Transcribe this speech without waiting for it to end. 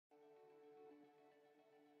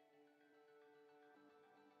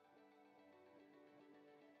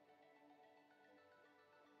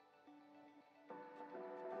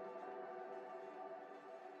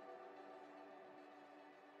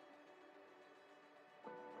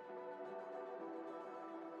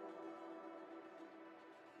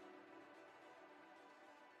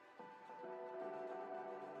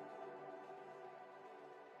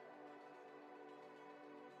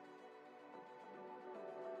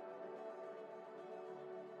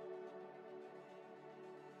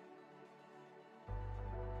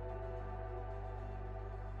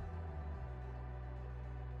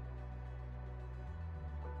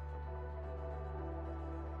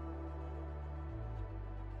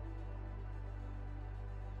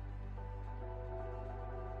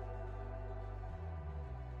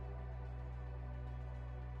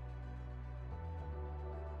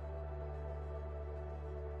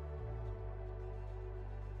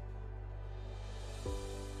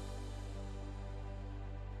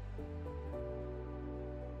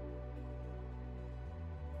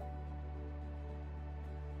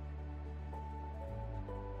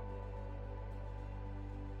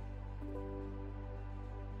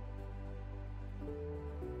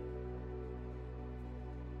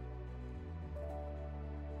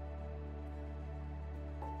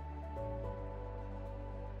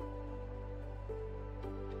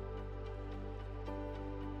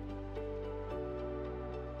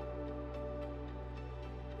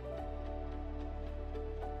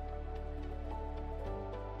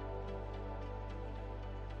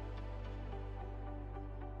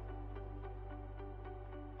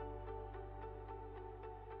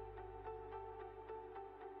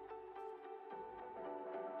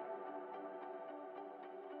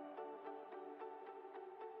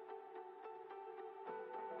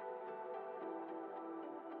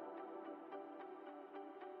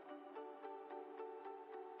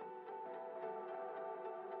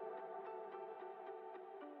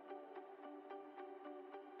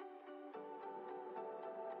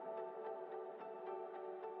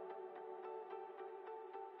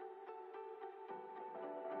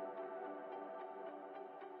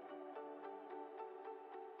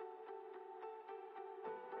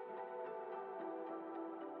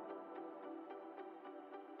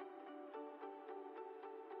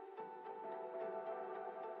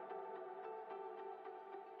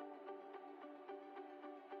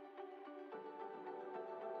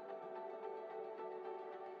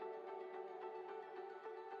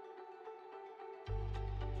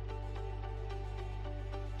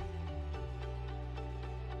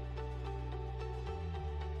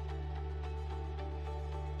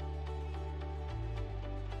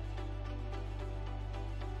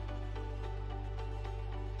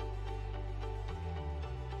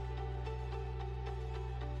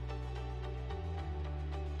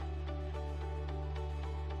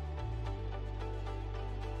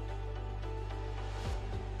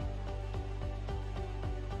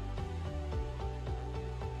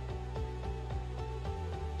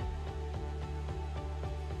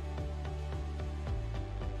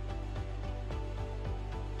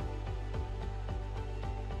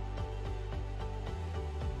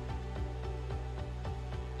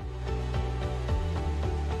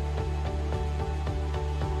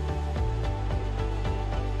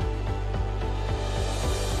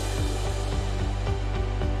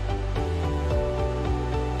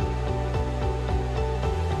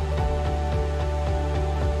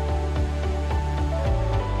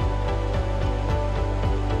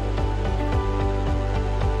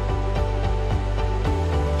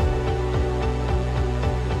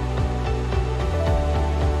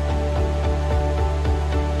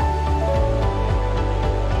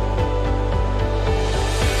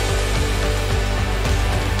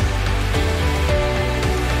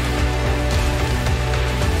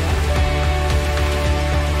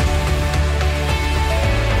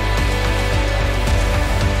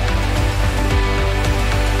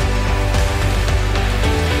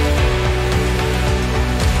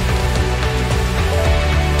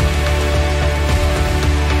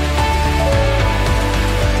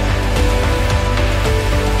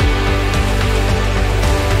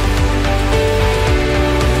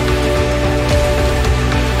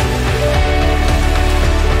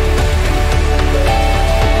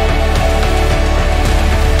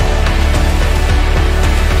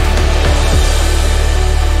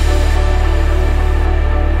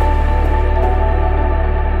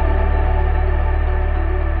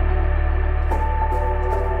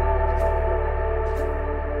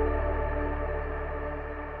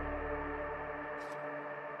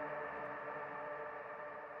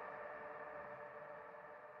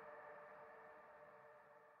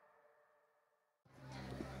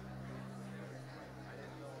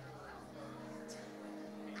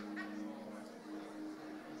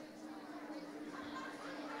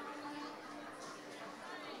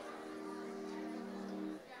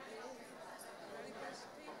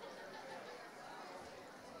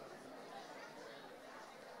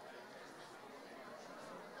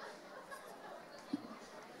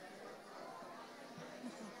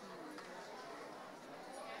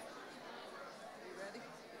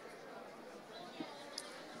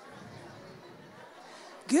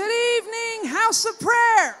house of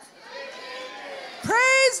prayer.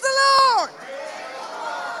 Praise the Lord.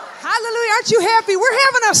 Hallelujah. Aren't you happy? We're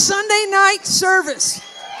having a Sunday night service.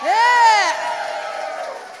 Yeah.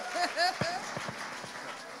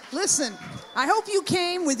 Listen, I hope you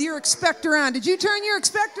came with your expector on. Did you turn your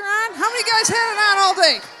expector on? How many guys had it on all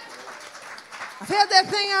day? I've had that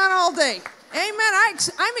thing on all day. Amen.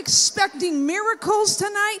 I'm expecting miracles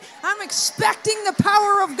tonight. I'm expecting the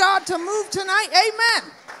power of God to move tonight.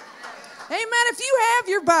 Amen. Amen. If you have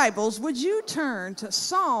your Bibles, would you turn to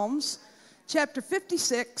Psalms chapter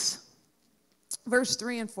 56, verse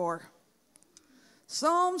 3 and 4.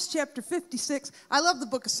 Psalms chapter 56. I love the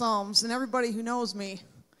book of Psalms, and everybody who knows me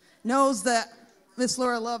knows that Miss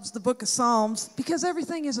Laura loves the book of Psalms because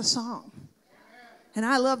everything is a song. And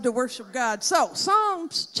I love to worship God. So,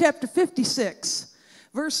 Psalms chapter 56,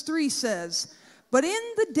 verse 3 says, "But in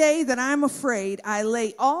the day that I'm afraid, I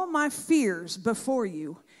lay all my fears before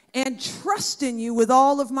you and trust in you with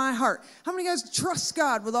all of my heart." How many guys trust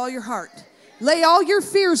God with all your heart? Lay all your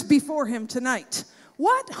fears before him tonight.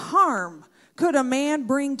 What harm could a man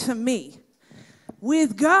bring to me?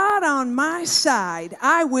 With God on my side,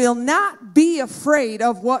 I will not be afraid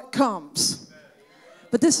of what comes.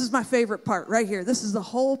 But this is my favorite part right here. This is the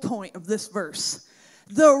whole point of this verse.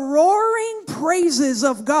 The roaring praises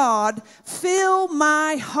of God fill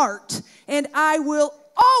my heart, and I will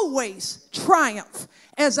always triumph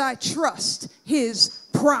as I trust his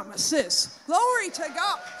promises. Glory to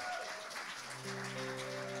God.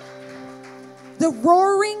 The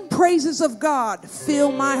roaring praises of God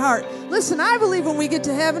fill my heart. Listen, I believe when we get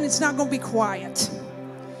to heaven, it's not going to be quiet.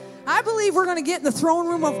 I believe we're going to get in the throne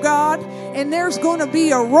room of God, and there's going to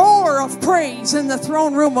be a roar of praise in the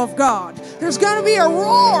throne room of God. There's going to be a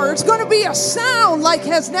roar. It's going to be a sound like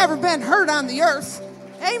has never been heard on the earth.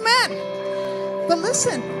 Amen. But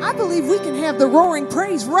listen, I believe we can have the roaring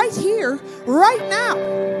praise right here, right now.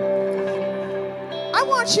 I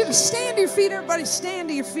want you to stand to your feet. Everybody stand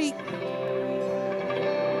to your feet.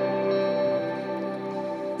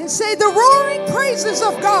 And say, the roaring praises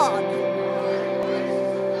of God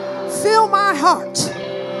fill my heart.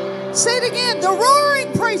 Say it again. The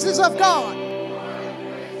roaring praises of God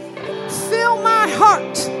fill my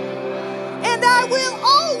heart. And I will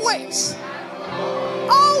always.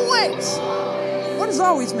 What does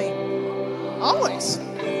always mean? Always.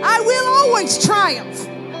 I will always triumph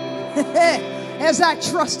as I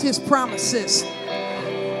trust his promises.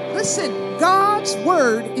 Listen, God's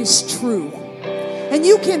word is true. And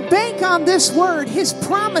you can bank on this word. His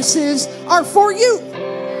promises are for you.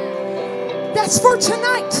 That's for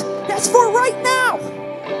tonight. That's for right now.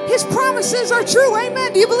 His promises are true.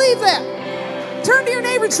 Amen. Do you believe that? Turn to your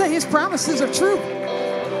neighbor and say, his promises are true.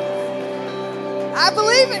 I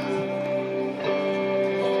believe it.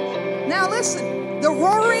 Now listen. The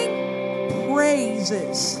roaring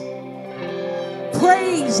praises.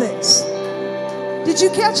 Praises. Did you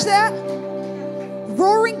catch that?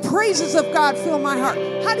 Roaring praises of God fill my heart.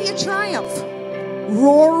 How do you triumph?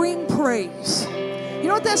 Roaring praise. You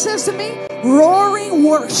know what that says to me? Roaring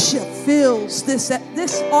worship fills this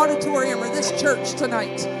auditorium or this church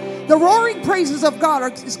tonight. The roaring praises of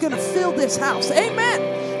God is going to fill this house. Amen.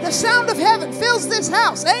 The sound of heaven fills this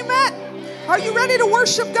house. Amen. Are you ready to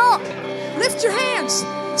worship God? Lift your hands.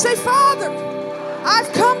 Say, Father,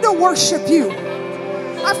 I've come to worship you.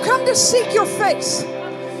 I've come to seek your face.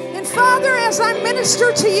 And Father, as I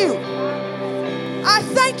minister to you, I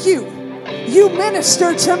thank you. You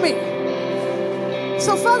minister to me.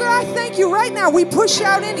 So, Father, I thank you right now. We push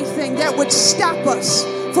out anything that would stop us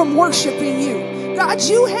from worshiping you. God,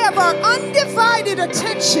 you have our undivided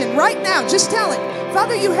attention right now. Just tell him,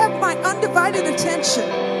 Father, you have my undivided attention.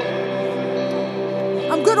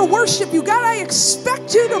 I'm going to worship you. God, I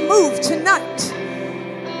expect you to move tonight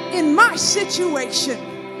in my situation.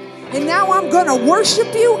 And now I'm going to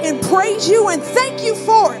worship you and praise you and thank you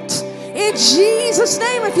for it. In Jesus'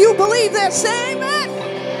 name, if you believe that, say amen.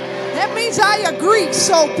 That means I agree,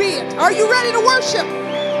 so be it. Are you ready to worship?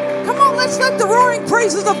 Come on, let's let the roaring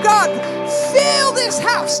praises of God fill this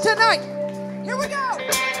house tonight. Here we go.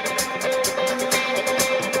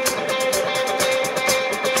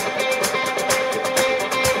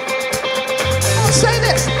 I'll say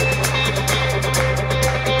this.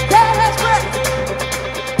 God has breath.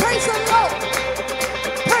 Praise the Lord.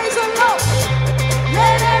 Praise the Lord.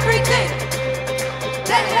 Let everything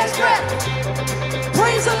that has breath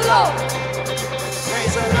praise the Lord.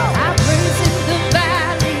 Praise the Lord. I praise in the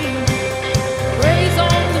valley. Praise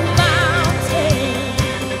on the mountain.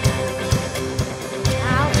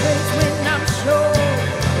 I'll praise when I'm sure.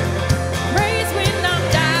 Praise when I'm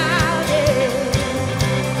doubting.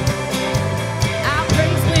 I'll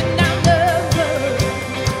praise when I'm loved.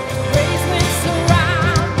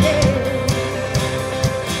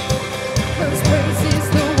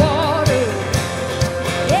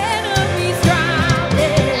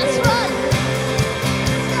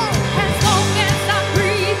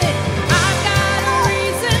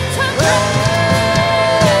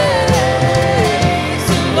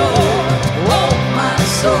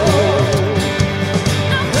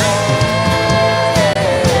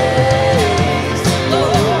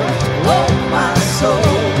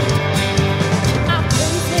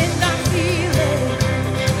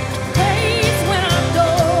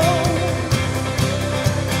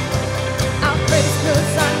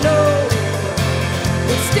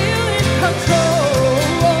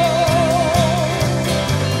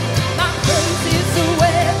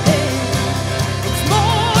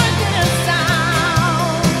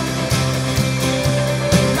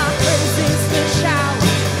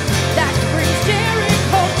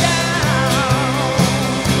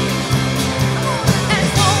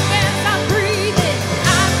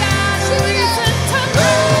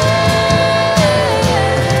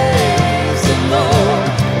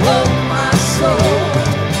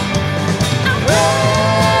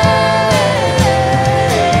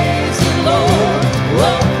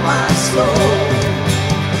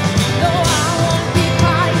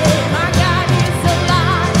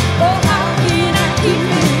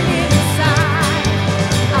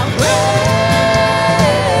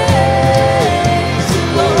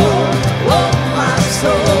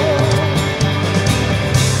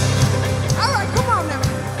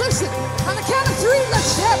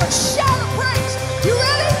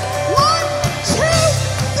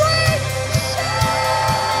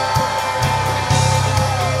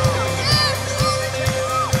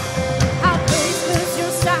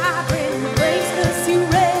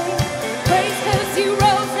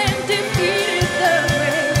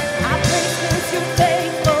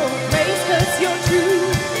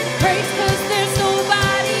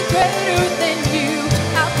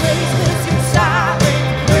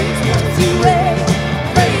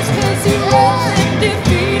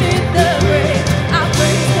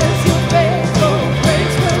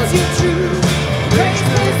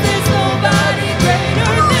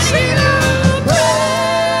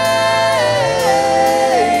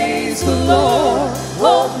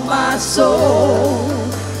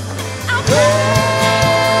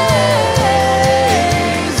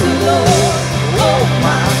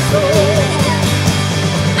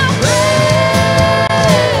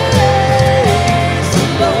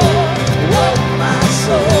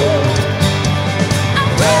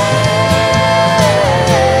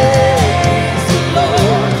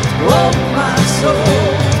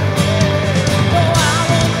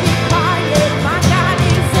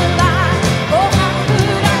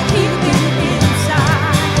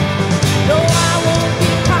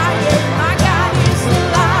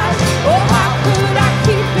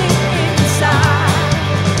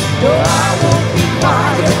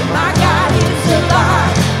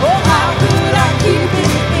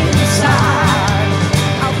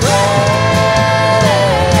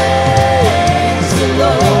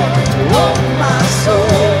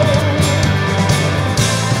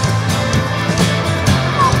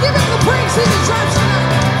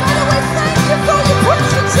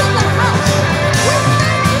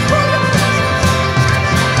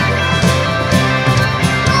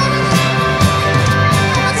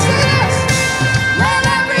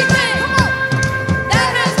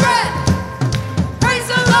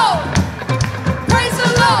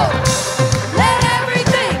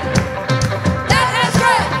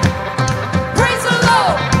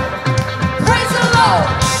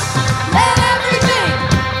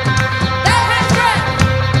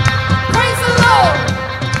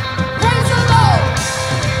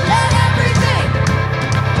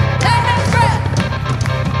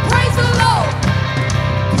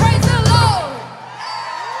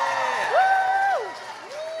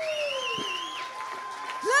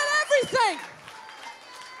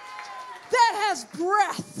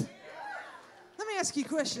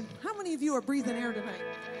 question. How many of you are breathing air tonight?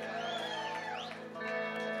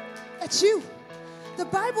 That's you. The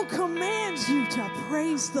Bible commands you to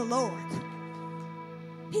praise the Lord.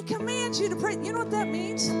 He commands you to pray. You know what that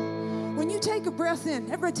means? When you take a breath in,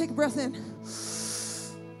 everybody take a breath in.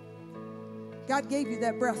 God gave you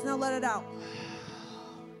that breath. Now let it out.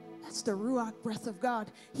 That's the Ruach breath of God.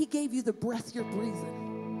 He gave you the breath you're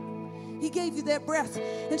breathing. He gave you that breath.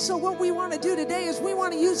 And so what we want to do today is we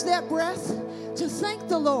want to use that breath to thank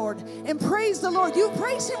the Lord and praise the Lord. You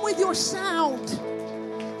praise Him with your sound.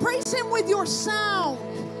 Praise Him with your sound.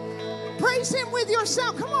 Praise Him with your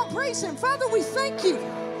sound. Come on, praise Him. Father, we thank you.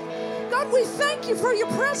 God, we thank you for your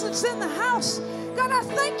presence in the house. God, I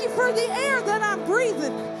thank you for the air that I'm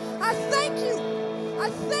breathing. I thank you. I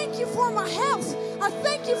thank you for my health. I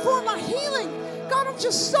thank you for my healing. God, I'm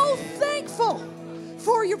just so thankful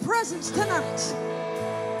for your presence tonight.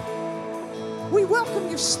 We welcome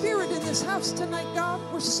your spirit in this house tonight, God.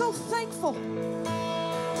 We're so thankful.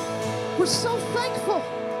 We're so thankful.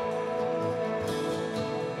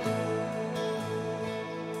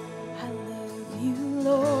 I love you,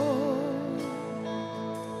 Lord.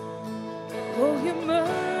 Oh, your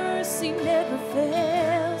mercy never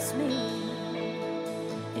fails me.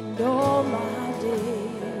 And all my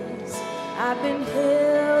days I've been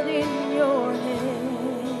held in your hands.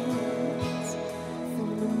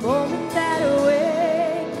 From the moment that I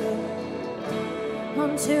wake up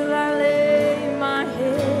until I lay my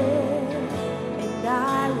head, and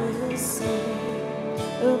I will sing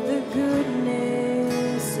of the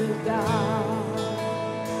goodness of God.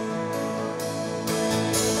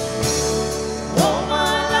 All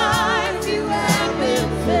my life you have been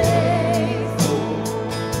faithful.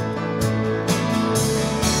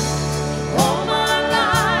 All my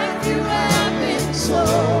life you have been so,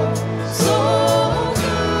 so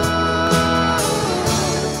good.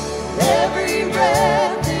 Every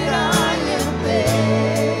breath that I am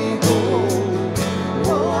able,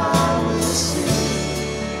 oh, I will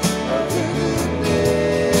sing of the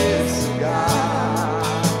goodness of God.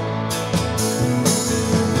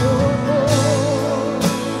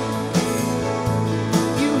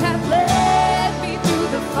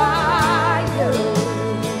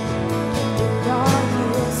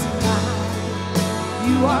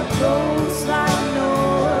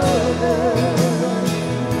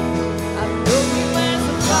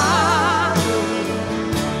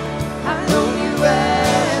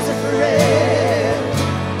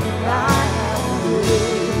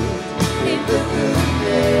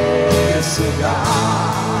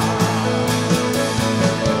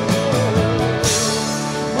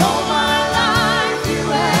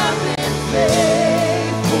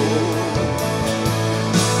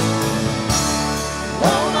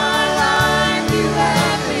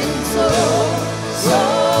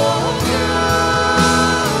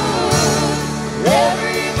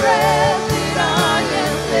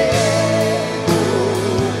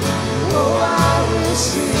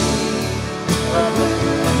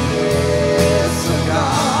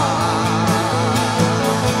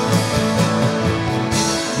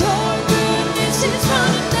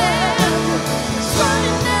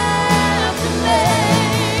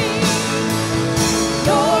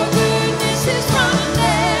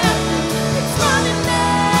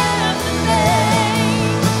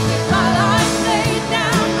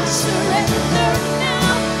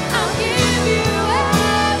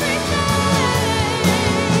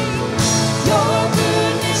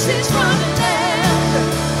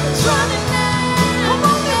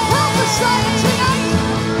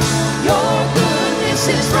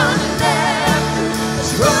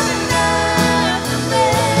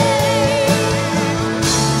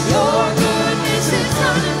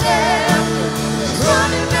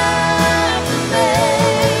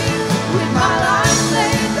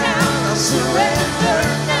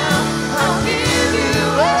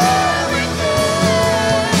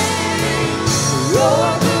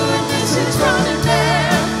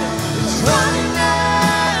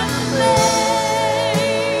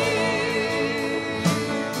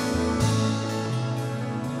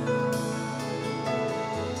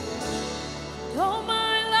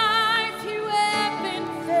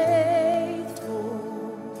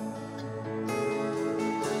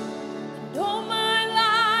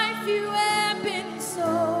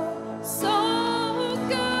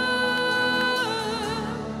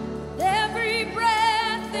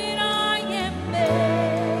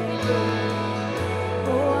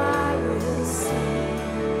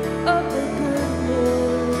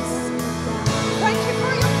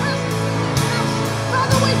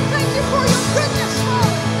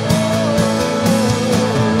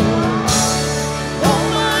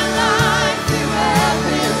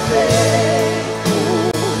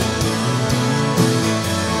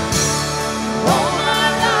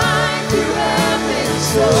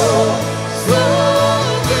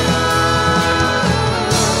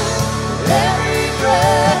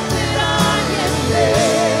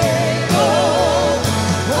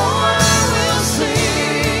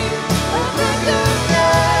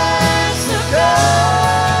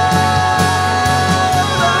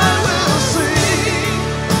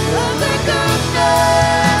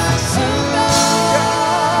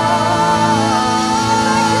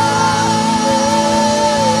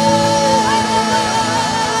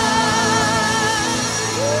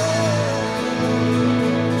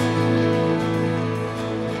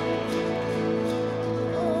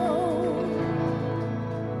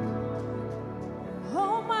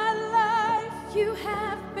 You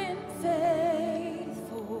have been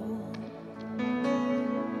faithful.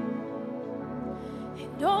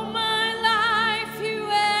 And all my life you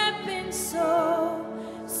have been so,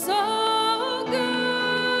 so good.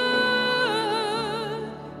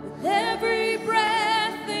 With every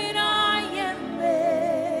breath that I am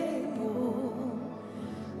able,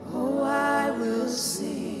 oh, I will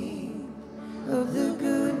sing of the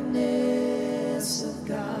goodness of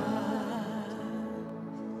God.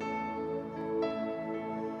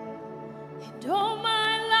 And all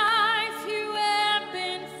my life you have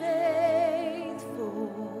been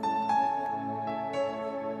faithful.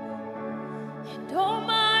 And all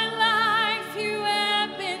my life you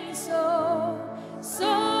have been so,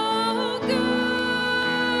 so good.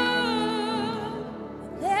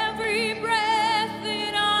 With every breath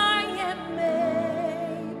that I am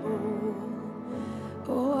able,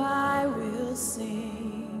 oh, I will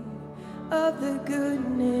sing of the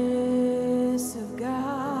goodness of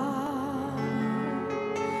God.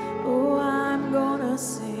 Oh, I'm gonna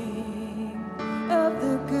sing of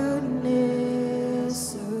the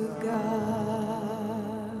goodness of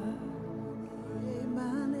God.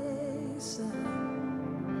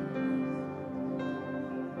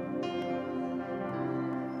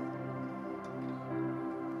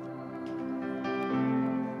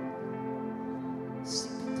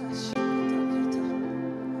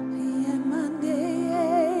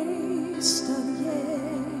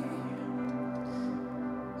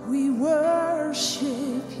 We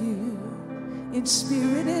worship you in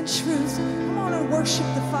spirit and truth. Come on and worship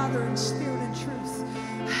the Father in spirit and truth.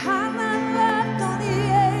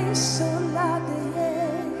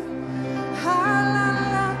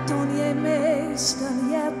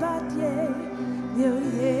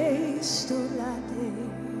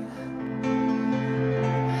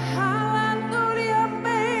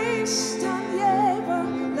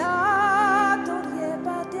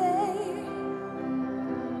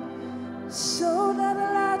 So la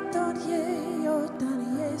la la don ye yo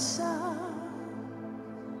dan ye sa.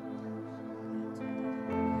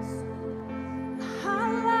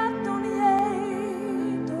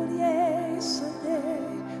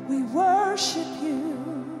 We worship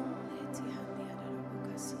you.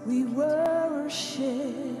 We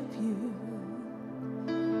worship you.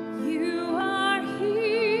 You are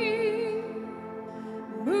here,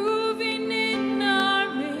 moving in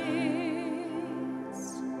our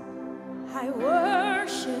midst. I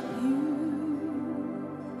worship you.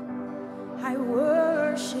 I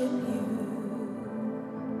worship you.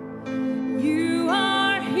 You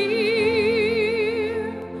are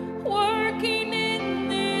here, working in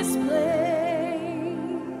this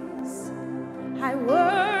place. I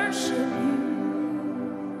worship you.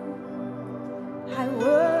 I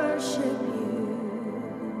worship you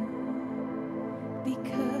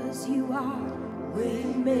because you are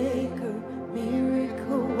waymaker,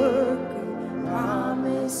 miracle worker,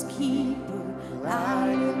 promise keeper,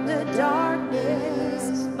 light in the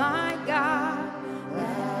darkness. My God,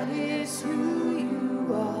 that is who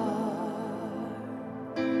you are.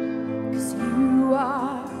 'Cause you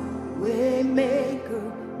are waymaker,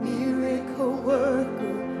 miracle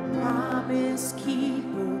worker, promise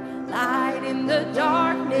keeper, light in the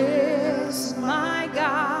darkness. My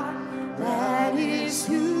God, that is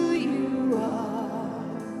who you are.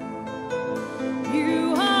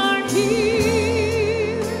 You are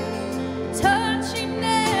here, touching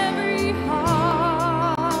every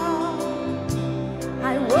heart.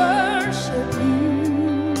 I worship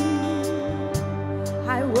you.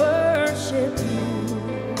 I worship you.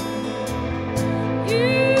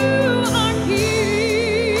 You are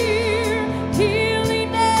here,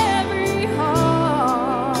 healing every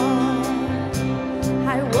heart.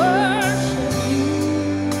 I worship you.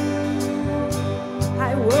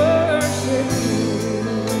 I worship you.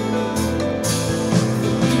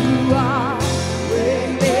 You are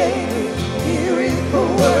waymaker, miracle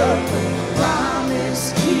worker,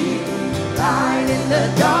 promise keeper, light in the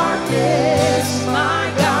darkness.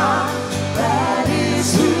 My God, that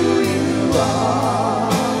is who you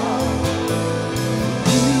are.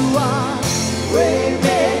 You are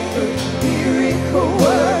waymaker, miracle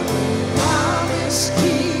worker, promise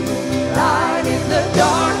keeper, light in the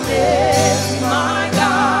darkness. My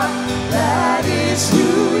God, that is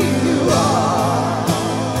who you are.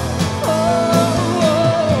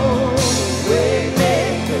 Oh,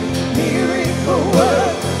 waymaker, miracle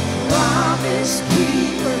worker, promise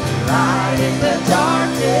keeper, light in the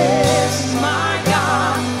darkness. My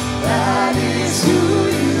God, that is who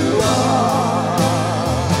you are.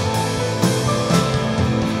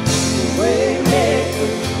 Waymaker,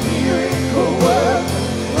 miracle worker,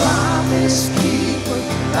 promise keeper,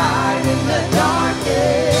 light in the darkness.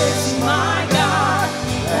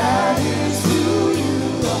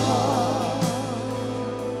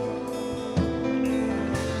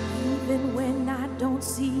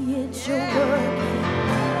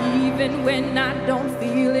 even when I don't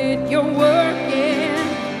feel it, you're working.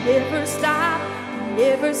 Never stop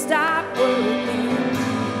working.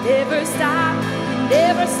 Never stop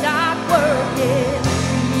working.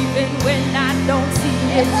 Even when I don't see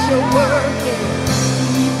it, you're working.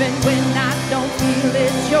 Even when I don't feel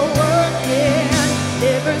it, you're working.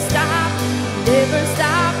 Never stop working. Never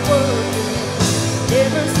stop working.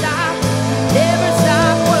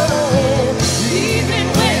 Even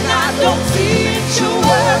when I don't see it, you're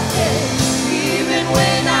working. Even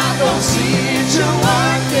when I don't see it, you're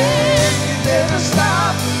working. You never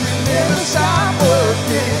stop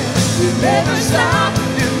working. You never stop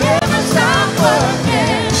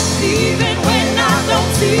working. Even when I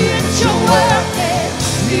don't see it, you're working.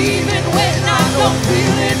 Even when I don't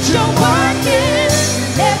feel it, you're working. You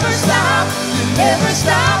never stop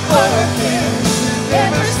working. You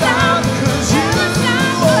never stop, 'cause you never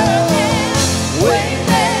stop working.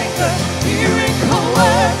 Waymaker, miracle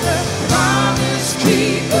worker, promise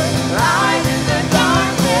keeper, light in the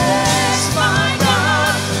darkness. My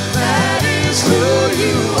God, that is who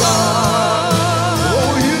you are.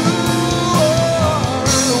 Oh, you are.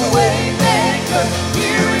 Waymaker,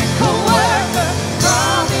 miracle worker,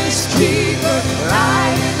 promise keeper,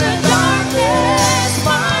 light in the darkness.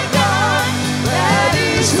 My God, that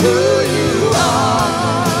is who you are.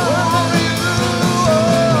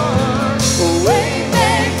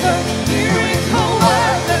 Waymaker, miracle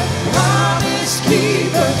worker, promise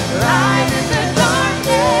keeper, light in the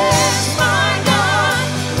darkness. My God,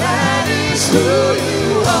 that is who you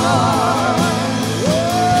are.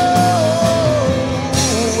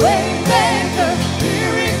 Waymaker,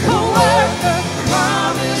 miracle worker,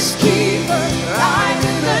 promise keeper, light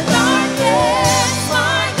in the darkness.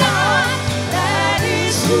 My God, that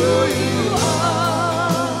is who you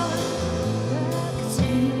are. That's who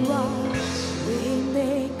you are.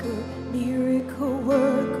 Waymaker, miracle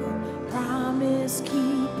worker, promise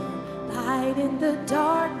keeper, light in the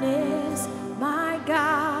darkness. My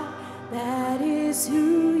God, that is who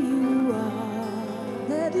you are.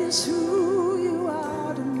 That is who you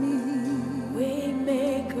are to me.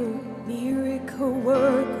 Waymaker, miracle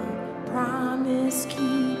worker, promise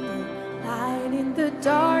keeper, light in the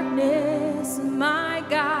darkness. My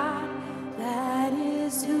God, that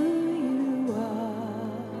is who you are.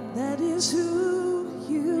 That is who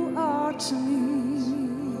you are to me.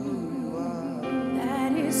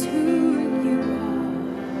 That is who you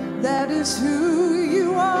are. That is who you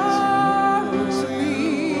are to me,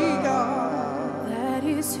 God. That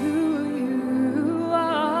is who you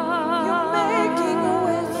are. You're making a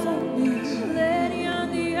way for me. That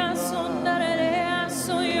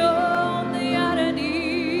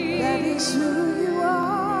is who you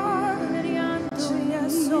are to me.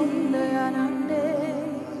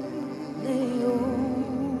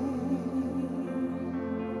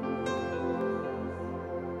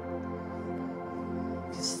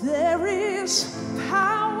 There is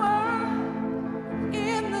power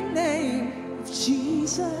in the name of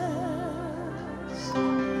Jesus.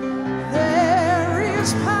 There is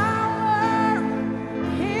power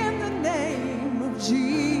in the name of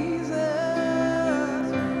Jesus.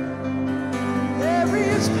 There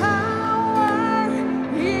is power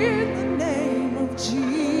in the name of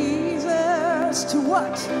Jesus. To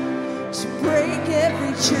what? To break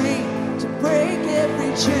every chain, to break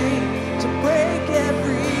every chain, to break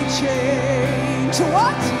every chain. To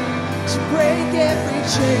what? To break every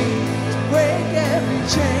chain, to break every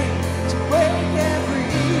chain, to break every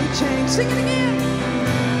chain. Sing it again.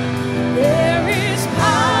 There is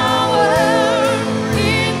power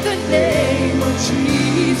in the name of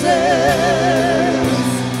Jesus.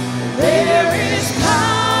 There is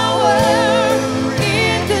power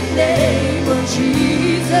in the name of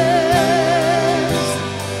Jesus.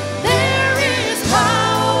 There is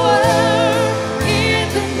power in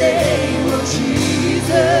the name of Jesus.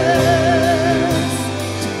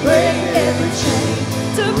 To break every chain,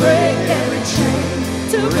 to break every chain,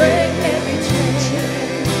 to break every chain.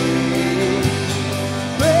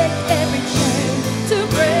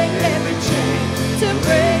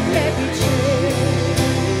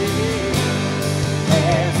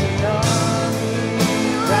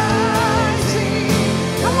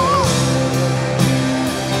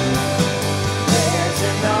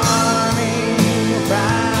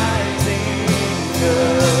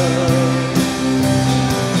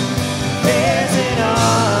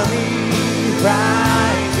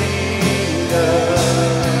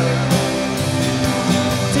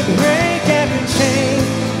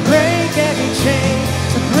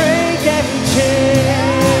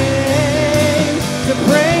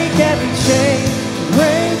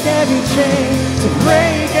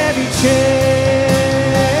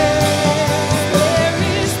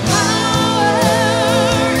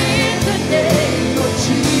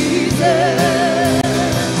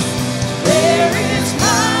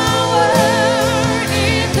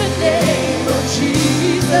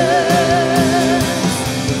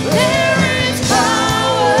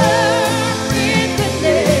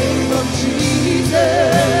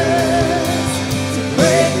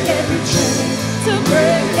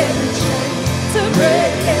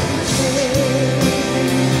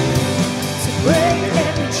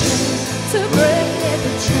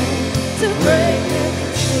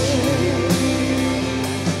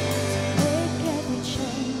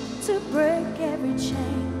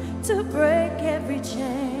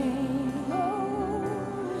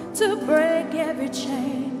 to break every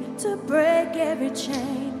chain, to break every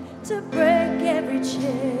chain, to break every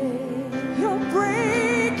chain. You're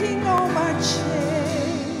breaking all my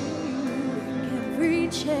chains. Every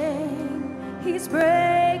chain, he's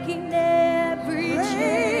breaking every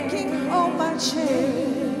chain. Breaking all my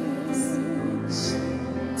chains.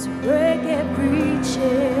 To break every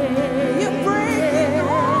chain. You're breaking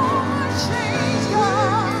all my chains,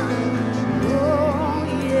 God. Oh,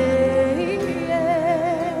 yeah,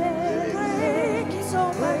 yeah. Breaking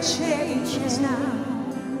all my chains now.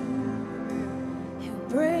 He'll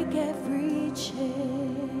break every chain.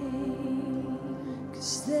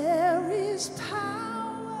 'Cause there is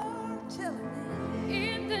power, tell me,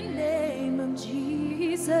 In the name of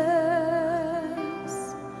Jesus,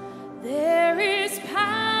 there is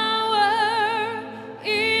power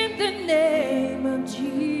in the name of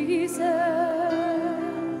Jesus.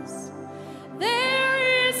 There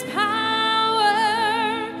is power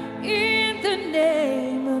in the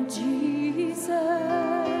name of Jesus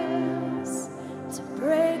to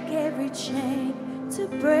break every chain, to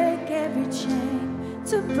break every chain,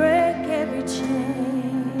 to break every chain.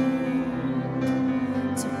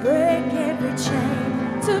 To break every chain,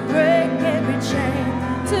 to break every chain,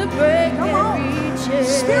 to break Come on. every chain.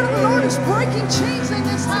 Spirit of the Lord is breaking chains in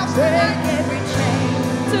this house Break tonight. every chain,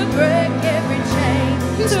 to break every chain,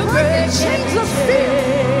 He's to breaking break chains every of fear.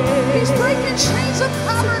 chain. He's breaking chains of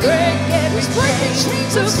poverty. break every He's breaking chain,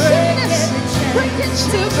 chains to of break sickness. every chain, Breaking to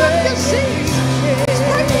chains of break disease. every chain. He's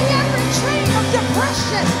breaking every chain of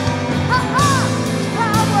depression.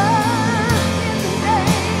 Power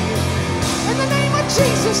in the name of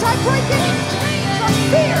Jesus. I break any chains of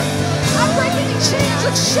fear. I break any chains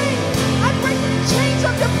of shame. I break any chains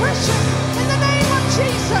of depression. In the name of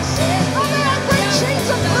Jesus. Father, I break chains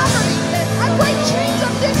of poverty. I break chains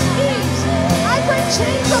of disease. I break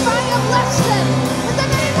chains of I am less than. In the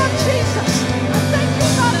name of Jesus. I thank you,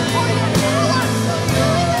 God, for your power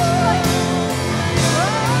in this place.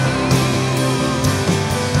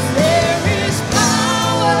 There is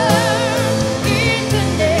power in the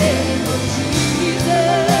name of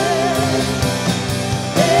Jesus.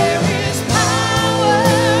 There is power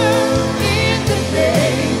in the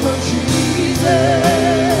name of Jesus.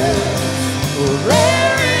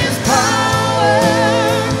 There is power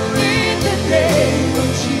in the name of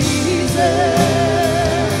Jesus.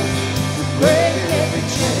 To break every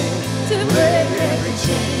chain, to break every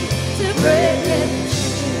chain, to break every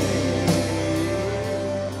chain.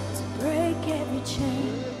 To break every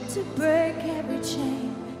chain, to break every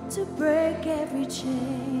chain, to break every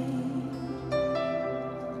chain.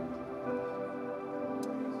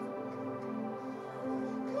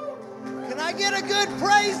 Can I get a good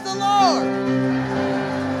praise the Lord?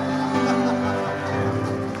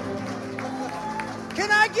 Can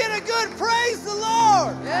I get a good praise the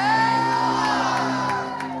Lord?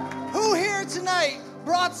 Who here tonight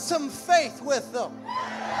brought some faith with them?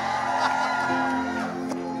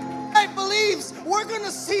 I believes we're going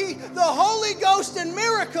to see the Holy Ghost and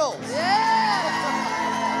miracles.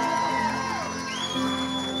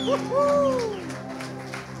 Woo-hoo.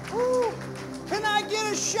 Woo. Can I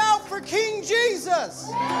get a shout for King Jesus?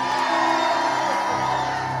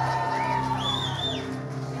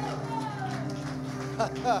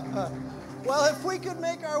 Well, if we could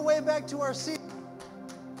make our way back to our seat.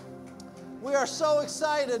 We are so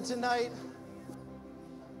excited tonight.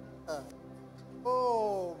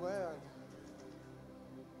 Oh, man.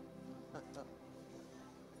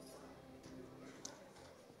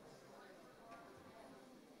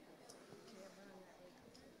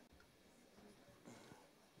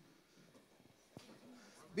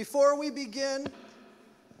 Before we begin,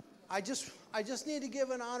 I just need to give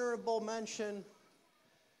an honorable mention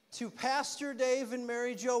to Pastor Dave and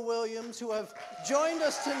Mary Jo Williams, who have joined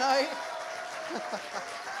us tonight.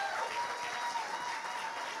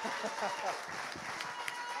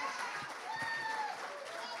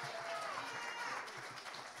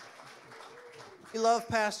 We love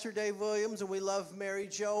Pastor Dave Williams and we love Mary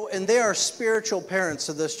Jo, and they are spiritual parents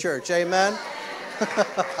of this church. Amen.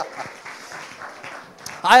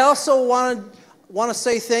 I also want to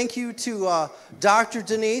say thank you to Dr.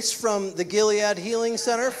 Denise from the Gilead Healing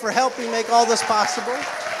Center for helping make all this possible.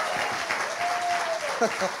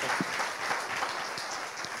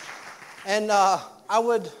 And I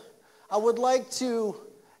would like to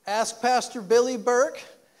ask Pastor Billy Burke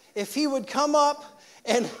if he would come up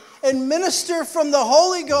and minister from the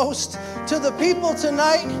Holy Ghost to the people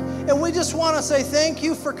tonight. And we just want to say thank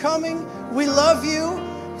you for coming. We love you.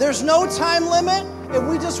 There's no time limit. And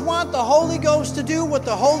we just want the Holy Ghost to do what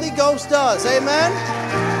the Holy Ghost does. Amen?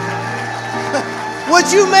 would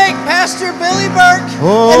you make Pastor Billy Burke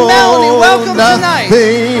Oh, and Melanie welcome tonight?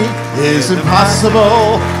 nothing is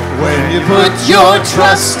impossible when you put your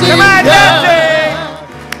trust in God.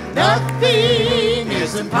 Nothing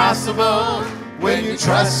is impossible when you're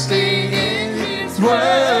trusting in His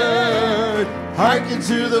word. Hearken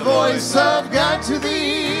to the voice of God to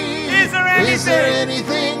thee. Is there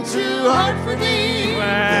anything too hard for thee?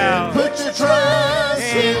 Wow. Then put your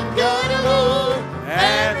trust in God alone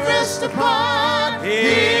and rest upon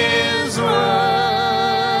His word.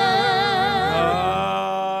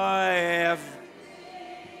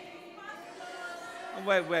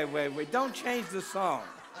 Wait. Don't change the song.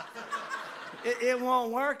 It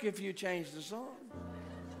won't work if you change the song.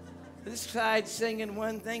 This side's singing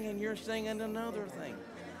one thing and you're singing another thing.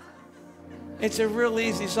 It's a real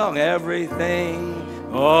easy song. Everything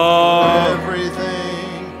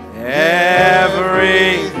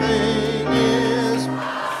is.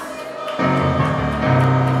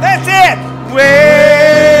 That's it. With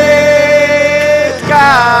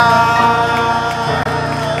God.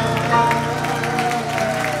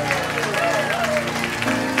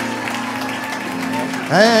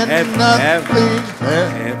 And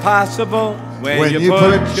nothing impossible when you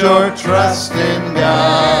put your trust in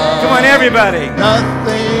God. Come on, everybody.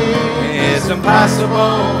 Nothing is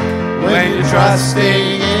impossible when you're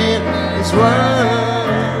trusting in His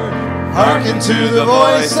word. Hearken to the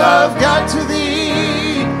voice of God to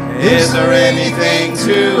thee. Is there anything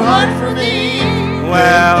too hard for me?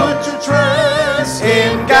 Well, put your trust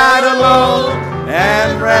in God alone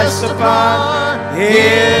and rest upon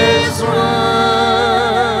His word.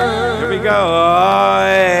 Here we go. Oh,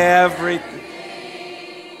 everything.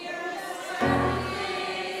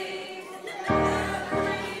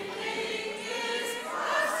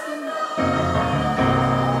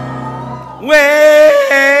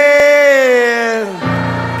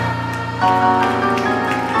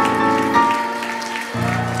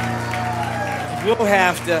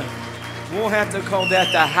 We'll have to call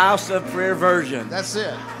that the House of Prayer version. That's it.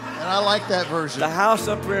 And I like that version. The House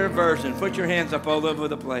of Prayer version. Put your hands up all over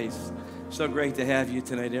the place. So great to have you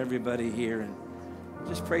tonight, everybody here. And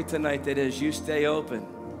just pray tonight that as you stay open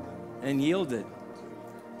and yielded,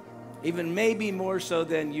 even maybe more so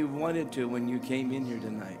than you wanted to when you came in here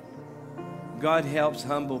tonight, God helps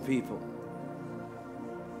humble people.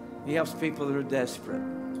 He helps people that are desperate.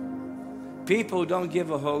 People who don't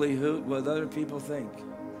give a holy hoot what other people think.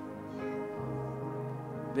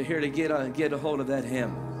 They're here to get a hold of that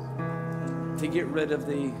hymn, to get rid of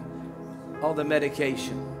all the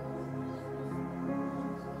medication,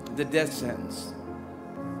 the death sentence,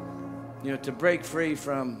 to break free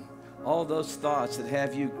from all those thoughts that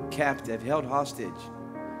have you captive, held hostage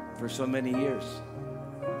for so many years,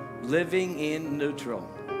 living in neutral.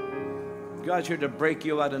 God's here to break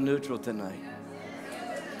you out of neutral tonight.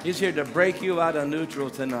 He's here to break you out of neutral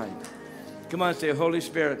tonight. Come on, say, Holy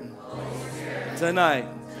Spirit, tonight,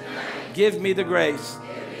 give me the grace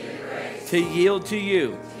to yield to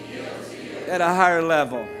you at a higher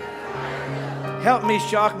level. Help me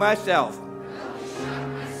shock myself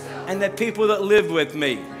and the people that live with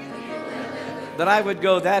me, that I would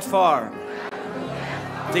go that far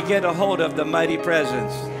to get a hold of the mighty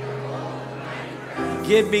presence.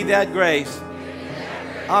 Give me that grace.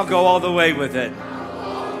 I'll go all the way with it.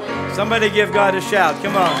 Somebody give God a shout.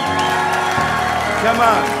 Come on. Come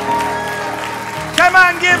on. Come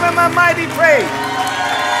on, give Him a mighty praise.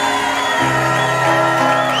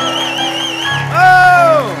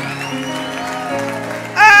 Oh!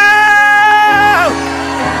 Oh!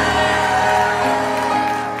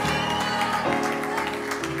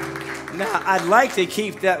 Now, I'd like to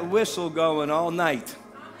keep that whistle going all night.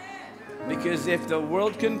 Because if the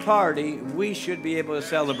world can party, we should be able to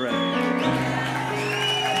celebrate.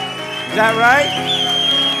 Is that right?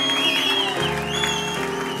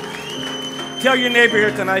 Tell your neighbor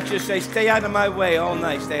here tonight, just say, stay out of my way all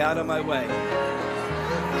night. Stay out of my way.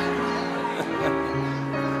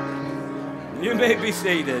 You may be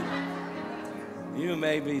seated. You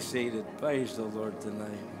may be seated. Praise the Lord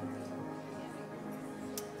tonight.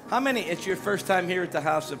 How many, it's your first time here at the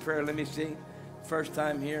House of Prayer? Let me see. First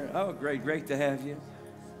time here. Oh, great to have you.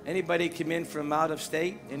 Anybody come in from out of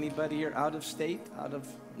state? Anybody here out of state?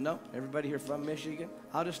 No? Everybody here from Michigan?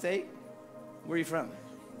 Out of state? Where are you from?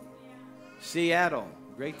 Seattle.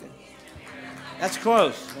 Great thing. That's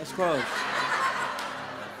close. That's close.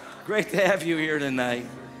 Great to have you here tonight.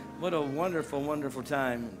 What a wonderful, wonderful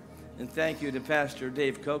time. And thank you to Pastor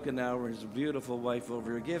Dave Kokenauer and his beautiful wife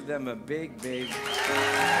over here. Give them a big, God bless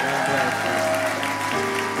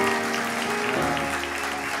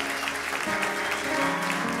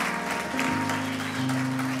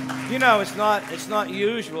you. You know, it's not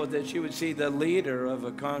usual that you would see the leader of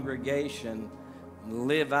a congregation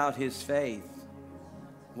live out his faith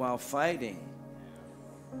while fighting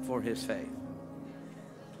for his faith.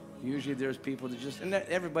 Usually there's people that just, and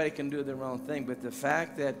everybody can do their own thing, but the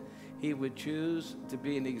fact that he would choose to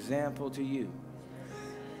be an example to you,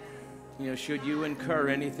 you know, should you incur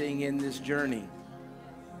anything in this journey,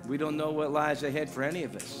 we don't know what lies ahead for any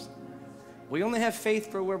of us. We only have faith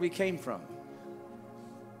for where we came from.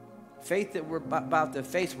 Faith that we're about to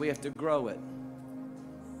face, we have to grow it.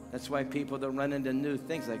 That's why people don't run into new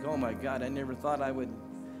things like, oh my God, I never thought I would.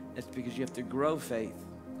 It's because you have to grow faith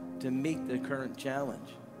to meet the current challenge.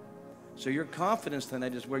 So your confidence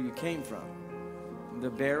tonight is where you came from. The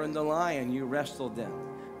bear and the lion, you wrestled them.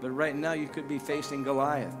 But right now you could be facing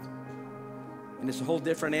Goliath. And it's a whole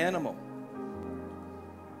different animal.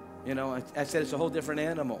 You know, I said it's a whole different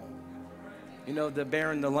animal. You know, the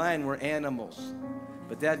bear and the lion were animals.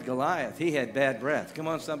 But that Goliath, he had bad breath. Come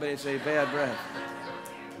on, somebody say bad breath.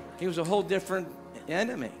 He was a whole different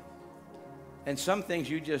enemy. And some things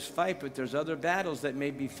you just fight, but there's other battles that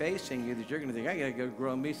may be facing you that you're going to think, I got to go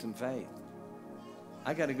grow me some faith.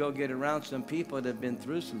 I got to go get around some people that have been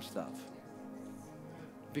through some stuff.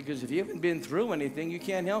 Because if you haven't been through anything, you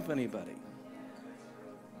can't help anybody.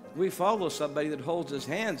 We follow somebody that holds his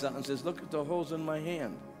hands out and says, look at the holes in my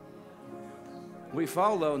hand. We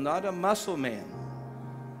follow not a muscle man.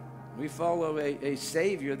 We follow a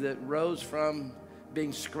Savior that rose from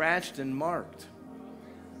being scratched and marked.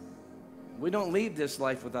 We don't leave this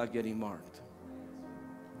life without getting marked.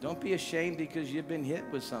 Don't be ashamed because you've been hit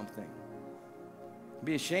with something.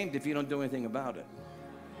 Be ashamed if you don't do anything about it.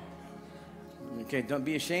 Okay, don't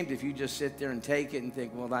be ashamed if you just sit there and take it and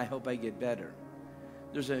think, well, I hope I get better.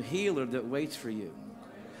 There's a healer that waits for you.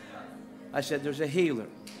 I said there's a healer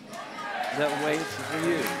that waits for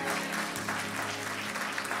you.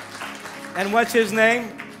 And what's his name?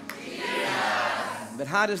 Jesus. But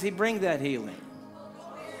how does he bring that healing?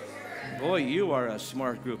 Boy, you are a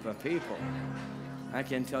smart group of people. I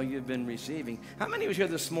can tell you've been receiving. How many was here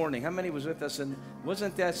this morning? How many was with us? And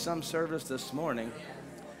wasn't that some service this morning?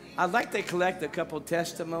 I'd like to collect a couple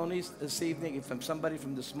testimonies this evening from somebody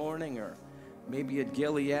from this morning or maybe at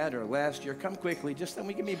Gilead or last year. Come quickly. Just then,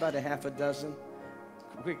 give me about a half a dozen.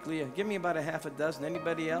 Quickly. Give me about a half a dozen.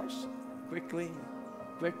 Anybody else? Quickly.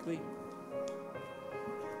 Quickly.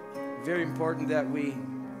 Very important that we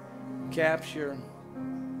capture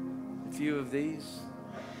a few of these.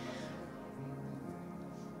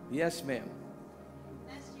 Yes, ma'am.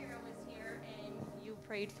 Last year I was here and you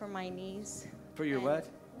prayed for my knees. For your what?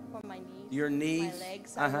 For my knees. Your knees? My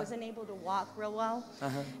legs. I wasn't able to walk real well.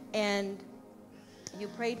 And you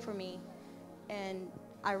prayed for me. And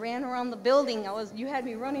I ran around the building. You had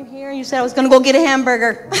me running here and you said I was going to go get a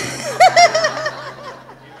hamburger.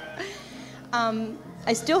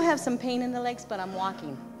 I still have some pain in the legs, but I'm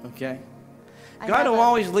walking. Okay. God will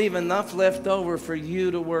always leave enough left over for you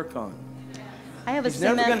to work on. I have a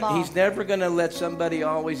cement ball. He's never going to let somebody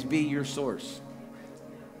always be your source.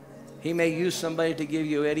 He may use somebody to give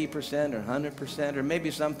you 80% or 100% or maybe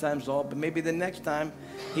sometimes all, but maybe the next time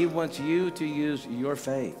he wants you to use your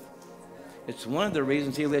faith. It's one of the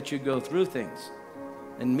reasons he lets you go through things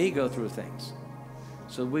and me go through things.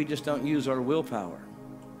 So we just don't use our willpower.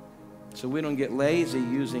 So we don't get lazy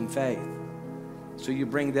using faith. So you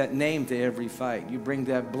bring that name to every fight. You bring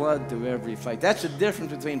that blood to every fight. That's the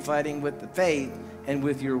difference between fighting with the faith and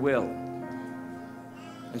with your will.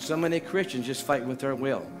 And so many Christians just fight with their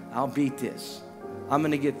will. I'll beat this. I'm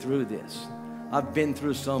going to get through this. I've been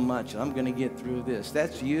through so much. I'm going to get through this.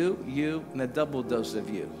 That's you, and a double dose of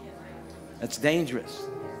you. That's dangerous.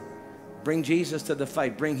 Bring Jesus to the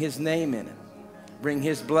fight. Bring his name in it. Bring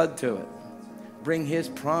his blood to it. Bring his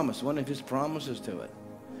promise, one of his promises to it.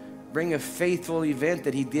 Bring a faithful event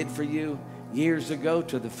that he did for you years ago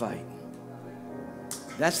to the fight.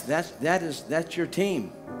 That's your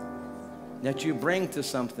team. That you bring to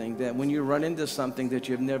something that when you run into something that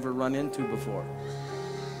you've never run into before.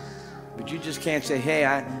 But you just can't say, hey,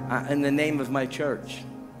 I in the name of my church,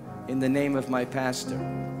 in the name of my pastor.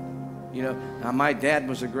 You know, now my dad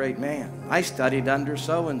was a great man. I studied under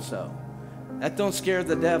so-and-so. That don't scare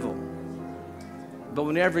the devil. But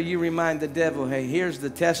whenever you remind the devil, hey, here's the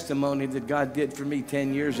testimony that God did for me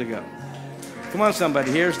 10 years ago. Come on,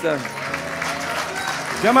 somebody. Here's the...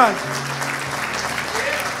 Come on.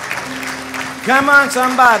 Come on,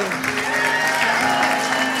 somebody.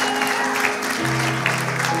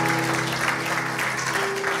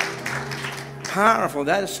 Powerful.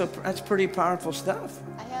 That's pretty powerful stuff.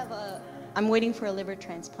 I'm waiting for a liver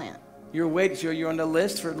transplant. You're waiting, so you're on the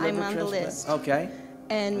list for liver transplant? I'm on the list. Okay.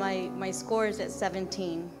 And my score is at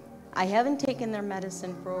 17. I haven't taken their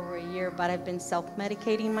medicine for over a year, but I've been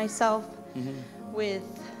self-medicating myself with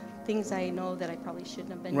things I know that I probably shouldn't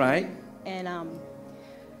have been doing. And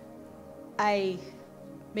I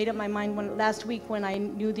made up my mind last week when I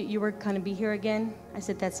knew that you were going to be here again. I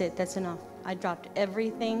said, that's it, that's enough. I dropped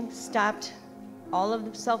everything, stopped all of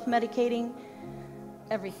the self-medicating,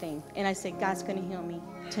 everything. And I said, God's going to heal me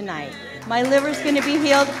tonight. My liver's going to be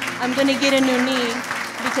healed. I'm going to get a new knee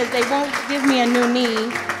because they won't give me a new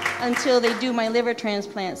knee until they do my liver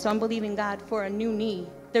transplant. So I'm believing God for a new knee.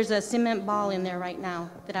 There's a cement ball in there right now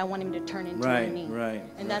that I want him to turn into a knee.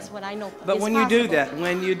 And that's what I know. But when you do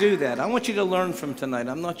that, I want you to learn from tonight.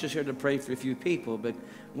 I'm not just here to pray for a few people, but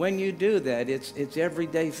when you do that, it's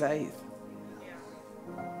everyday faith.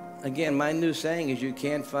 Again, my new saying is you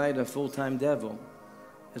can't fight a full-time devil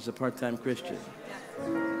as a part-time Christian.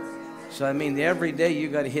 So I mean, every day you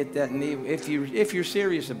got to hit that knee if you're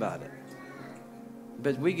serious about it.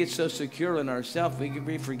 But we get so secure in ourselves,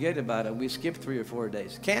 we forget about it. We skip 3 or 4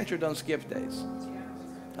 days. Cancer don't skip days.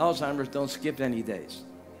 Alzheimer's don't skip any days.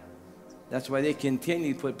 That's why they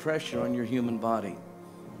continue to put pressure on your human body.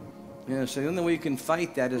 You know, so the only way you can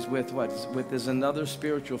fight that is with what? There's another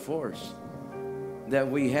spiritual force that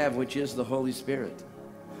we have, which is the Holy Spirit.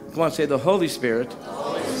 Come on, say the Holy Spirit,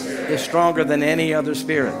 is stronger than any other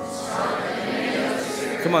spirit.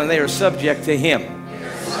 Come on, they are subject to Him.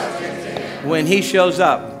 When He shows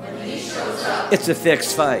up, it's a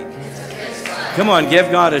fixed fight. Come on, give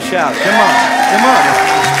God a shout. Come on.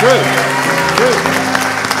 It's true.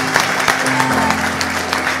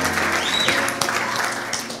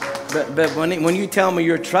 But when you tell me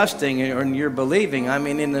you're trusting or you're believing, I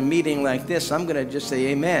mean, in a meeting like this, I'm going to just say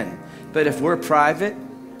amen. But if we're private,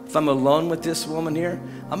 if I'm alone with this woman here,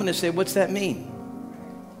 I'm going to say, what's that mean?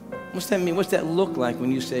 What's that mean? What's that look like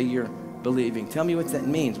when you say you're believing? Tell me what that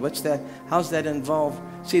means. What's that? How's that involved?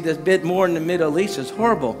 See, there's a bit more in the Middle East. It's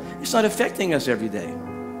horrible. It's not affecting us every day.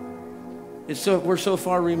 We're so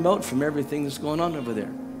far remote from everything that's going on over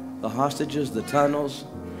there. The hostages, the tunnels,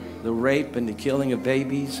 the rape and the killing of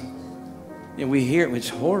babies. And we hear it. It's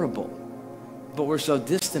horrible. But we're so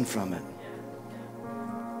distant from it.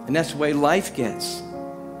 And that's the way life gets.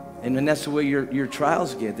 And then that's the way your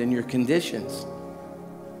trials get and your conditions.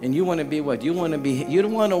 And you want to be what? You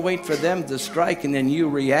don't want to wait for them to strike and then you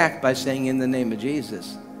react by saying in the name of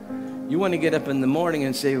Jesus. You want to get up in the morning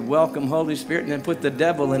and say, welcome, Holy Spirit, and then put the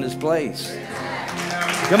devil in his place.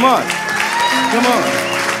 Come on. Come on.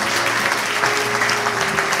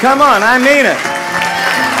 Come on, I mean it.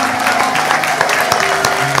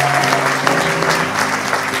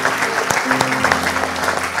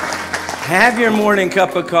 Have your morning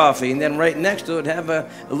cup of coffee, and then right next to it, have a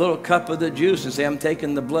little cup of the juice and say, I'm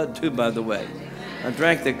taking the blood too, by the way. I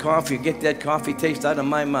drank the coffee. Get that coffee taste out of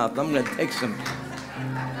my mouth. I'm going to take some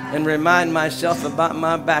and remind myself about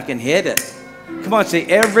my back and hit it. Come on, say,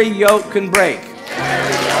 every yoke can break.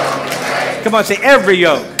 Come on, say, every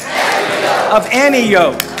yoke of any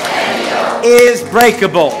yoke is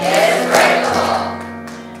breakable.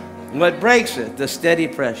 What breaks it? The steady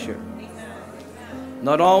pressure.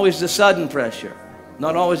 Not always the sudden pressure.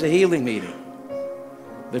 Not always a healing meeting.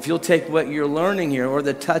 But if you'll take what you're learning here or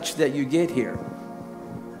the touch that you get here,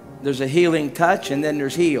 there's a healing touch and then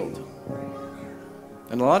there's healed.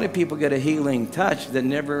 And a lot of people get a healing touch that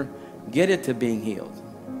never get it to being healed.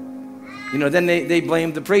 You know, then they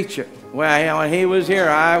blame the preacher. Well, when he was here,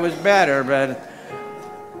 I was better, but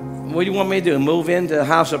what do you want me to do? Move into a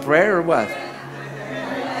house of prayer or what?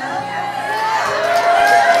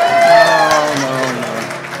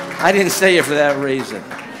 I didn't say it for that reason.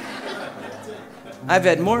 I've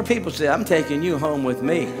had more people say, I'm taking you home with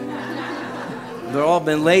me. They've all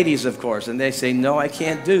been ladies, of course, and they say, no, I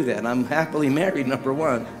can't do that. I'm happily married, number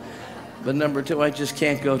one. But number two, I just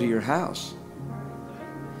can't go to your house.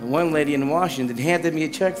 And one lady in Washington handed me a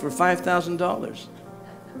check for $5,000.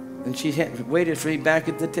 And she waited for me back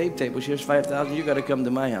at the tape table. Here's $5,000, you got to come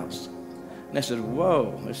to my house. And I said,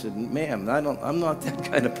 whoa. I said, ma'am, I'm not that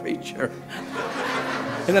kind of preacher.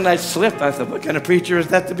 And then I slipped. I thought, what kind of preacher is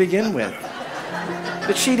that to begin with?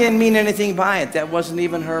 But she didn't mean anything by it. That wasn't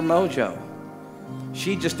even her mojo.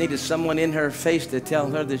 She just needed someone in her face to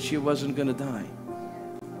tell her that she wasn't going to die.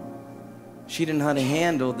 She didn't know how to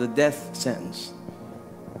handle the death sentence.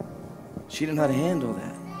 She didn't know how to handle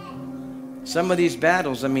that. Some of these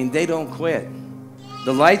battles, I mean, they don't quit.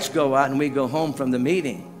 The lights go out and we go home from the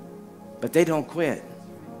meeting, but they don't quit.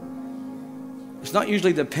 It's not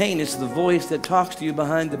usually the pain, it's the voice that talks to you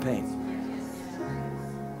behind the pain.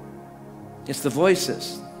 It's the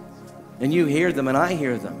voices. And you hear them and I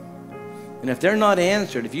hear them. And if they're not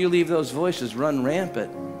answered, if you leave those voices run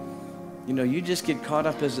rampant, You know, you just get caught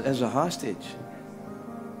up as a hostage.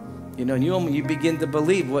 You know, and you begin to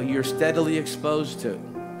believe what you're steadily exposed to.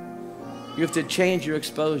 You have to change your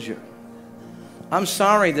exposure. I'm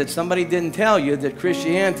sorry that somebody didn't tell you that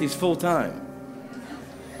Christianity is full-time.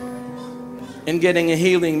 And getting a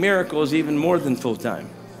healing miracle is even more than full-time.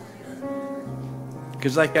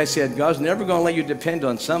 Because like I said, God's never going to let you depend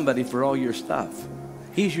on somebody for all your stuff.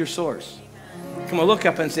 He's your source. Come on, look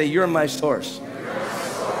up and say, you're my source.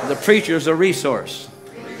 The preacher's a resource.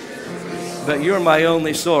 But you're my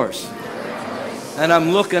only source. And I'm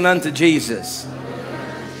looking unto Jesus.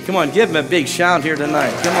 Come on, give him a big shout here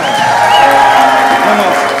tonight. Come on. Come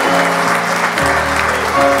on.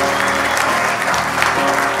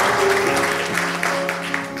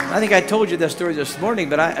 I think I told you that story this morning,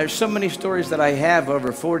 but there's so many stories that I have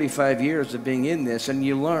over 45 years of being in this, and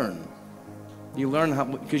you learn. You learn how,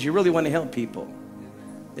 because you really want to help people.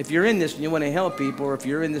 If you're in this and you want to help people, or if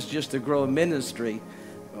you're in this just to grow a ministry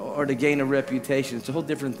or to gain a reputation, it's a whole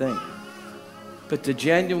different thing. But to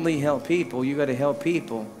genuinely help people, you got to help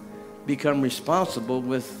people become responsible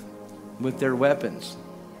with their weapons,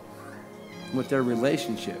 with their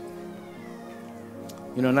relationship.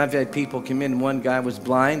 You know, and I've had people come in. One guy was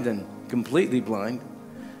blind and completely blind.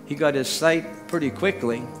 He got his sight pretty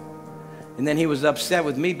quickly, and then he was upset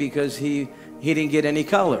with me because he didn't get any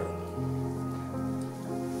color.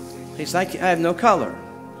 He's like, I have no color.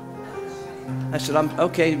 I said,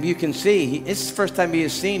 okay, you can see. It's the first time he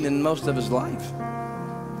has seen in most of his life.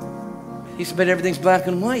 He said, but everything's black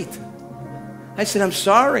and white. I said, I'm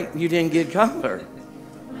sorry you didn't get color.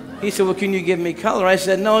 He said, well, can you give me color? I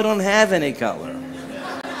said, no, I don't have any color.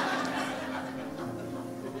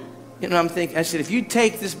 You know, I'm thinking, I said, if you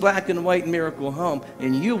take this black and white miracle home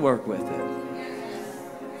and you work with it.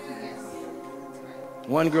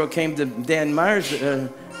 One girl came to Dan Myers'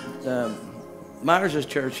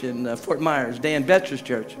 church in Fort Myers, Dan Betzer's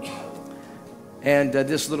church. And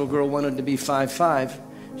this little girl wanted to be 5'5".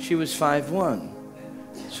 She was 5'1".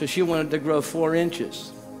 So she wanted to grow 4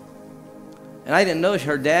 inches. And I didn't know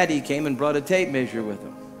her daddy came and brought a tape measure with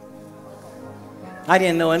him. I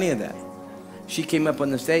didn't know any of that. She came up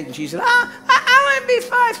on the stage and she said, I want to be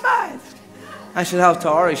 5'5". I said, how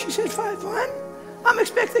tall are you? She said, 5'1". I'm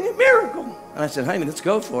expecting a miracle. And I said, honey, let's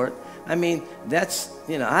go for it. I mean, that's,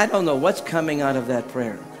 you know, I don't know what's coming out of that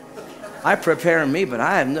prayer. I prepare me, but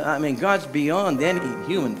God's beyond any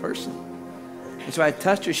human person. And so I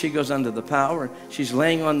touched her. She goes under the power. She's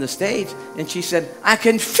laying on the stage. And she said, I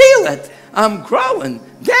can feel it. I'm growing.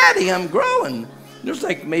 Daddy, I'm growing. There's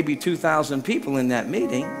like maybe 2,000 people in that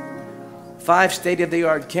meeting. 5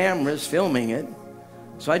 state-of-the-art cameras filming it.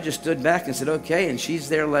 So I just stood back and said, okay. And she's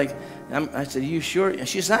there like, I said, you sure? And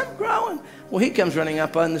she said, I'm growing. Well, he comes running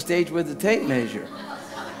up on the stage with the tape measure.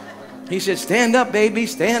 He said, stand up, baby,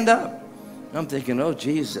 stand up. I'm thinking, oh,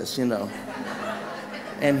 Jesus, you know.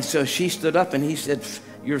 And so she stood up and he said,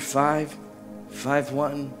 you're 5'1",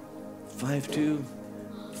 5'2",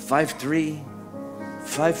 5'3",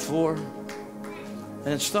 5'4".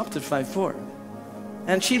 And it stopped at 5'4".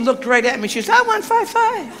 And she looked right at me. She said, I want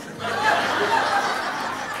 5'5".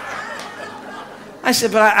 I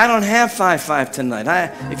said, but I don't have 5'5" tonight.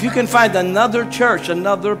 If you can find another church,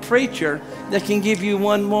 another preacher that can give you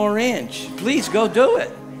 1 more inch, please go do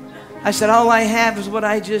it. I said, all I have is what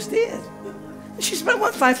I just did. And she said, but I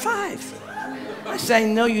want 5'5". I said, I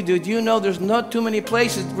know you do. Do you know there's not too many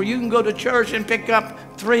places where you can go to church and pick up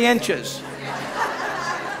 3 inches?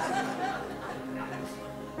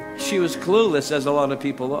 She was clueless, as a lot of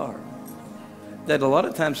people are, that a lot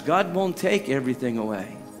of times God won't take everything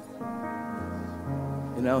away.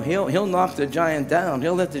 You know, he'll knock the giant down.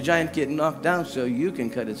 He'll let the giant get knocked down so you can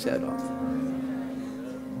cut its head off.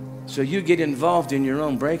 So you get involved in your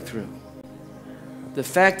own breakthrough. The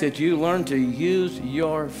fact that you learn to use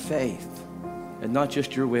your faith and not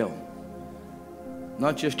just your will,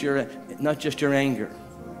 not just your anger.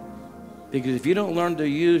 Because if you don't learn to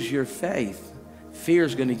use your faith, fear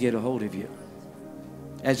is going to get a hold of you,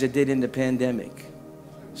 as it did in the pandemic.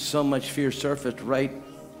 So much fear surfaced right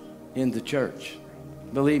in the church.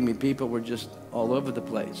 Believe me, people were just all over the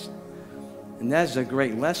place. And that's a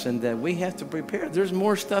great lesson that we have to prepare. There's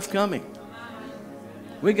more stuff coming.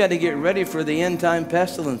 We got to get ready for the end time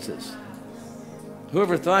pestilences.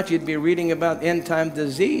 Whoever thought you'd be reading about end time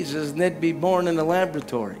diseases and they'd be born in a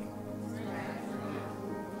laboratory?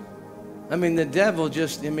 I mean, the devil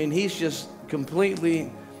he's just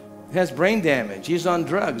completely has brain damage. He's on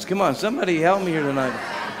drugs. Come on, somebody help me here tonight.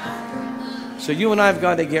 So you and I have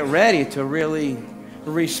got to get ready to really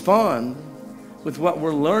respond with what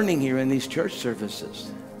we're learning here in these church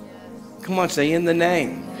services. Come on, say, in the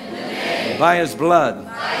name. By his blood.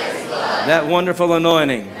 That wonderful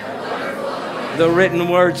anointing. The written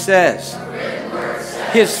word says.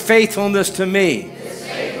 His faithfulness to me.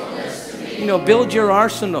 You know, build your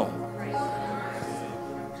arsenal.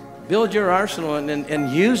 Build your arsenal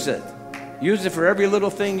and use it. Use it for every little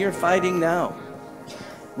thing you're fighting now.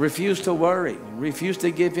 Refuse to worry. Refuse to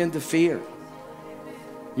give in to fear.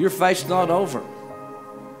 Your fight's not over.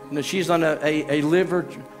 You know, she's on a liver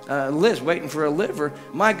list, waiting for a liver.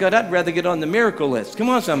 My God, I'd rather get on the miracle list. Come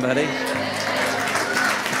on, somebody.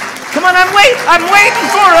 Come on, I'm waiting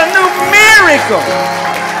for a new miracle.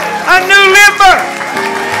 A new liver.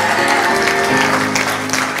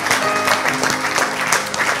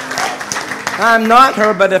 I'm not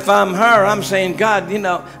her, but if I'm her, I'm saying, God, you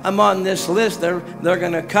know, I'm on this list. They're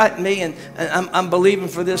going to cut me, and I'm believing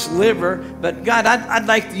for this liver. But God, I'd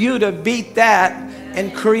like you to beat that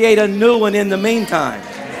and create a new one in the meantime.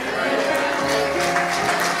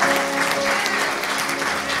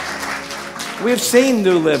 We've seen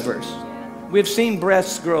new livers. We've seen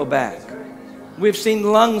breasts grow back. We've seen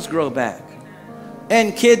lungs grow back.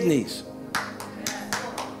 And kidneys.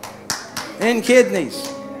 And kidneys.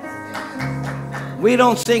 We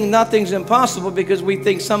don't sing nothing's impossible because we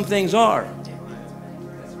think some things are.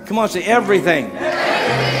 Come on, say everything.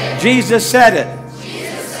 Jesus said it.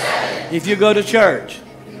 If you go to church.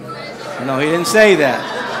 No, he didn't say that.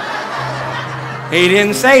 He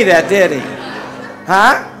didn't say that, did he?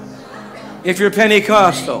 Huh? If you're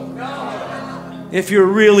Pentecostal. If you're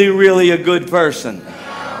really, really a good person.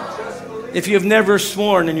 If you've never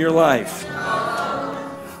sworn in your life.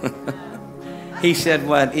 He said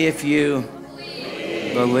what? If you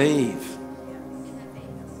believe.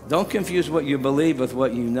 Don't confuse what you believe with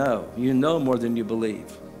what you know. You know more than you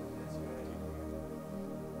believe.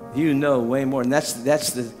 You know way more. And that's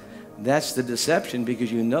the deception,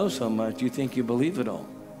 because you know so much, you think you believe it all.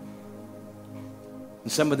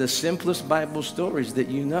 And some of the simplest Bible stories that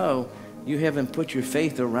you know, you haven't put your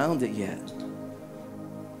faith around it yet.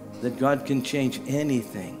 That God can change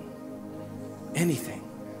anything. Anything.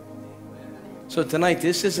 So tonight,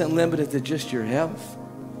 this isn't limited to just your health.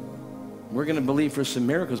 We're going to believe for some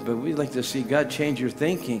miracles, but we'd like to see God change your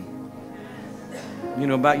thinking. You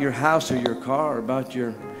know, about your house or your car, about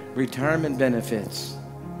your retirement benefits,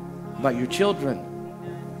 about your children.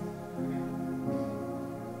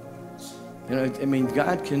 You know, I mean,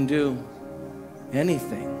 God can do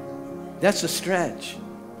anything. That's a stretch.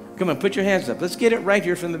 Come on, put your hands up. Let's get it right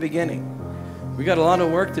here from the beginning. We got a lot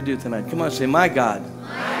of work to do tonight. Come on, say, my God,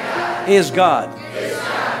 is God.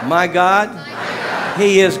 My God,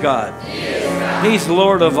 He is God. He's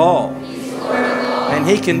Lord of all. And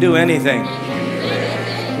He can do anything.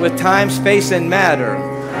 With time, space, and matter.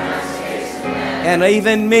 And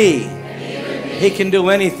even me, He can do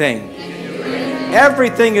anything.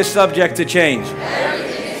 Everything is subject to change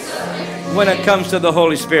when it comes to the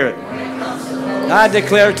Holy Spirit. I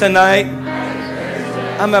declare tonight,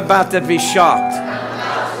 I'm about to be shocked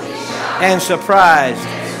and surprised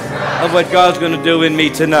of what God's going to do in me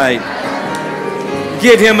tonight.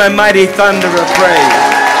 Give Him a mighty thunder of praise.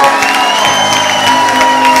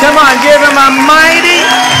 Come on, give Him a mighty.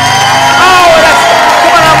 Oh,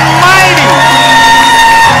 come on, a mighty.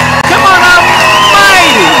 Come on, a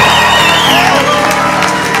mighty.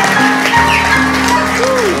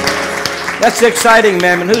 That's exciting,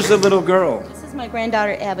 man. And who's the little girl? This is my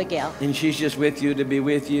granddaughter, Abigail. And she's just with you to be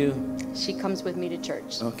with you? She comes with me to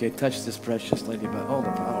church. Okay, touch this precious lady by all the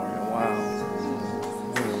power. Wow.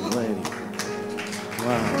 Oh, lady.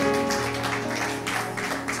 Wow.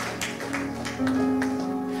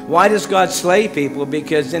 Why does God slay people?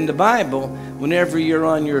 Because in the Bible, whenever you're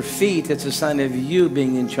on your feet, it's a sign of you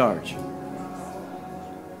being in charge.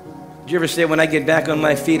 Did you ever say, when I get back on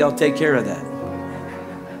my feet, I'll take care of that?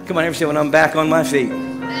 Come on, ever say, when I'm back on my feet?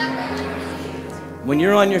 When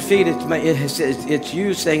you're on your feet, it's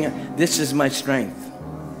you saying, this is my strength.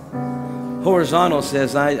 Horizontal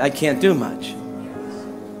says, I can't do much.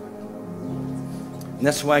 And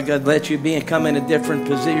that's why God lets you be and come in a different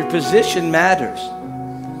position. Your position matters.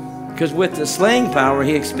 Because with the slaying power,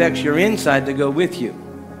 He expects your inside to go with you.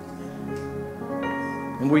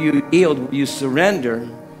 And where you yield, where you surrender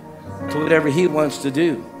to whatever He wants to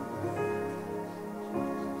do.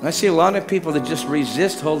 I see a lot of people that just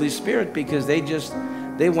resist Holy Spirit because they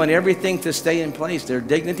want everything to stay in place. Their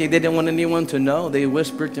dignity, they don't want anyone to know. They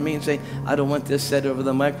whisper to me and say, I don't want this said over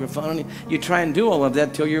the microphone. You try and do all of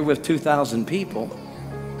that till you're with 2,000 people.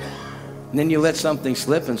 And then you let something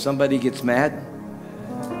slip and somebody gets mad.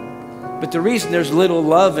 But the reason there's little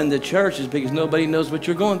love in the church is because nobody knows what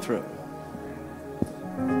you're going through.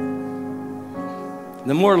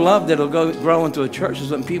 The more love that'll grow into a church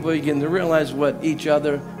is when people begin to realize what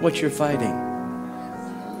you're fighting.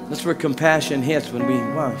 That's where compassion hits, when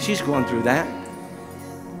wow, she's going through that.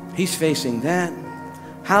 He's facing that.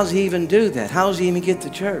 How's he even do that? How's he even get to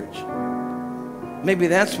church? Maybe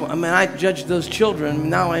that's why, I judge those children.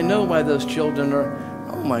 Now I know why those children are,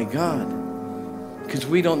 oh my God. Because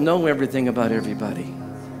we don't know everything about everybody.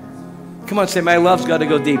 Come on, say, my love's got to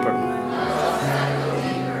go deeper.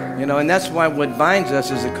 You know, and that's why what binds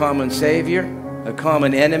us is a common Savior, a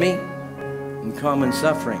common enemy, and common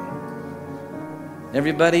suffering.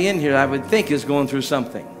 Everybody in here, I would think, is going through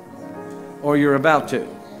something. Or you're about to.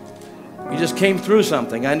 You just came through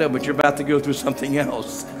something, I know, but you're about to go through something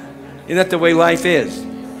else. Isn't that the way life is?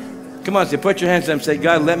 Come on, say, put your hands up and say,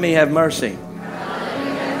 God, let me have mercy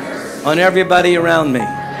on everybody around me.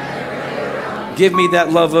 Give me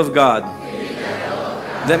that love of God.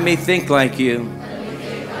 Let me think like you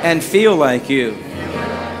and feel like you.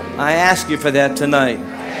 I ask you for that tonight.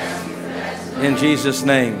 In Jesus'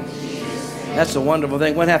 name. That's a wonderful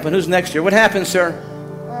thing. What happened? Who's next here? What happened, sir?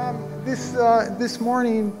 This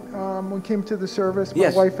morning, we came to the service, my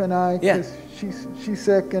Yes. wife and I, Yeah. because she's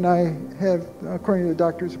sick, and I have, according to the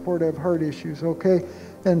doctor's report, I have heart issues, okay,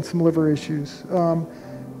 and some liver issues.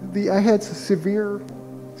 I had severe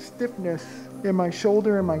stiffness in my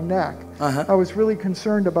shoulder and my neck. Uh-huh. I was really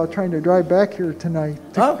concerned about trying to drive back here tonight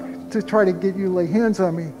to try to get you to lay hands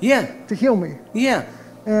on me, Yeah. to heal me. Yeah.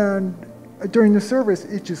 And during the service,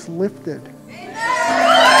 it just lifted.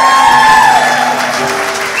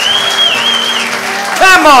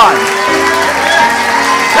 Come on.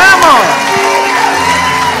 Come on.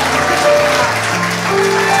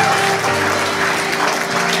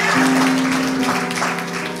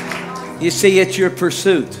 You see, it's your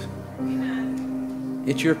pursuit.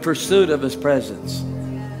 It's your pursuit of his presence.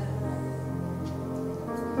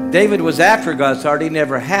 David was after God's heart. He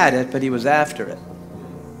never had it, but he was after it.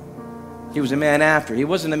 He was a man after. He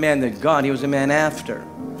wasn't a man that God, he was a man after.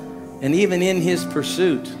 And even in his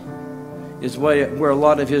pursuit is where a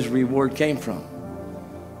lot of his reward came from.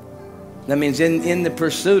 That means in the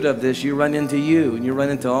pursuit of this, you run into you, and you run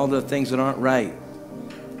into all the things that aren't right,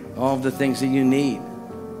 all the things that you need.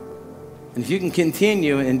 And if you can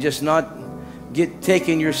continue and just not get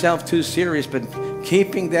taking yourself too serious, but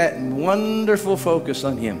keeping that wonderful focus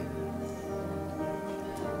on him,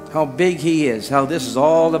 how big he is, how this is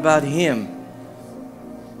all about him,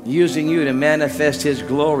 using you to manifest his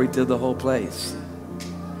glory to the whole place.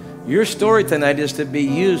 Your story tonight is to be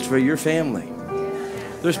used for your family.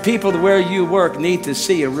 There's people where you work need to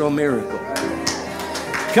see a real miracle.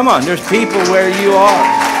 Come on, there's people where you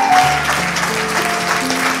are.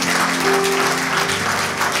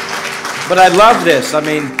 But I love this. I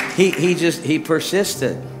mean, he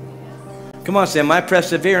persisted. Come on, say, my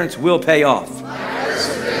perseverance will pay off.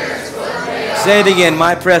 Say it again,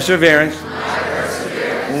 my perseverance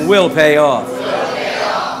will pay off.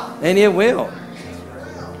 And it will.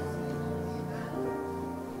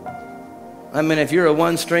 I mean, if you're a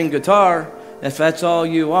one-string guitar, if that's all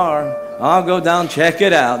you are, I'll go down, check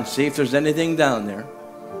it out, and see if there's anything down there.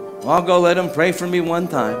 I'll go let them pray for me one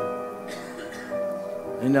time.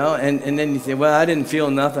 You know, and then you say, well, I didn't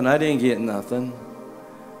feel nothing. I didn't get nothing.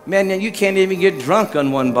 Man, you can't even get drunk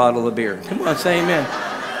on one bottle of beer. Come on, say amen.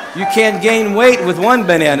 You can't gain weight with one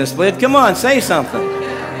banana split. Come on, say something.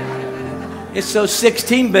 It's those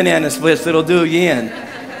 16 banana splits that'll do you in.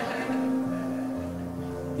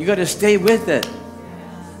 You got to stay with it.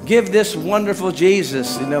 Give this wonderful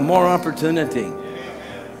Jesus, more opportunity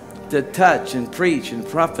to touch and preach and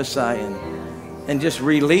prophesy and just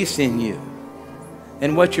release in you.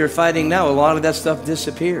 And what you're fighting now, a lot of that stuff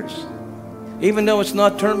disappears. Even though it's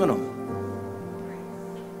not terminal.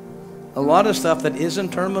 A lot of stuff that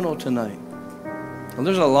isn't terminal tonight. Well,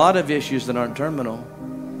 there's a lot of issues that aren't terminal,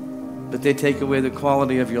 but they take away the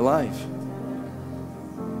quality of your life.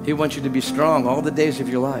 He wants you to be strong all the days of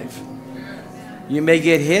your life. You may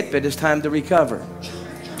get hit, but it's time to recover.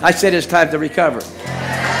 I said it's time to recover.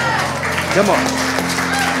 Come on.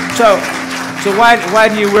 So why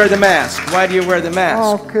do you wear the mask? Why do you wear the mask?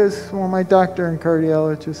 Oh, because my doctor and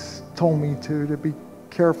cardiologist told me to be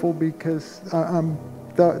careful because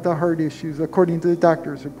the heart issues, according to the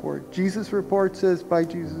doctor's report. Jesus' report says, by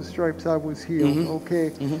Jesus' stripes I was healed. Mm-hmm.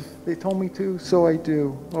 Okay. Mm-hmm. They told me to, so I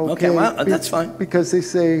do. Okay, well, that's fine. Because they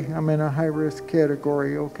say I'm in a high-risk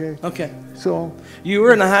category, okay? Okay. So you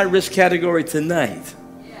were in a high-risk category tonight.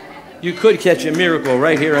 You could catch a miracle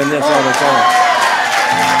right here in this auditorium.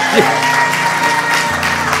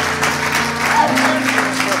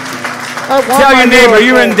 Tell your neighbor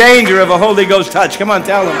you're in danger of a Holy Ghost touch. Come on,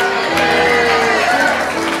 tell them.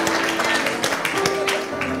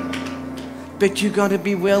 But you got to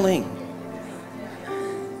be willing.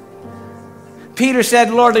 Peter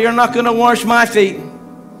said, Lord, you're not going to wash my feet.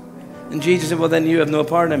 And Jesus said, well, then you have no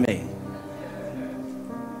part in me.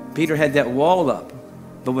 Peter had that wall up.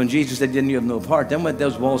 But when Jesus said, then you have no part, then when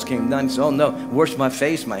those walls came down, he said, oh no, wash my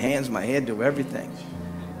face, my hands, my head, do everything.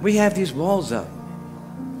 We have these walls up.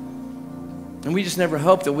 And we just never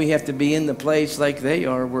hope that we have to be in the place like they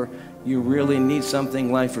are where you really need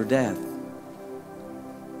something life or death.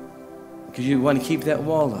 Because you want to keep that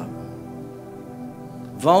wall up.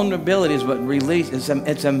 Vulnerability is what releases.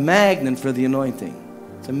 It's a magnet for the anointing.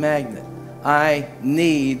 It's a magnet. I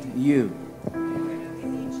need you.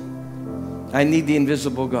 I need the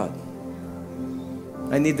invisible God.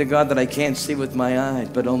 I need the God that I can't see with my eyes,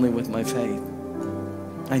 but only with my faith.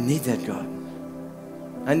 I need that God.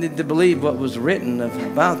 I need to believe what was written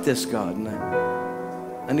about this God. And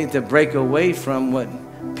I need to break away from what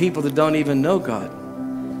people that don't even know God.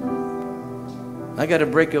 I got to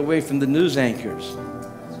break away from the news anchors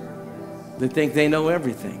that think they know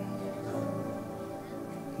everything.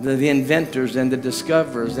 The inventors and the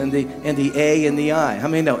discoverers and the A and the I. How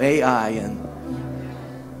many know AI?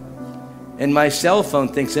 And my cell phone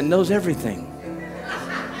thinks it knows everything.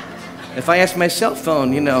 If I ask my cell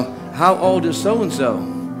phone, you know, how old is so-and-so?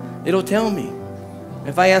 It'll tell me.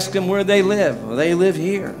 If I ask them where they live, well, they live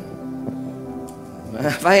here.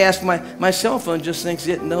 If I ask my cell phone, just thinks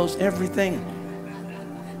it knows everything.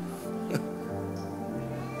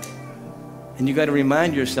 And you got to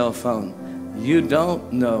remind your cell phone, you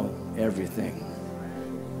don't know everything.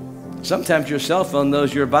 Sometimes your cell phone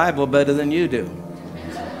knows your Bible better than you do.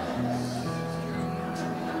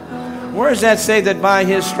 Where does that say that by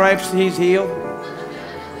his stripes he's healed?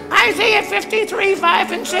 Isaiah 53,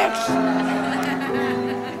 5 and 6.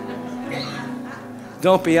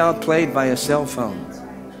 Don't be outplayed by a cell phone.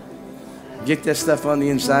 Get that stuff on the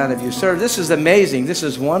inside of you. Sir, this is amazing. This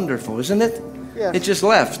is wonderful, isn't it? Yes. It just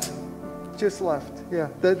left. Just left, yeah.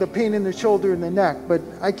 The pain in the shoulder and the neck, but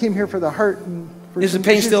I came here for the heart. And for Is the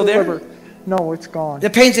pain still there? Liver. No, it's gone. The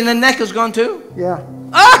pain in the neck is gone too? Yeah.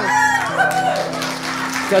 Ah!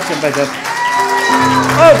 Touch him by that.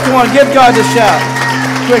 Oh, come on, give God a shout.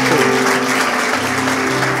 Quickly.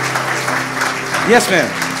 Yes, ma'am.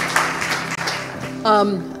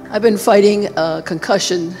 I've been fighting a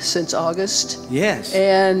concussion since August. Yes.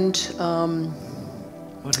 And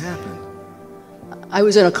what happened? I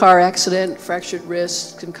was in a car accident, fractured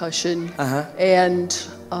wrist, concussion. And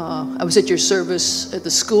I was at your service at the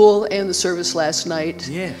school and the service last night.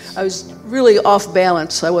 Yes. I was really off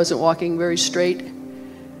balance. I wasn't walking very straight.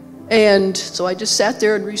 And so I just sat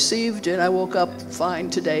there and received, and I woke up fine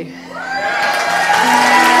today.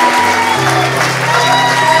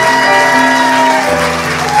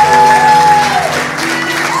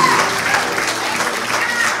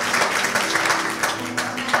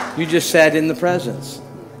 You just sat in the presence.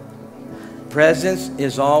 Presence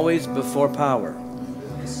is always before power.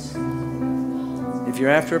 If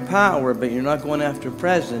you're after power, but you're not going after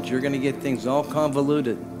presence, you're going to get things all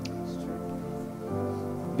convoluted.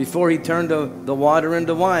 Before he turned the water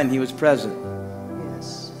into wine, he was present.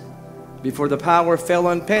 Yes. Before the power fell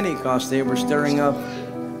on Pentecost, they were stirring up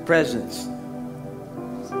presence.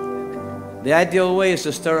 The ideal way is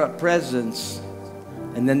to stir up presence,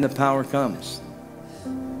 and then the power comes.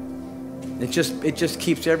 It just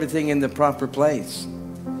keeps everything in the proper place.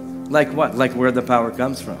 Like what? Like where the power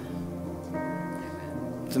comes from.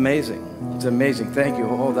 It's amazing. It's amazing. Thank you.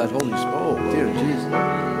 Oh, that Holy Spirit. Oh, dear Jesus.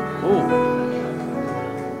 Oh.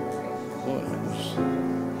 Boy,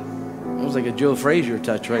 that was like a Joe Frazier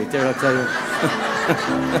touch right there, I'll tell you.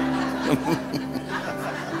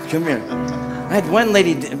 Come here. I had one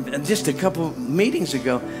lady just a couple meetings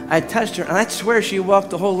ago. I touched her, and I swear she walked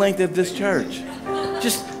the whole length of this church.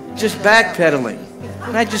 Just backpedaling.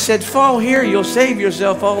 And I just said, fall here, you'll save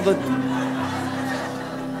yourself all the...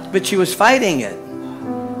 But she was fighting it.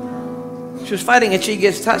 She was fighting it, she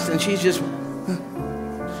gets touched, and she's just...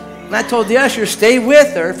 And I told the usher, stay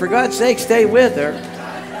with her. For God's sake, stay with her.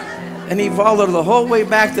 And he followed her the whole way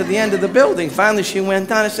back to the end of the building. Finally, she went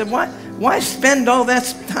down. I said, why spend all that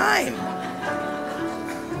time?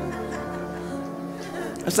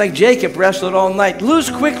 It's like Jacob wrestled all night.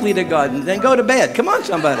 Lose quickly to God and then go to bed. Come on,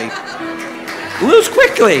 somebody. Lose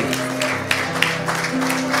quickly.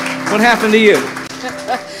 What happened to you?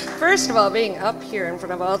 First of all, being up here in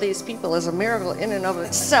front of all these people is a miracle in and of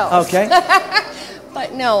itself. Okay.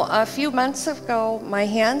 But no, a few months ago, my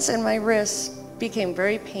hands and my wrists became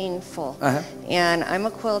very painful. And I'm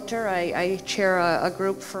a quilter. I chair a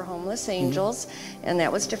group for homeless angels, and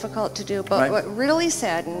that was difficult to do. But what really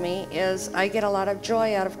saddened me is I get a lot of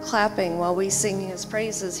joy out of clapping while we sing his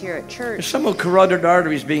praises here at church. There's some carotid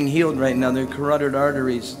arteries being healed right now. They're carotid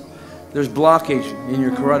arteries. There's blockage in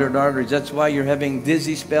your carotid arteries. That's why you're having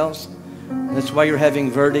dizzy spells. That's why you're having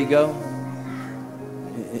vertigo.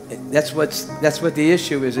 That's what the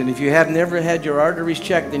issue is. And if you have never had your arteries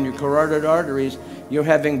checked in your carotid arteries, you're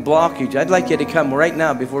having blockage. I'd like you to come right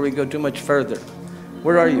now before we go too much further.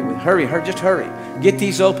 Where are you? Hurry, just hurry. Get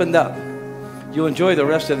these opened up. You'll enjoy the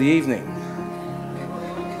rest of the evening.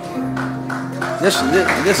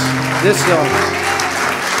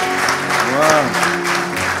 Wow.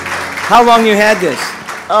 How long you had this?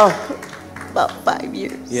 Oh, about 5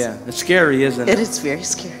 years. Yeah, it's scary, isn't it? It is very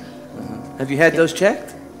scary. Have you had those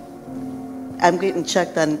checked? I'm getting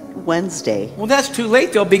checked on Wednesday. Well, that's too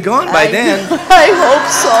late. They'll be gone by then. I hope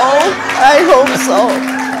so.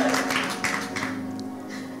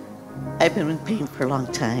 I've been in pain for a long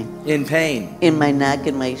time. In pain? In my neck,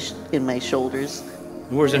 in my shoulders.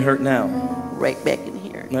 Where's it hurt now? Right back in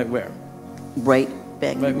here. Right where? Right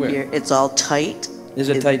back in where? here. It's all tight. Is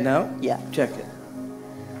it tight now? Yeah. Check it.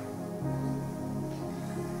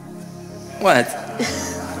 What?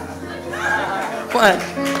 What?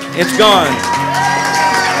 It's gone.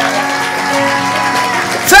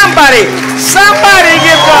 Somebody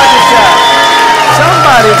give God a shout.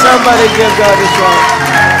 Somebody give God a shout.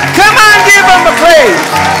 Come on, give him a praise.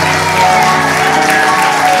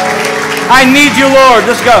 I need you, Lord.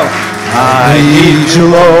 Let's go. I need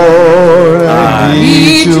you, Lord. I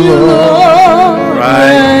need you, Lord.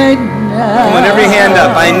 Right now. Come on, every hand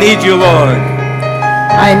up. I need you, Lord.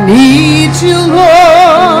 I need you,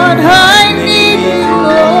 Lord. I need you,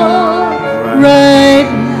 Lord, right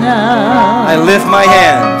now. I lift my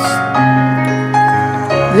hands.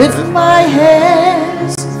 Lift my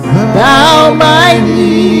hands, bow my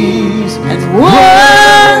knees, and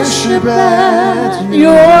worship at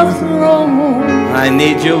your throne. I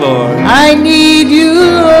need you, Lord. I need you,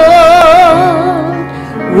 Lord,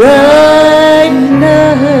 right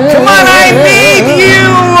now. Come on, I need you,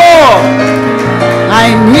 Lord. I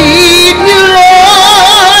need you,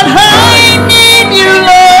 Lord. I need you,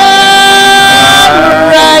 Lord,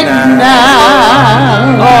 right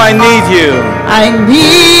now. Oh, I need you. I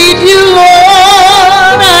need you,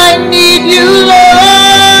 Lord. I need you,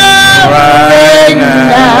 Lord, right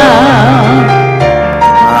now.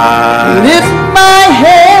 Lift my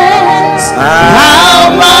hands,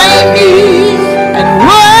 bow my knees, and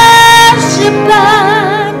worship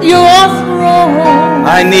at your throne.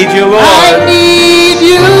 I need you, Lord. I need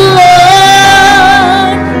you,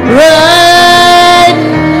 Lord, right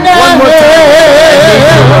now. One more time.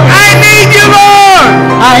 I need you, Lord.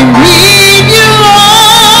 I need you,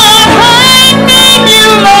 Lord. I need you,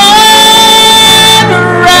 Lord,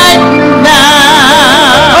 right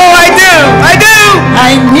now. Oh, I do.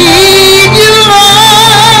 I need you,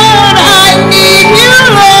 Lord. I need you,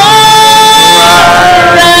 Lord,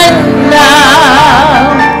 right now.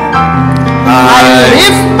 I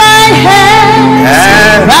lift my hands,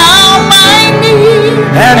 bow my knees,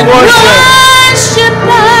 and worship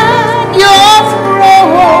at your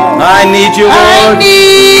throne. I need you, Lord. I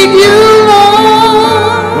need you, Lord,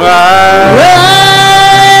 right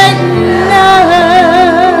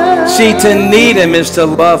now. See, to need him is to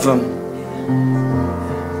love him.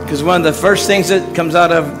 Because one of the first things that comes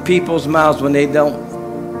out of people's mouths when they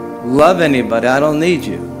don't love anybody, I don't need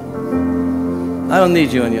you. I don't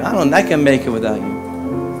need you and you. I can make it without you.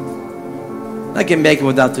 I can make it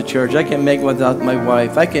without the church. I can make it without my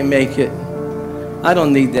wife. I can make it. I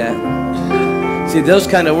don't need that. See, those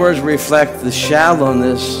kind of words reflect the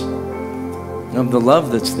shallowness of the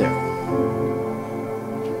love that's there.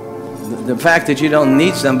 The fact that you don't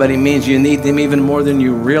need somebody means you need them even more than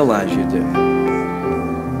you realize you do.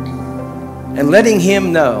 And letting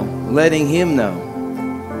him know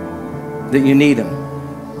that you need him.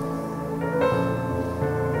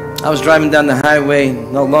 I was driving down the highway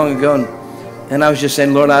not long ago, and I was just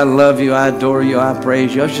saying, Lord, I love you, I adore you, I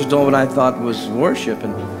praise you. I was just doing what I thought was worship.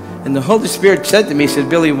 And the Holy Spirit said to me, he said,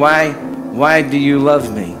 Billy, why do you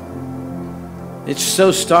love me? It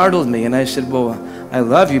so startled me. And I said, well, I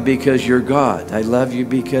love you because you're God. I love you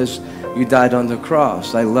because you died on the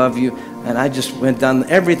cross. I love you. And I just went down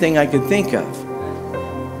everything I could think of.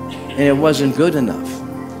 And it wasn't good enough.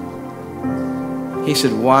 He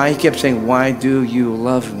said, why? He kept saying, why do you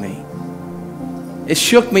love me? It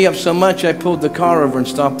shook me up so much I pulled the car over and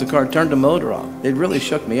stopped the car, turned the motor off. It really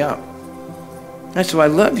shook me up. I said, I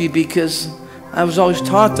love you because I was always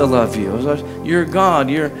taught to love you. You're God.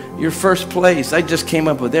 You're first place. I just came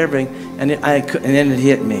up with everything, and then it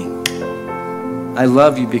hit me. I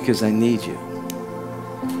love you because I need you.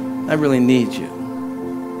 I really need you.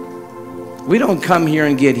 We don't come here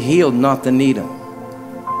and get healed not to need him.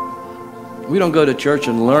 We don't go to church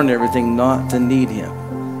and learn everything not to need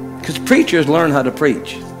him. Because preachers learn how to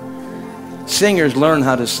preach. Singers learn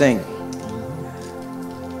how to sing.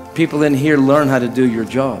 People in here learn how to do your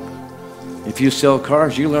job. If you sell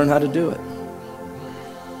cars, you learn how to do it.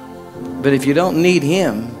 But if you don't need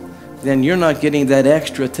him, then you're not getting that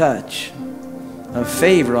extra touch of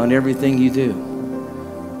favor on everything you do.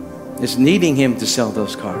 It's needing him to sell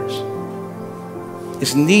those cars.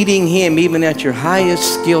 It's needing him even at your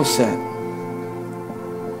highest skill set.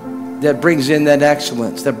 That brings in that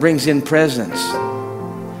excellence, that brings in presence.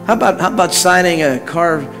 How about signing a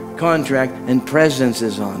car contract and presence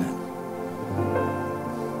is on it?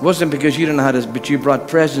 It wasn't because you didn't know how to, but you brought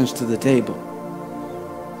presence to the table.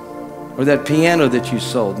 Or that piano that you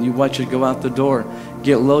sold, and you watch it go out the door,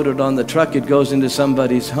 get loaded on the truck, it goes into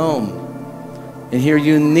somebody's home. And here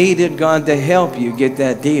you needed God to help you get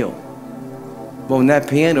that deal. But when that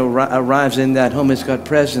piano arrives in that home, it's got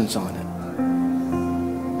presence on it.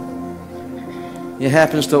 It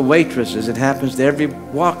happens to waitresses. It happens to every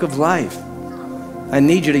walk of life. I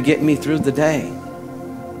need you to get me through the day.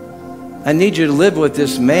 I need you to live with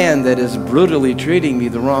this man that is brutally treating me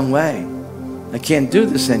the wrong way. I can't do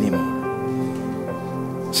this anymore.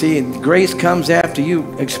 See, grace comes after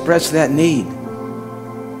you express that need.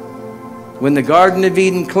 When the Garden of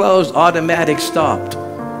Eden closed, automatic stopped.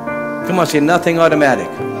 Come on, say nothing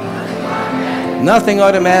automatic. Nothing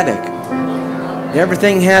automatic.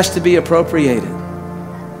 Everything has to be appropriated.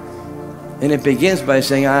 And it begins by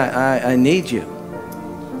saying, I need you.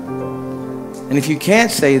 And if you can't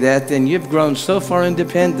say that, then you've grown so far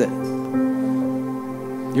independent.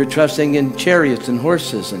 You're trusting in chariots and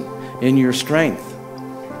horses and in your strength.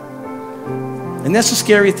 And that's a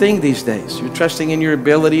scary thing these days. You're trusting in your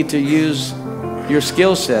ability to use your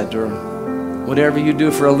skill set or whatever you do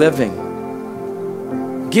for a living.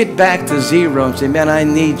 Get back to zero and say, man, I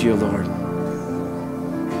need you, Lord.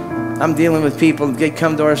 I'm dealing with people that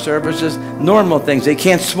come to our services, normal things. They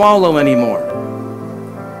can't swallow anymore.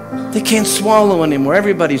 They can't swallow anymore.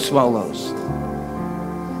 Everybody swallows.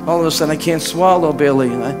 All of a sudden, I can't swallow, Billy.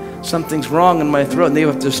 Something's wrong in my throat, and they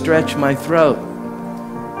have to stretch my throat.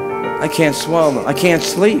 I can't swallow. I can't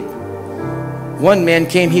sleep. One man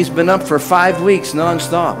came, he's been up for 5 weeks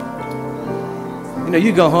nonstop. You know,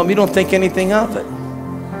 you go home, you don't think anything of it.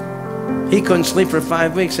 He couldn't sleep for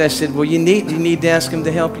 5 weeks. I said, well, you need to ask him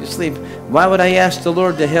to help you sleep. Why would I ask the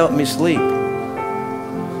Lord to help me sleep?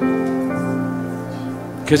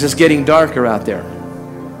 Because it's getting darker out there.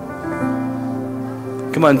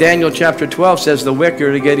 Come on, Daniel chapter 12 says the wicked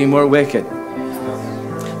are getting more wicked,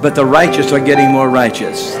 but the righteous are getting more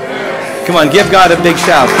righteous. Come on, give God a big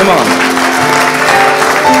shout. Come on.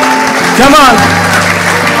 Come on.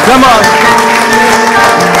 Come on.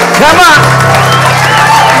 Come on.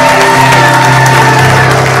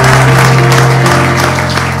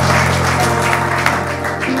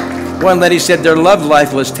 One lady said their love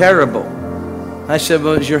life was terrible. I said,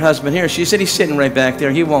 well, is your husband here? She said, he's sitting right back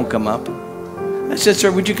there. He won't come up. I said,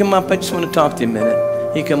 sir, would you come up? I just want to talk to you a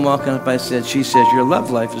minute. He come walking up. She says, your love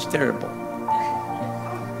life is terrible.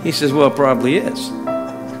 He says, well, it probably is.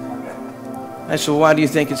 I said, well, why do you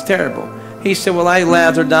think it's terrible? He said, well, I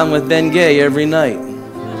lather down with Ben Gay every night.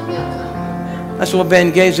 I said, well, Ben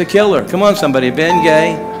Gay's a killer. Come on, somebody, Ben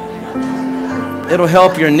Gay. It'll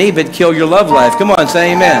help your knee, but kill your love life. Come on,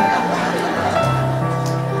 say amen.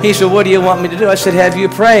 He said, what do you want me to do? I said, have you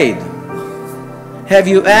prayed? Have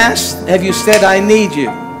you asked? Have you said, I need you?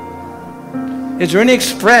 Is there any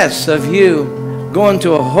express of you going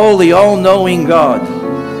to a holy, all-knowing God?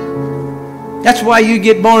 That's why you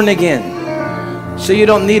get born again. So you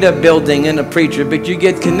don't need a building and a preacher, but you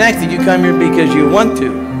get connected. You come here because you want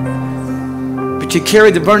to. But you carry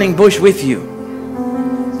the burning bush with you.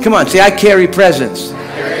 Come on, say, I carry presence.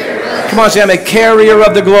 Come on, say, I'm a carrier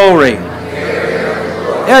of the glory.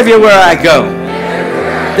 Everywhere I go.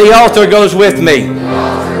 The altar goes with me.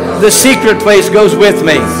 The secret place goes with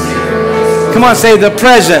me. Come on, say, the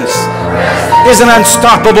presence is an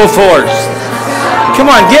unstoppable force. Come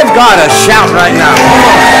on, give God a shout right now.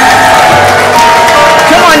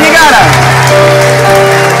 Come on, you gotta.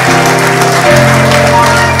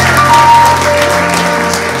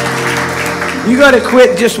 You gotta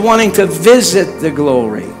quit just wanting to visit the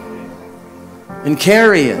glory and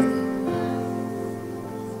carry it.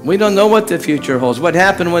 We don't know what the future holds. What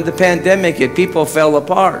happened when the pandemic hit? People fell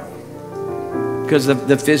apart. because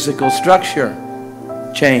the physical structure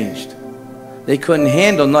changed. They couldn't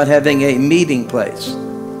handle not having a meeting place.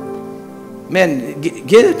 Man,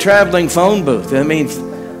 get a traveling phone booth. I mean,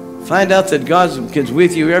 find out that God's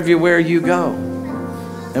with you everywhere you go.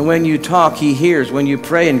 And when you talk, he hears. When you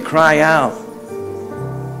pray and cry out.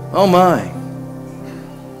 Oh my.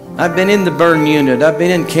 I've been in the burn unit. I've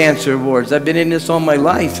been in cancer wards. I've been in this all my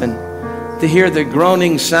life. And to hear the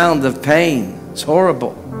groaning sound of pain, it's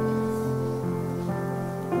horrible.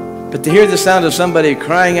 But to hear the sound of somebody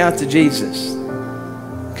crying out to Jesus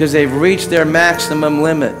because they've reached their maximum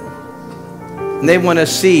limit. And they want to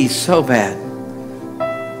see so bad.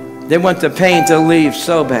 They want the pain to leave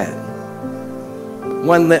so bad.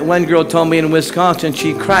 One girl told me in Wisconsin,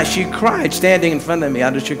 she cried standing in front of me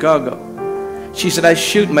out of Chicago. She said, I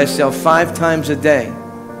shoot myself 5 times a day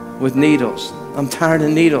with needles. I'm tired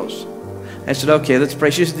of needles. I said, okay, let's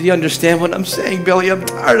pray. She said, do you understand what I'm saying, Billy? I'm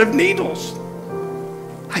tired of needles.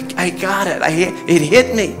 I got it. It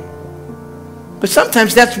hit me. But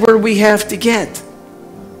sometimes that's where we have to get.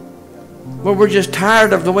 Where we're just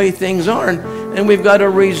tired of the way things are, and we've got to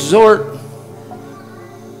resort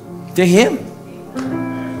to him.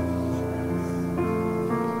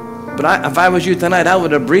 But if I was you tonight, I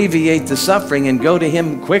would abbreviate the suffering and go to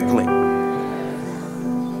him quickly.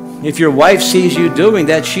 If your wife sees you doing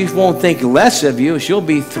that, she won't think less of you. She'll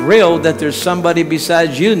be thrilled that there's somebody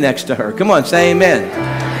besides you next to her. Come on, say amen.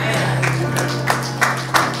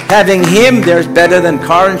 Having him there's better than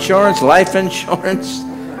car insurance, life insurance.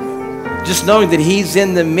 Just knowing that he's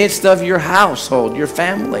in the midst of your household, your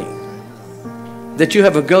family. That you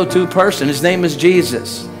have a go-to person. His name is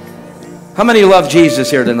Jesus. How many love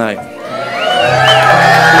Jesus here tonight?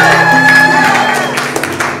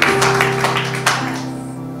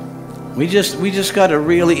 We just got to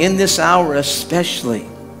really, in this hour especially,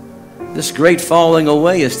 this great falling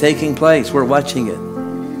away is taking place. We're watching it.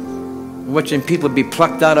 We're watching people be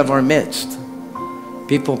plucked out of our midst.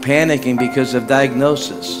 People panicking because of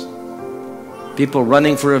diagnosis. People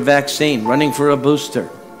running for a vaccine, running for a booster,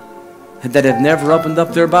 that have never opened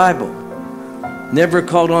up their Bible, never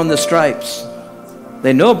called on the stripes.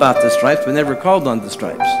 They know about the stripes, but never called on the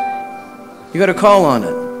stripes. You got to call on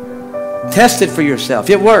it. Test it for yourself.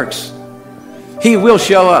 It works. He will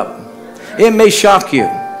show up. It may shock you.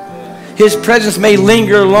 His presence may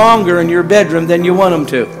linger longer in your bedroom than you want him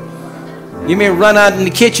to. You may run out in the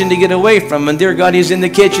kitchen to get away from him, and dear God, he's in the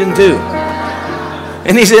kitchen too.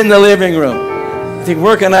 And he's in the living room. You think,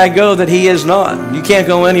 where can I go that he is not? You can't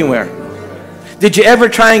go anywhere. Did you ever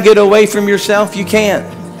try and get away from yourself? You can't.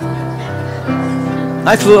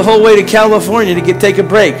 I flew the whole way to California to take a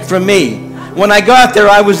break from me. When I got there,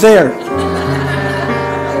 I was there.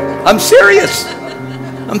 I'm serious.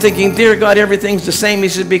 I'm thinking, dear God, everything's the same. He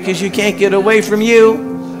said, because you can't get away from you,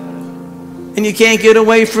 and you can't get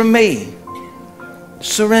away from me.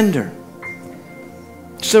 Surrender.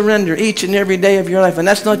 Surrender each and every day of your life. And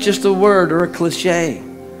that's not just a word or a cliche.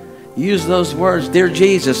 Use those words. Dear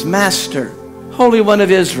Jesus, Master, Holy One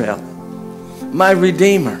of Israel, my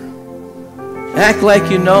Redeemer. Act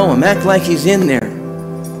like you know him. Act like he's in there.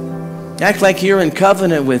 Act like you're in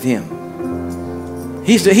covenant with him.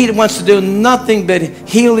 He wants to do nothing but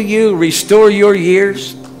heal you, restore your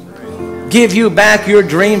years, give you back your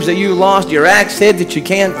dreams that you lost, your axe head that you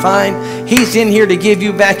can't find. He's in here to give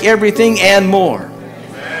you back everything and more.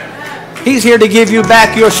 He's here to give you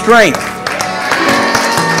back your strength,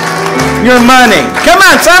 your money. Come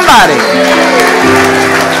on, somebody.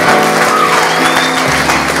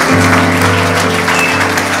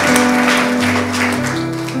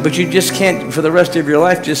 But you just can't, for the rest of your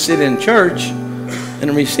life, just sit in church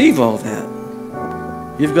and receive all that.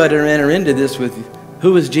 You've got to enter into this with,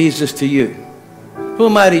 who is Jesus to you? Who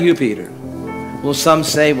am I to you, Peter? Well, some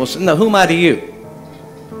say, well, no, who am I to you?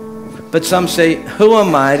 But some say, who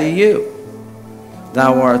am I to you?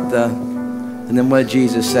 Thou art the, and then what did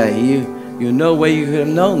Jesus say? You no way you could have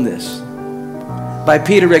known this. By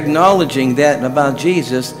Peter acknowledging that about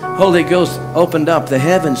Jesus, Holy Ghost opened up the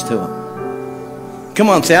heavens to him. Come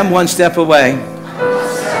on, say, I'm one step away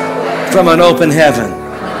from an open heaven.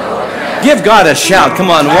 Give God a shout. Come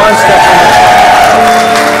on, one step away.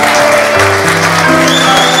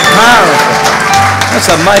 Powerful. That's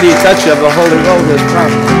a mighty touch of the Holy Ghost.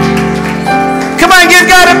 Come on, give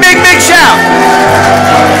God a big, big shout.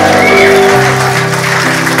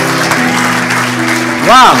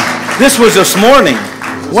 Wow, this was this morning.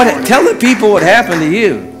 Tell the people what happened to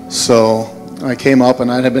you. So I came up,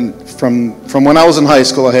 and I had been from when I was in high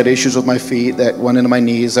school. I had issues with my feet that went into my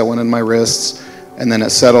knees, that went into my wrists, and then it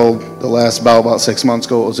settled the last about 6 months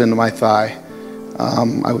ago. It was into my thigh.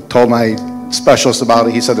 I told my specialist about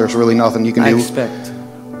it. He said there's really nothing you can do. I expect.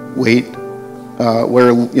 Wait,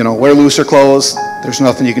 wear looser clothes. There's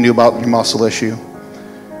nothing you can do about your muscle issue.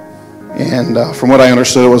 And from what I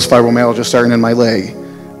understood, it was fibromyalgia starting in my leg.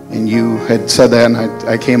 And you had said that, and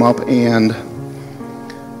I came up and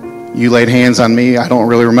you laid hands on me. I don't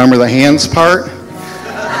really remember the hands part,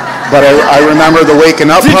 but I remember the waking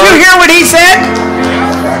up part. Did you hear what he said?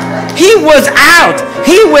 He was out.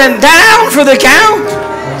 He went down for the count.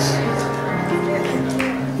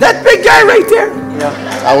 That big guy right there. Yeah,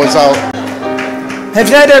 I was out. Has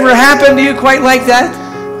that ever happened to you quite like that?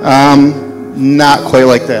 Not quite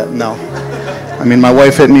like that, no. I mean, my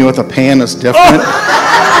wife hit me with a pan is different. Oh.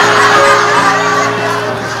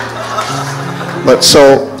 But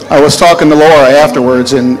so I was talking to Laura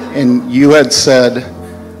afterwards, and you had said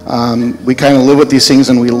we kind of live with these things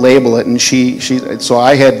and we label it, and so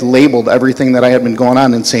I had labeled everything that I had been going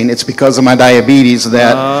on and saying it's because of my diabetes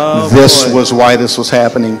that this was why this was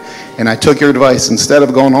happening. And I took your advice. Instead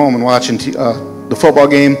of going home and watching the football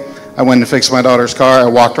game, I went and fixed my daughter's car. I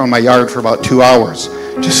walked around my yard for about 2 hours,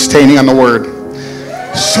 just standing on the Word.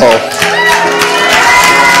 So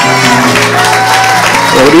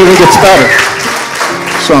it even gets better.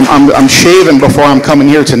 So I'm shaving before I'm coming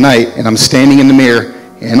here tonight, and I'm standing in the mirror,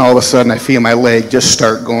 and all of a sudden I feel my leg just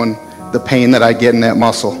start going, the pain that I get in that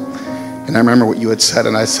muscle. And I remember what you had said,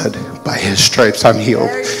 and I said, by his stripes I'm healed.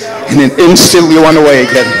 And then instantly went away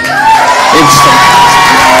again. Instantly.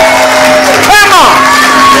 Come on!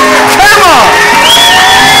 Come on!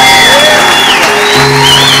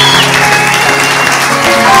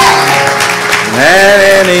 Than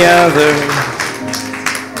any other.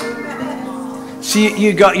 See,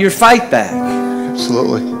 you got your fight back.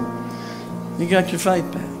 Absolutely. You got your fight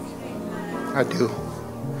back. I do.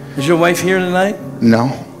 Is your wife here tonight?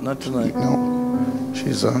 No. Not tonight. No.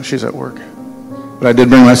 She's at work. But I did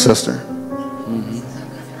bring my sister. Mm-hmm.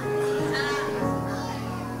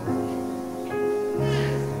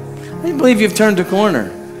 I believe you've turned a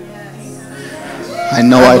corner. I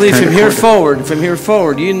know I I've believe turned from a here corner.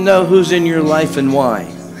 forward, you know who's in your life and why.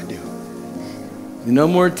 I do. No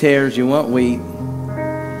more tares. You want wheat.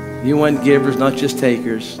 You want givers, not just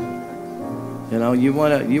takers. You know, you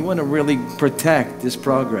want to really protect this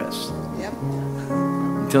progress. Yep.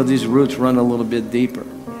 Until these roots run a little bit deeper.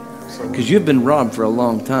 Because you've been robbed for a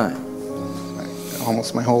long time.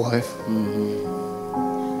 Almost my whole life. Mm-hmm.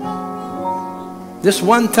 This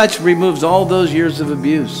one touch removes all those years of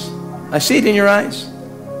abuse. I see it in your eyes.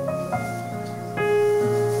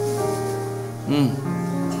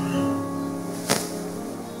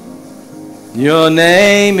 Your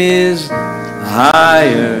name is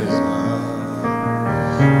higher.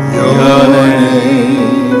 Your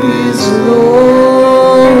name is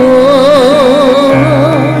Lord.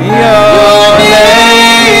 Your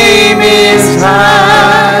name is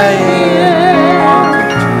higher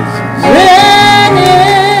than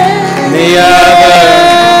any other.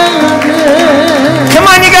 Come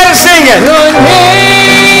on, you gotta sing it. Your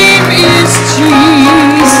name is Jesus.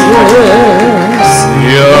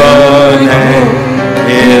 Your name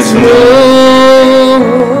is Lord.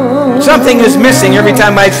 Something is missing every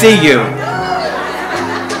time I see you.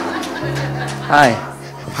 Hi.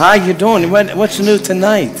 How you doing? What's new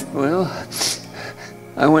tonight? Well,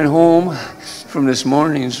 I went home from this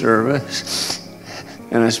morning service,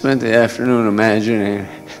 and I spent the afternoon imagining.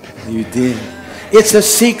 You did. It's a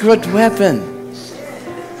secret weapon.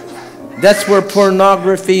 That's where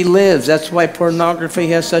pornography lives. That's why pornography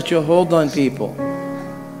has such a hold on people.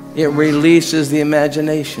 It releases the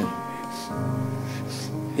imagination.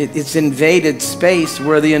 It's invaded space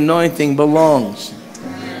where the anointing belongs.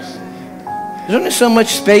 There's only so much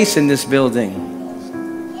space in this building.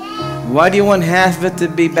 Why do you want half of it to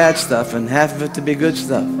be bad stuff and half of it to be good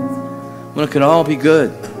stuff? When it can all be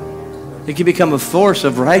good. It can become a force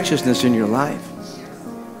of righteousness in your life.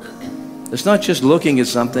 It's not just looking at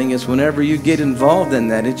something, it's whenever you get involved in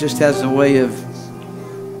that, it just has a way of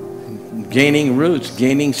gaining roots,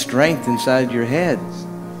 gaining strength inside your head.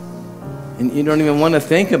 And you don't even want to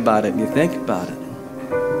think about it, and you think about it.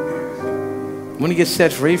 When you get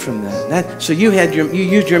set free from that. So you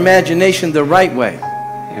used your imagination the right way.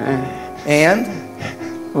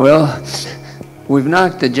 And? Well, we've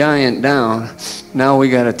knocked the giant down. Now we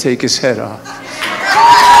got to take his head off.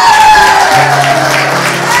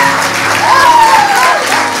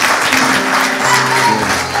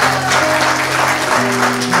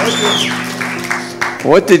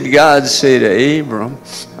 What did God say to Abram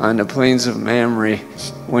on the plains of Mamre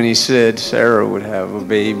when he said Sarah would have a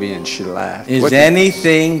baby and she laughed? Is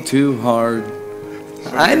anything too hard?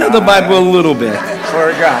 I know the Bible a little bit.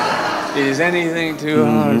 For God. Is anything too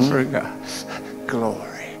hard for God?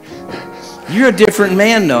 Glory. You're a different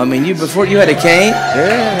man, though. I mean, before you had a cane?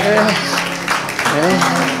 Yeah.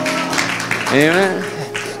 Amen.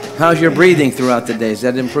 How's your breathing throughout the day? Is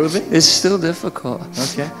that improving? It's still difficult.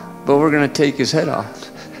 Okay. But we're going to take his head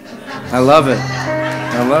off. I love it.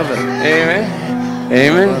 I love it. Amen.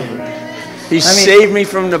 Amen. He saved me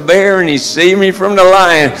from the bear and he saved me from the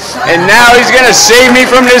lion. And now he's going to save me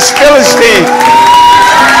from this Philistine.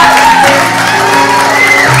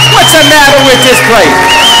 What's the matter with this place?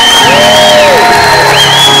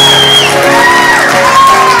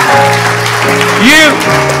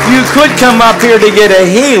 You could come up here to get a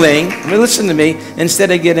healing. I mean, listen to me.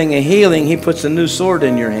 Instead of getting a healing, he puts a new sword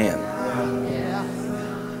in your hand.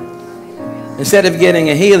 Instead of getting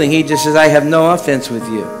a healing, he just says, I have no offense with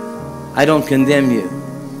you. I don't condemn you.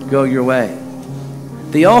 Go your way.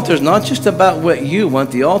 The altar is not just about what you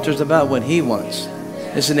want. The altar is about what he wants.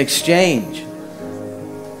 It's an exchange.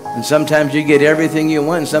 And sometimes you get everything you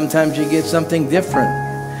want, and sometimes you get something different.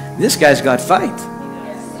 This guy's got fight.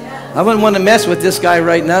 I wouldn't want to mess with this guy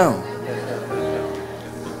right now.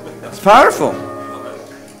 It's powerful.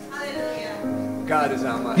 God is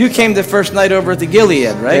on my You came the first night over at the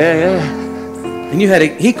Gilead, right? Yeah. And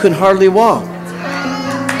he couldn't hardly walk.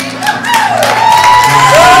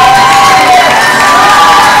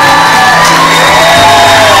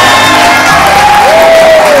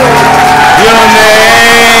 Your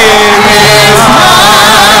name is high.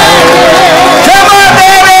 Come on,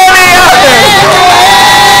 baby, out there.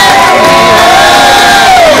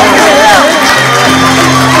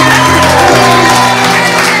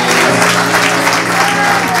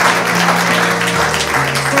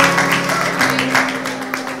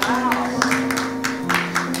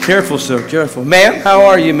 Careful, sir, careful. Ma'am, how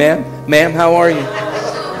are you, ma'am? Ma'am, how are you?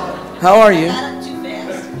 How are you?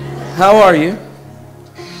 How are you?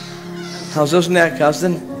 How's those neck,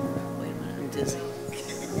 cousin? I'm dizzy.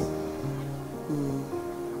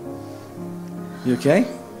 You okay?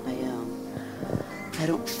 I am. I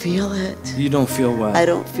don't feel it. You don't feel well. I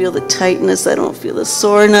don't feel the tightness. I don't feel the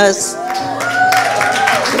soreness. But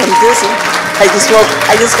I'm dizzy. I just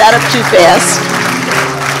got up too fast.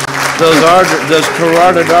 Those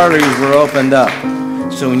carotid arteries were opened up.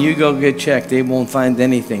 So when you go get checked, they won't find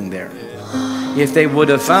anything there. If they would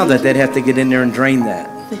have found that, they'd have to get in there and drain that.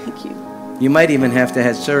 Thank you. You might even have to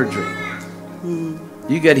have surgery.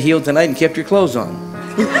 You got healed tonight and kept your clothes on.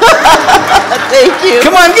 Thank you.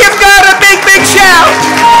 Come on, give God a big, big shout.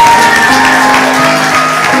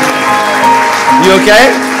 You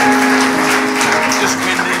okay? Just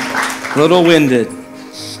winded. A little winded.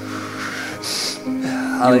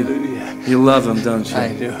 Hallelujah. You love him, don't you?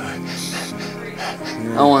 I do.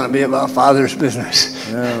 I want to be about Father's business.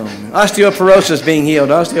 Oh. Osteoporosis being healed.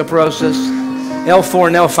 Osteoporosis. L4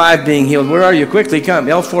 and L5 being healed. Where are you? Quickly come.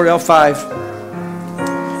 L4, L5.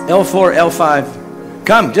 L4, L5.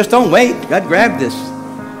 Come. Just don't wait. God, grab this.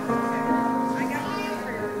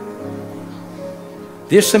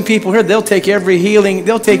 There's some people here. They'll take every healing.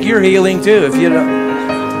 They'll take your healing too. If you don't.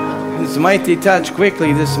 This mighty touch.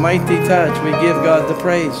 Quickly. This mighty touch. We give God the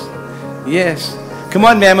praise. Yes. Come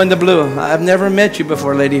on, ma'am, in the blue. I've never met you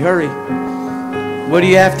before, lady. Hurry. What are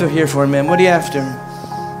you after here for, ma'am? What are you after?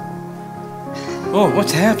 Oh,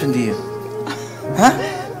 what's happened to you? Huh?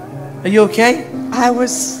 Are you okay? I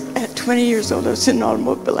was, at 20 years old, I was in an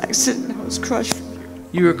automobile accident. I was crushed.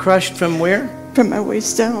 You were crushed from where? From my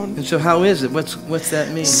waist down. And so how is it? What's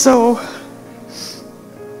that mean? So,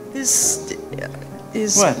 this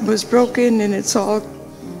was broken and it's all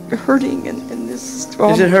hurting and this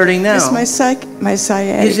is it hurting now? It's my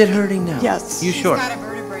sciatic. Is it hurting now? Yes. You sure? She's got a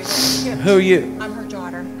vertebrae. Who are you? I'm her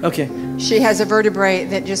daughter. Okay. She has a vertebrae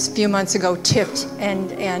that just a few months ago tipped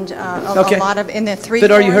and a lot of in the 3.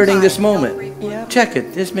 But are you hurting this moment? Yeah. Check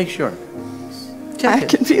it. Just make sure. I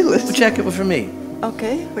can feel it. Check it for me.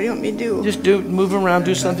 Okay. What do you want me to do? Just move around.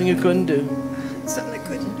 Do something you couldn't do. Something I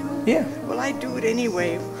couldn't do? Yeah. Well, I do it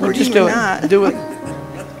anyway. Well, just do it. Not. Do it.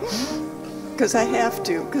 Because I have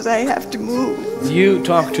to. Because I have to move. You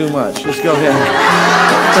talk too much. Just go ahead.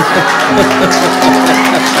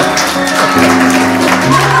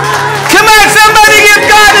 Come on, somebody give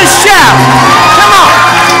God a shout. Come on.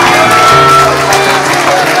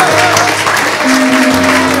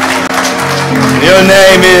 Your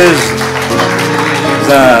name is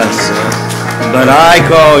Jesus, but I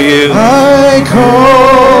call you. I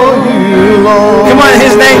call you Lord. Come on,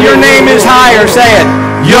 his name, your name is higher. Say it.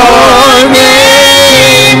 Your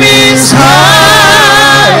name is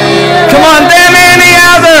higher. Come on, than any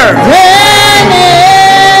other. Than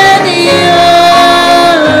any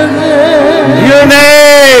other. Your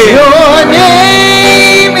name. Your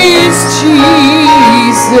name is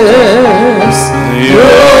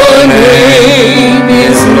Your name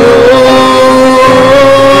is Lord.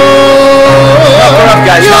 Help her up,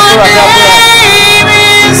 guys. Help her up. Help her up. Your name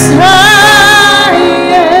is higher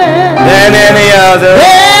Than any other.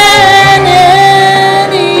 than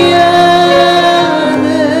any other.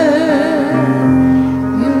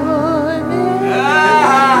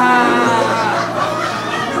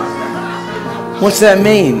 What's that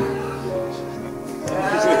mean?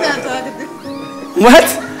 What?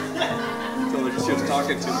 Told her she was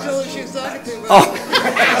talking to him. Oh.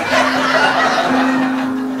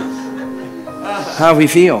 How we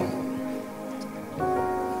feel?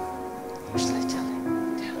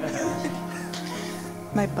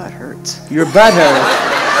 My butt hurts. Your butt hurts.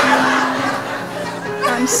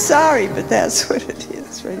 I'm sorry, but that's what it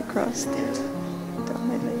is, right across there, down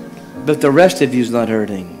my leg. But the rest of you's not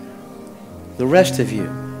hurting. The rest of you.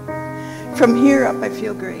 From here up, I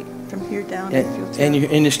feel great. From here down, I feel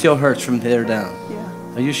terrible. And it still hurts from there down.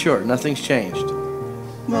 Yeah. Are you sure? Nothing's changed.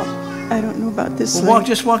 Well, I don't know about this Well, leg.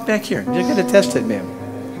 just walk back here. You're going to test it, ma'am.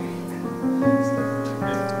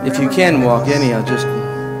 If you can walk anyhow, just...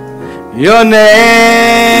 Your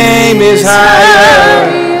name is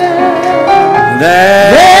higher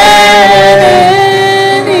than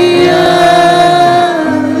any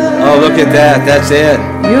other. Oh, look at that. That's it.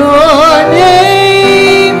 Your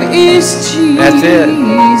name is Jesus. That's it.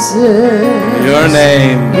 Your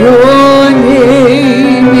name. Your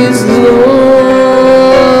name is Lord.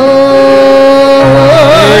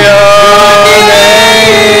 Your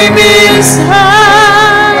name is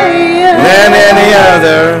higher than any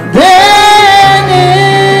other. Than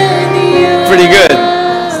any other. Pretty good.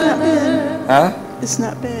 It's not bad. Huh? It's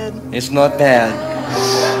not bad. It's not bad.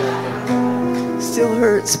 Still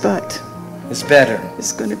hurts, but It's better.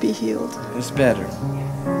 it's going to be healed. It's better.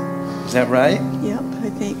 Is that right? Yep, I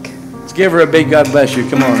think. Let's give her a big God bless you.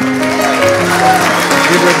 Come on.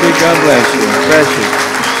 Give her a big God bless you. Precious.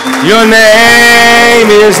 Your name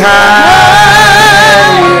is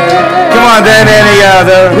higher. Come on, than any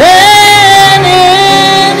other. Than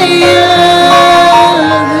any other.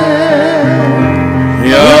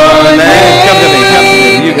 Your name. Come to me. Come to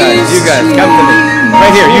me. You guys. Come to me.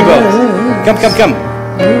 Right here. You both. Come.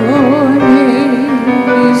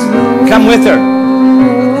 Come with her.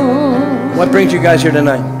 What brings you guys here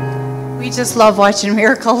tonight? We just love watching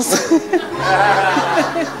miracles.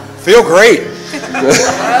 Feel great.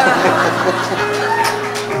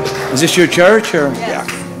 Is this your church or? Yeah.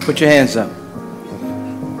 Put your hands up.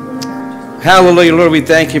 Hallelujah, Lord, we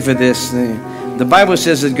thank you for this. The Bible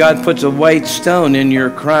says that God puts a white stone in your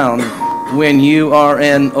crown when you are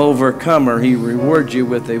an overcomer. He rewards you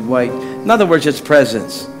with a white. In other words, it's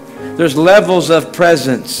presence. There's levels of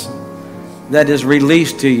presence that is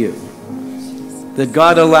released to you, that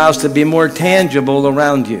God allows to be more tangible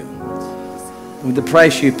around you. With the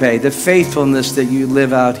price you pay, the faithfulness that you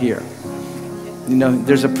live out here. You know,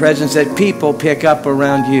 there's a presence that people pick up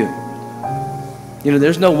around you. You know,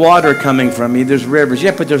 there's no water coming from me. There's rivers.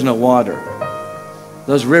 Yeah, but there's no water.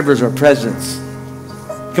 Those rivers are presence.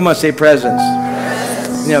 Come on, say presence.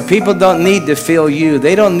 You know, people don't need to feel you.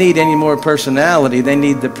 They don't need any more personality. They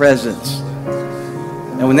need the presence.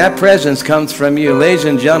 And when that presence comes from you, ladies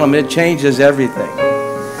and gentlemen, it changes everything.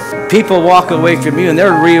 People walk away from you and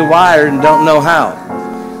they're rewired and don't know how.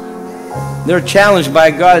 They're challenged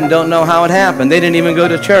by God and don't know how it happened. They didn't even go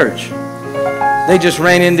to church. They just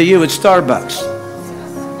ran into you at Starbucks.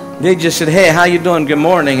 They just said, hey, how you doing? Good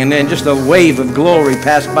morning. And then just a wave of glory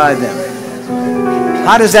passed by them.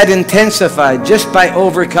 How does that intensify? Just by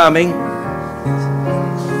overcoming.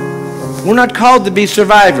 We're not called to be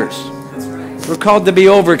survivors. We're called to be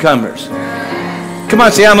overcomers. Come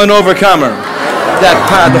on, say, I'm an overcomer. That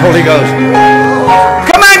power of the Holy Ghost.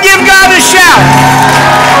 Come on, give God a shout.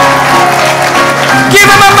 Give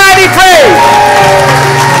him a mighty praise.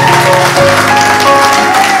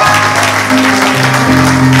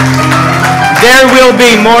 There will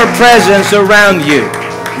be more presence around you.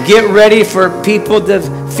 Get ready for people to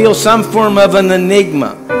feel some form of an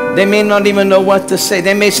enigma. They may not even know what to say.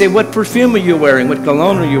 They may say, what perfume are you wearing? What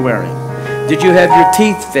cologne are you wearing? Did you have your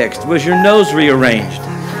teeth fixed? Was your nose rearranged?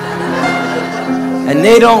 And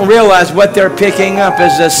they don't realize what they're picking up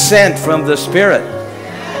as a scent from the Spirit.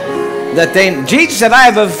 Jesus said, I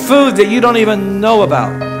have a food that you don't even know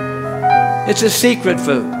about. It's a secret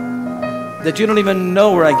food that you don't even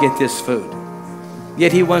know where I get this food.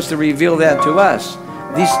 Yet he wants to reveal that to us.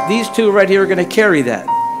 These two right here are going to carry that.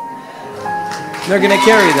 They're going to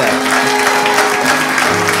carry that.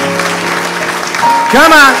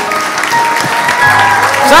 Come on.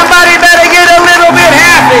 Somebody better get a little bit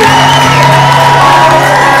happy.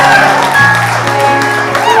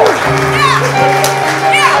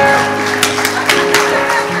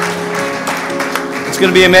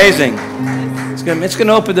 going to be amazing. It's going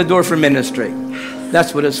to open the door for ministry.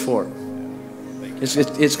 That's what it's for.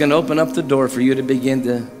 It's going to open up the door for you to begin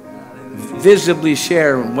to visibly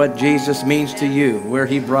share what Jesus means to you, where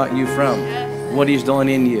he brought you from, what he's doing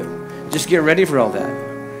in you. Just get ready for all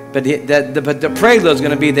that. But the prelude is going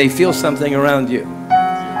to be they feel something around you.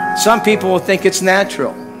 Some people will think it's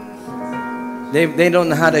natural. They don't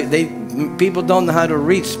know how to. People don't know how to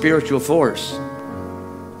reach spiritual force.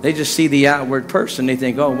 They just see the outward person. They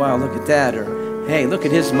think, oh wow, look at that, or hey, look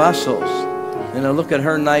at his muscles, look at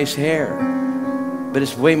her nice hair. But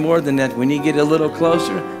it's way more than that. When you get a little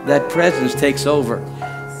closer, that presence takes over.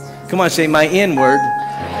 Come on, say, my inward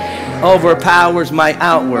overpowers my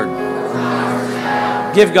outward.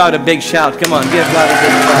 Give God a big shout. Come on, give God a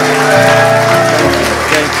big shout.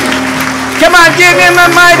 Thank you. Come on, give him a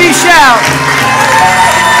mighty shout.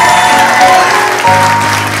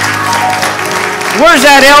 Where's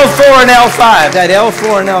that L4 and L5? That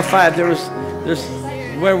L4 and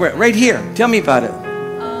L5, where right here. Tell me about it.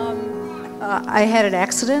 I had an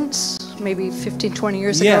accident maybe 15, 20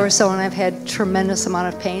 years ago or so, and I've had tremendous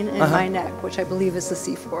amount of pain in my neck, which I believe is the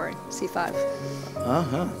C4,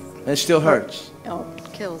 C5. It still hurts. Oh,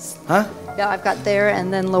 it kills. Huh? Yeah, I've got there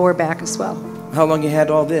and then lower back as well. How long you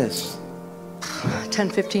had all this? 10,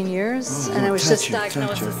 15 years, and I was just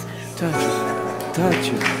diagnosed. Touch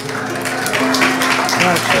it.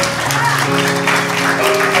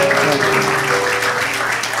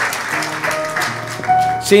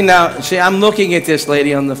 See, I'm looking at this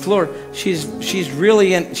lady on the floor. She's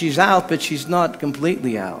out, but she's not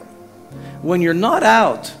completely out. When you're not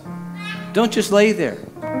out, don't just lay there.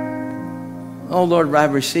 Oh Lord, I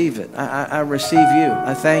receive it. I receive you.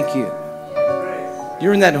 I thank you.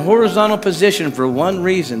 You're in that horizontal position for one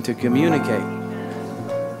reason, to communicate.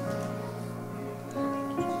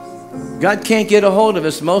 God can't get a hold of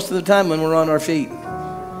us most of the time when we're on our feet.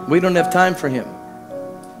 We don't have time for him.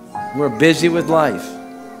 We're busy with life.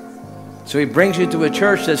 So he brings you to a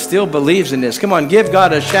church that still believes in this. Come on, give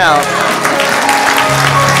God a shout.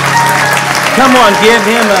 Come on, give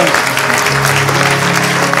him a...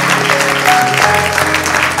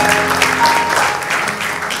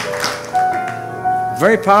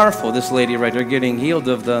 Very powerful, this lady right here, getting healed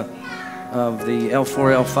of the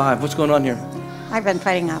L4, L5. What's going on here? I've been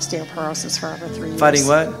fighting osteoporosis for over 3 years. Fighting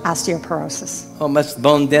what? Osteoporosis. Oh, that's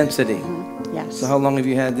bone density. Yes. So how long have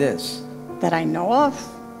you had this? That I know of.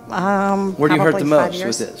 Where do you hurt the most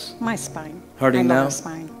with this? My spine. Hurting now? My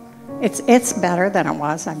spine. It's better than it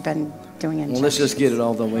was. I've been doing injections. Well, let's just get it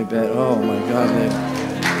all the way back. Oh my God, man.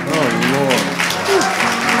 Oh Lord.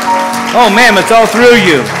 Oh ma'am, it's all through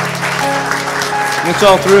you. It's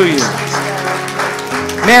all through you.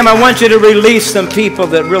 Ma'am, I want you to release some people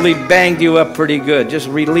that really banged you up pretty good. Just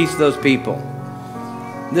release those people.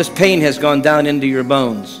 This pain has gone down into your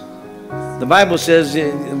bones. The Bible says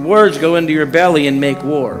words go into your belly and make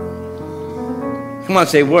war. Come on,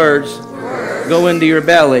 say words go into your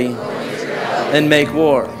belly and make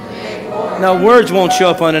war. Now, words won't show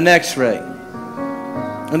up on an x-ray.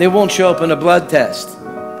 And they won't show up in a blood test.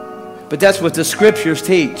 But that's what the scriptures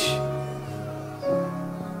teach.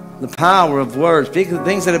 The power of words,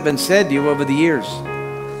 things that have been said to you over the years,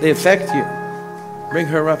 they affect you. Bring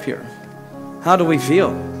her up here. How do we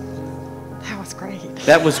feel? That was great.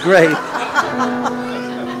 That was great.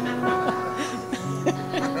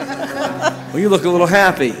 Well, you look a little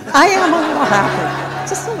happy. I am a little happy.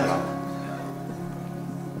 Just a little.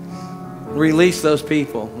 Release those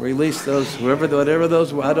people. Release those, whatever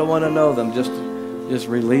those, I don't want to know them. Just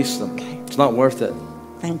release them. Okay. It's not worth it.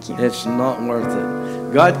 Thank you. It's not worth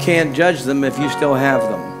it. God can't judge them if you still have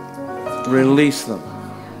them. Release them.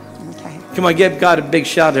 Okay. Come on, give God a big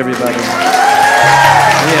shout, everybody.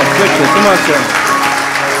 Yeah, quickly. Come on, sir.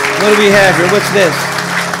 What do we have here? What's this?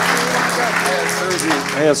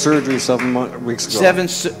 I had surgery 7 weeks ago.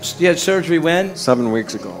 You had surgery when? 7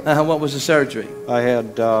 weeks ago. What was the surgery? I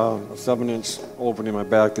had a 7-inch opening in my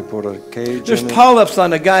back. They put a cage There's in it. polyps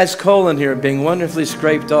on a guy's colon here being wonderfully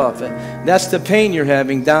scraped off. That's the pain you're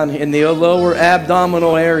having down in the lower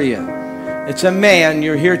abdominal area. It's a man.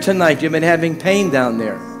 You're here tonight. You've been having pain down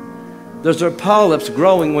there. Those are polyps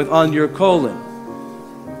growing on your colon.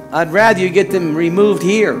 I'd rather you get them removed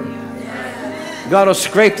here. God will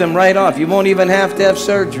scrape them right off. You won't even have to have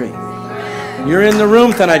surgery. You're in the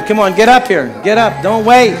room tonight. Come on, get up here. Get up. Don't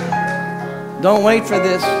wait. Don't wait for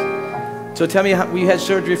this. So tell me, you had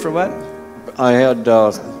surgery for what? I had,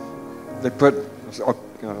 they put a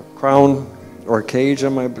crown or a cage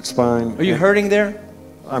on my spine. Are you hurting there?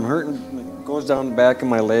 I'm hurting. It goes down the back of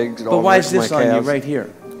my legs. But why is this on you right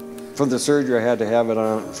here? For the surgery, I had to have it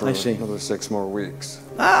on for another 6 more weeks.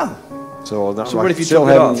 Oh. So what if you took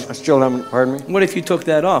it off? I still haven't, pardon me? What if you took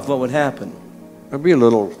that off? What would happen? It'd be a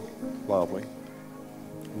little wobbly.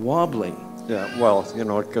 Wobbly? Yeah, well, you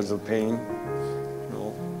know, because of pain.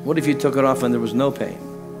 What if you took it off and there was no pain?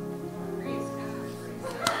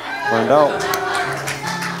 Find out.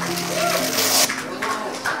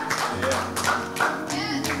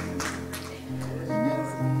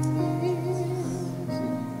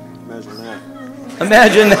 Imagine that.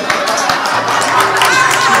 Imagine that.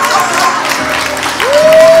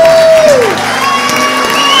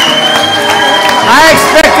 I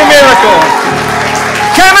expect a miracle.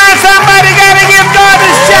 Come on, somebody gotta give God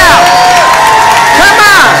a shout. Come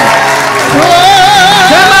on.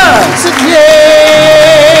 Come on.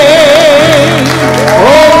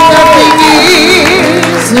 Oh, nothing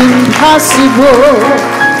is impossible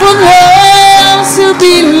for those who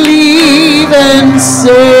believe and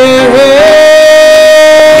say.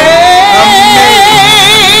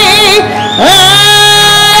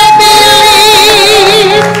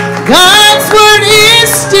 God's word is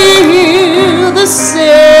still the same.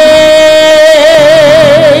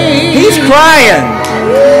 He's crying.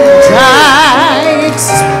 I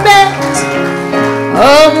expect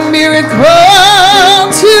a miracle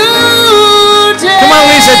today. Come on,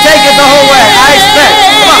 Lisa, take it the whole way. I expect.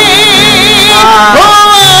 Come on.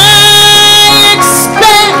 I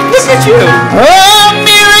expect. Look at you. A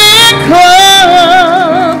miracle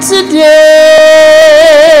today.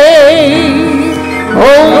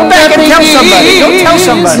 Oh, go back and tell somebody. Go tell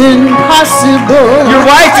somebody. Impossible. Your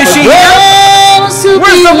wife, is she here?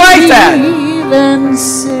 Where's the wife at?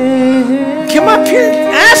 Come up here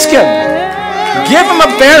and ask him. Give him a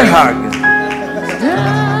bear hug.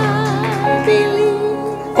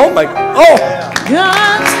 Oh my. Oh.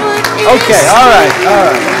 Okay. All right. All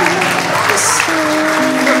right.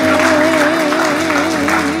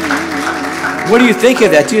 What do you think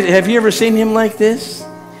of that? Have you ever seen him like this?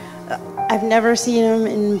 I've never seen him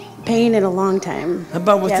in pain in a long time. How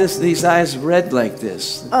about with these eyes red like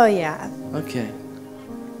this? Oh, yeah. Okay.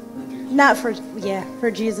 Not for, for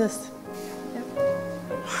Jesus.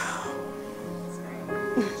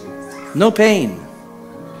 No pain.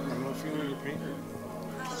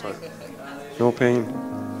 No pain.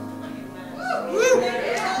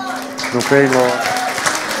 No pain, Lord.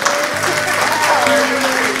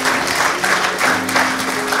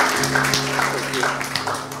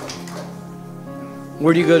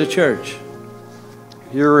 Where do you go to church?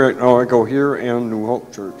 Here, I go here and New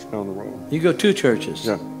Hope Church down the road. You go 2 churches?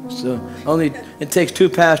 Yeah. So it takes 2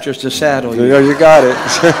 pastors to saddle you. Yeah, you got it.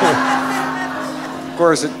 Of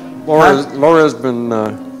course, Laura's been,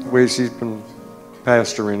 the way she's been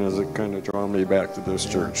pastoring has kind of drawn me back to this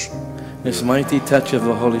church. This mighty touch of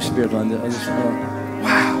the Holy Spirit on this.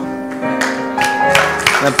 Wow.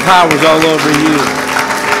 That power's all over you.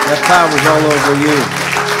 That power's all over you.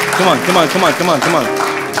 Come on, come on, come on, come on, come on.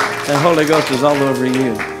 That Holy Ghost is all over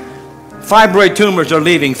you. Fibroid tumors are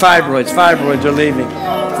leaving. Fibroids are leaving.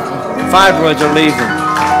 Fibroids are leaving.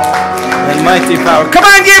 And mighty power. Come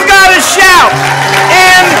on, give God a shout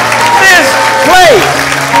in this place.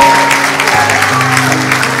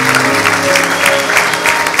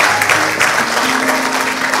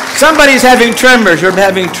 Somebody's having tremors. You're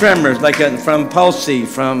having tremors, like from palsy,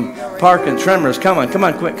 from Parkinson's, tremors. Come on, come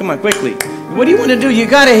on, quick, come on, quickly. What do you want to do? You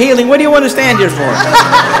got a healing. What do you want to stand here for?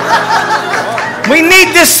 We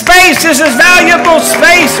need this space. This is valuable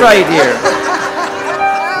space right here.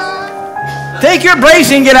 Take your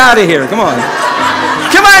brace and get out of here. Come on.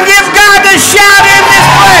 Come on, give God a shout in this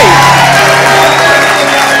place.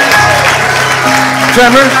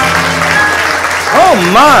 Tremors? Oh,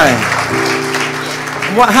 my.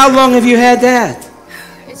 How long have you had that?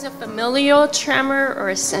 It's a familial tremor or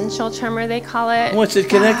essential tremor, they call it. What's it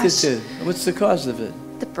connected to? What's the cause of it?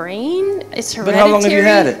 The brain. It's hereditary. But how long have you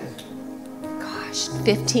had it? Gosh,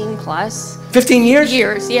 15 plus. 15 years?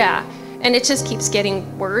 Years, yeah. And it just keeps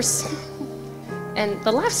getting worse. And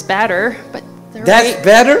the left's better, but the That's right,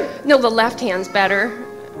 better? No, the left hand's better.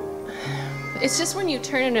 It's just when you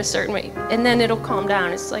turn it a certain way, and then it'll calm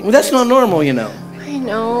down. It's like... Well, that's not normal, you know. I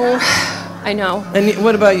know. I know. And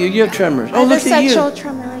what about you? You have tremors. Oh, look at you. Essential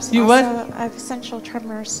tremors. You also. what? I have essential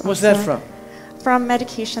tremors. What's also. that from? From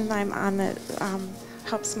medication that I'm on that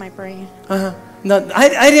helps my brain. Uh-huh. No,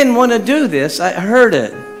 I didn't want to do this. I heard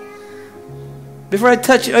it. Before I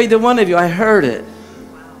touch either one of you, I heard it.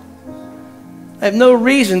 I have no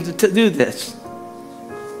reason to do this.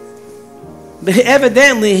 But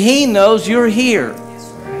evidently, he knows you're here.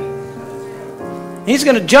 He's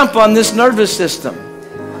going to jump on this nervous system.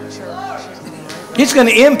 He's going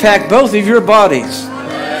to impact both of your bodies.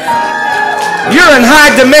 You're in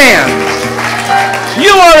high demand.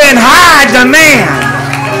 You are in high demand.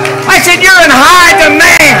 I said, you're in high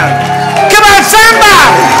demand. Come on,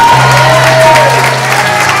 somebody.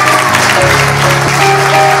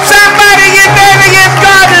 Somebody get ready to give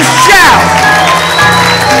God a shout.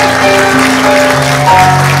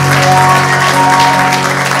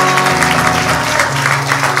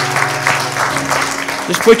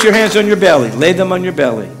 Just put your hands on your belly. Lay them on your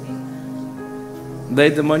belly. Lay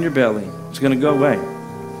them on your belly. It's going to go away.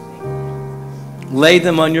 Lay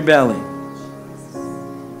them on your belly.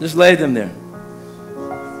 Just lay them there.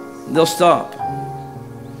 They'll stop.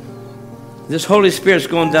 This Holy Spirit's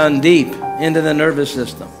going down deep into the nervous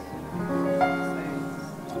system.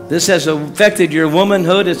 This has affected your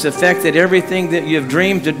womanhood. It's affected everything that you've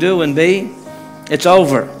dreamed to do and be. It's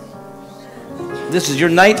over. This is your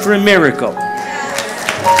night for a miracle.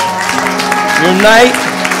 Your night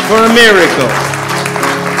for a miracle.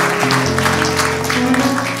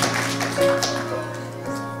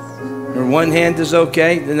 Your one hand is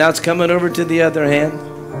okay. Now it's coming over to the other hand.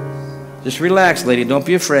 Just relax, lady. Don't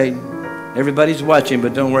be afraid. Everybody's watching,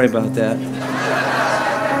 but don't worry about that.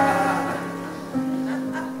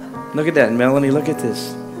 Look at that, Melanie. Look at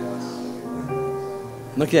this.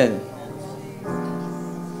 Look at it.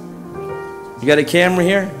 You got a camera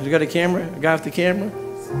here? You got a camera? A guy with the camera?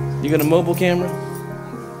 You got a mobile camera?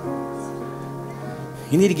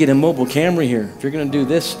 You need to get a mobile camera here. If you're going to do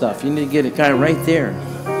this stuff, you need to get it kind of right there.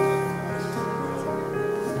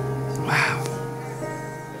 Wow.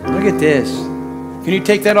 Look at this. Can you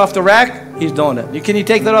take that off the rack? He's doing it. Can you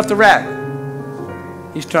take that off the rack?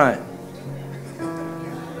 He's trying.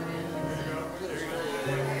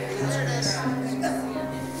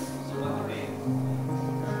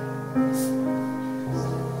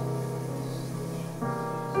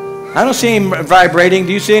 I don't see any vibrating.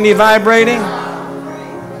 Do you see any vibrating?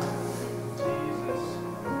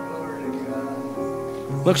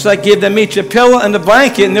 Looks like give them each a pillow and a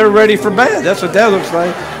blanket and they're ready for bed. That's what that looks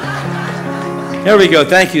like. There we go.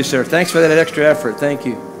 Thank you, sir. Thanks for that extra effort. Thank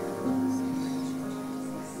you.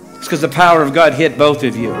 It's because the power of God hit both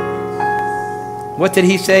of you. What did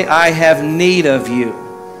he say? I have need of you.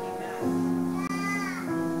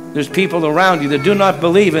 There's people around you that do not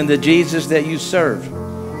believe in the Jesus that you serve.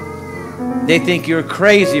 They think you're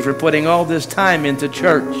crazy for putting all this time into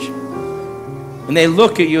church. And they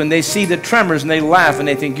look at you and they see the tremors and they laugh and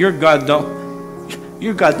they think your God don't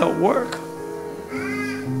work.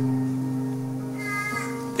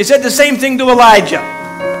 They said the same thing to Elijah.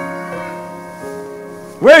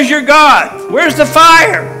 Where's your God? Where's the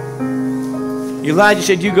fire? Elijah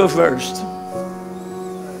said, you go first.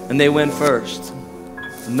 And they went first.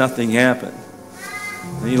 Nothing happened.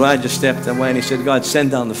 And Elijah stepped away and he said, God, send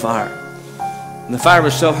down the fire. And the fire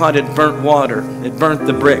was so hot it burnt water. It burnt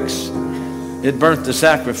the bricks. It burnt the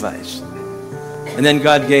sacrifice. And then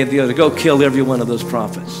God gave the order, go kill every one of those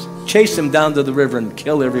prophets. Chase them down to the river and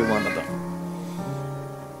kill every one of them.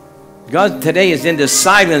 God today is into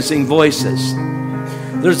silencing voices.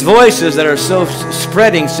 There's voices that are so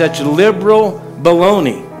spreading such liberal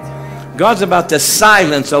baloney. God's about to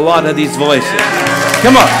silence a lot of these voices.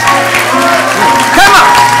 Come on. Come on.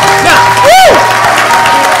 Now, woo!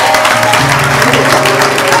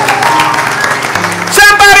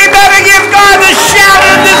 Somebody better give God a shout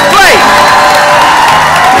in this place.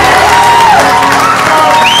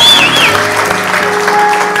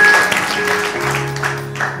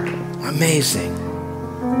 Amazing.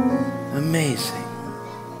 Amazing.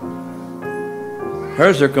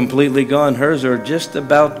 Hers are completely gone. Hers are just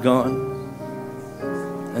about gone.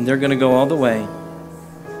 And they're going to go all the way.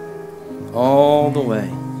 All the way.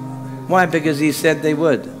 Why? Because he said they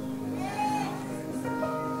would.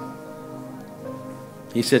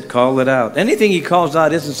 He said, call it out. Anything he calls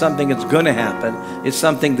out isn't something that's going to happen. It's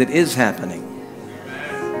something that is happening.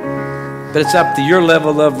 But it's up to your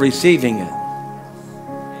level of receiving it.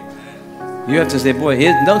 You have to say, boy,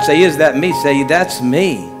 don't say, is that me? Say, that's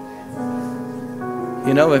me.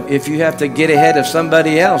 You know, if you have to get ahead of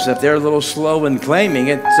somebody else, if they're a little slow in claiming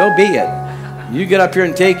it, so be it. You get up here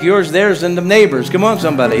and take yours, theirs, and the neighbors. Come on,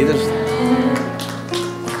 somebody.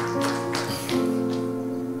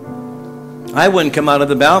 I wouldn't come out of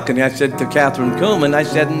the balcony. I said to Catherine Kuhlman, I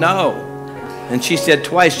said, no. And she said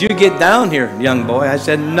twice, you get down here, young boy. I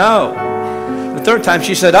said, no. The third time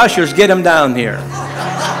she said, ushers, get him down here.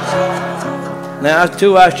 Now,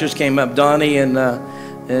 two ushers came up, Donnie and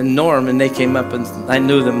Norm, and they came up, and I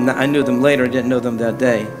knew them later. I didn't know them that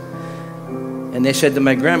day. And they said to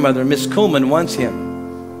my grandmother, Miss Kuhlman wants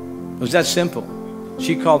him. It was that simple.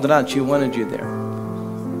 She called it out. She wanted you there.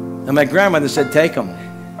 And my grandmother said, take him.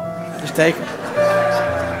 Just take him.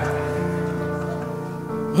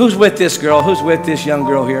 Who's with this girl? Who's with this young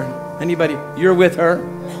girl here? Anybody? You're with her?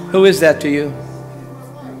 Who is that to you?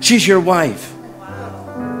 She's your wife.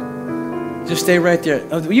 Just stay right there.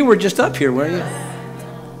 Oh, you were just up here, weren't you?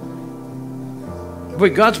 Boy,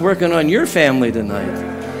 God's working on your family tonight.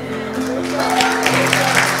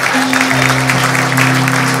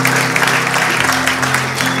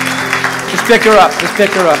 Just pick her up. Just pick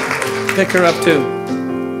her up. Pick her up too.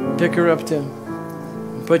 Pick her up too.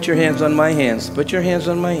 Put your hands on my hands. Put your hands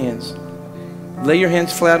on my hands. Lay your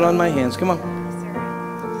hands flat on my hands. Come on.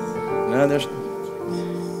 No, there's...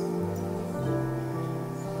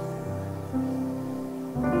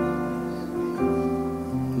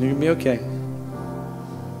 You're going to be okay.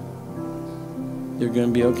 You're going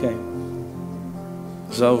to be okay.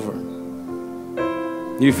 It's over.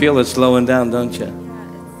 You feel it slowing down, don't you?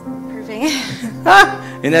 Proving.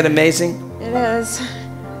 Isn't that amazing? It is.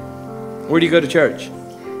 Where do you go to church?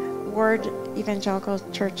 Word Evangelical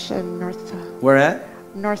Church in Northville. Where at?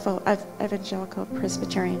 Northville Evangelical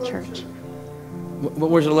Presbyterian Church.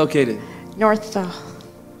 Where's it located? Northville.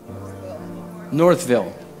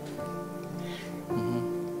 Northville.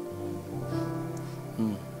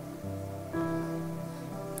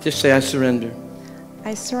 Just say, I surrender.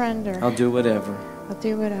 I surrender. I'll do whatever. I'll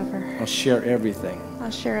do whatever. I'll share everything. I'll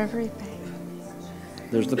share everything.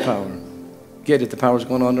 There's the power. Get it. The power's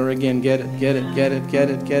going on there again. Get it. Get it. Get it. Get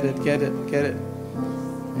it. Get it. Get it. Get it.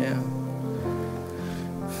 Yeah.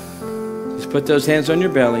 Just put those hands on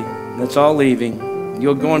your belly. That's all leaving.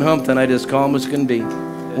 You're going home tonight as calm as can be.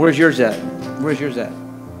 Where's yours at? Where's yours at?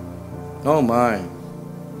 Oh, my.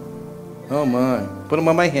 Oh, my. Put them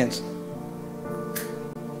on my hands.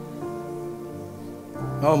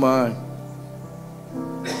 Oh, my.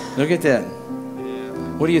 Look at that.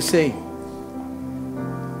 What do you see?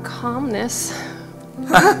 Calmness.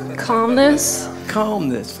 Calmness.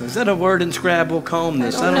 Calmness. Is that a word in Scrabble?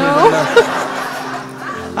 Calmness. I don't know.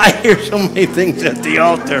 I hear so many things at the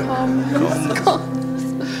altar. Calmness.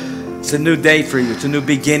 It's a new day for you. It's a new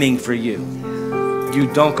beginning for you. You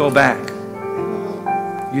don't go back.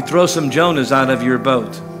 You throw some Jonahs out of your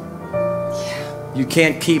boat. You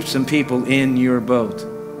can't keep some people in your boat.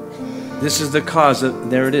 This is the cause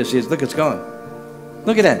of, there it is. Look, it's gone.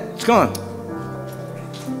 Look at that. It's gone.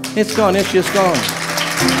 It's gone. It's just gone.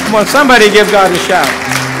 Come on, somebody give God a shout.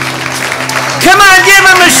 Come on, give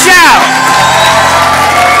him a shout.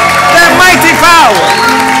 That mighty power.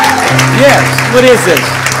 Yes. What is this?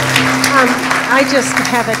 I just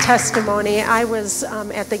have a testimony. I was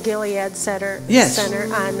at the Gilead Center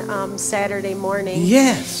on Saturday morning.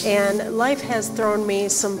 Yes. And life has thrown me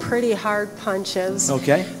some pretty hard punches.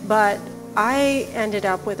 Okay. But I ended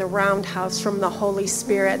up with a roundhouse from the Holy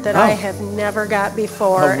Spirit that I have never got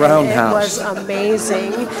before. A roundhouse. And it was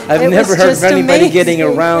amazing. I've never heard of anybody getting a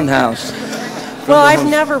roundhouse. Well, I've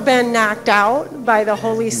never been knocked out by the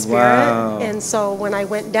Holy Spirit. Wow. And so when I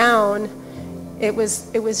went down, it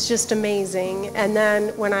was just amazing. And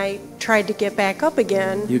then when I tried to get back up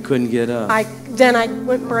again, You couldn't get up. then I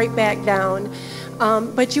went right back down.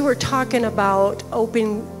 But you were talking about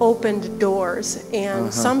opened doors,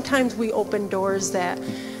 and sometimes we open doors that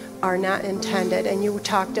are not intended. And you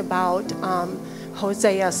talked about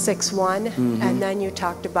Hosea 6:1, and then you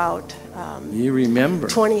talked about you remember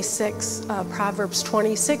 26 Proverbs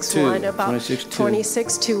 26:1 about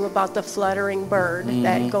 26:2 about the fluttering bird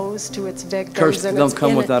that goes to its victims. Curse and don't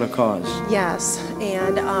come without a cause. Yes,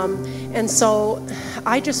 and so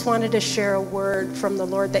I just wanted to share a word from the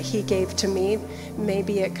Lord that He gave to me.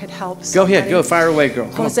 Maybe it could help somebody. Go ahead, go fire away, girl.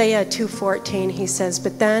 Come Hosea 2:14, he says,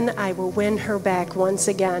 "But then I will win her back once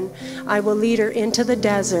again. I will lead her into the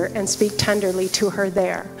desert and speak tenderly to her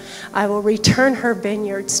there. I will return her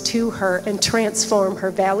vineyards to her and transform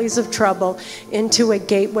her valleys of trouble into a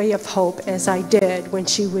gateway of hope, as I did when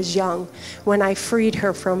she was young, when I freed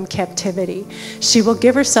her from captivity. She will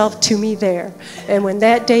give herself to me there. And when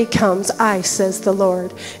that day comes, I, says the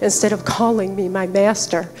Lord, instead of calling me my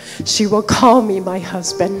master, she will call me my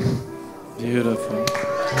husband." Beautiful.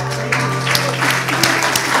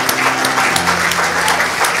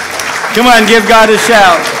 Come on, give God a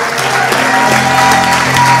shout.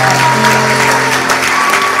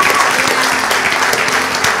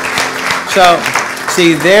 So,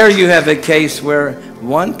 see, there you have a case where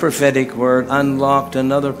one prophetic word unlocked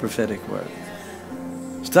another prophetic word.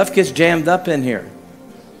 Stuff gets jammed up in here.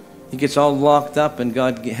 It gets all locked up, and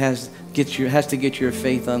God has to get your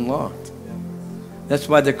faith unlocked. That's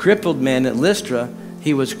why the crippled man at Lystra,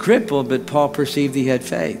 he was crippled, but Paul perceived he had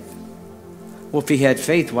faith. Well, if he had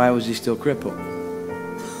faith, why was he still crippled?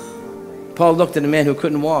 Paul looked at a man who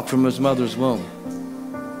couldn't walk from his mother's womb.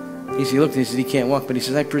 He looked and he said, he can't walk, but he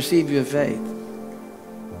says, I perceive you have faith.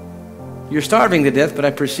 You're starving to death, but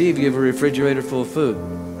I perceive you have a refrigerator full of food.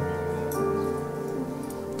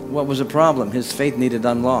 What was the problem? His faith needed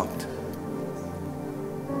unlocked.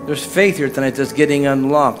 There's faith here tonight that's getting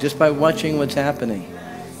unlocked just by watching what's happening.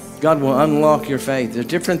 God will unlock your faith. There's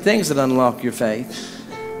different things that unlock your faith.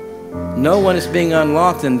 Know when it's being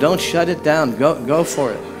unlocked, and don't shut it down. Go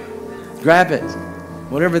for it. Grab it,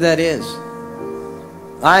 whatever that is.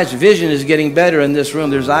 Eyes vision is getting better in this room.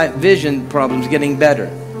 There's eye vision problems getting better.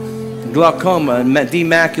 Glaucoma and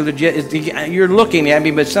demacular. You're looking at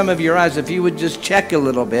me, but some of your eyes, if you would just check a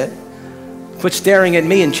little bit, quit staring at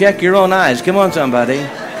me and check your own eyes. Come on, somebody.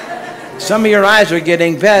 Some of your eyes are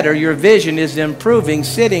getting better. Your vision is improving,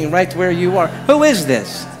 sitting right where you are. Who is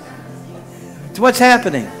this? What's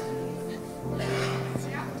happening?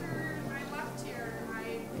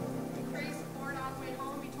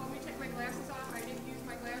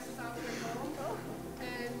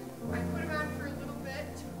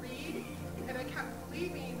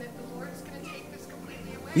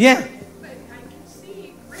 Yeah.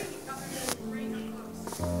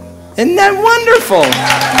 Isn't that wonderful? Isn't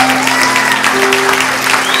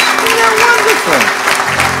that wonderful?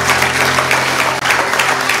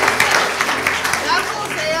 That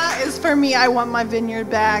Hosea is for me. I want my vineyard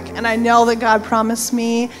back, and I know that God promised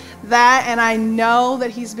me that, and I know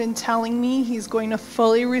that He's been telling me He's going to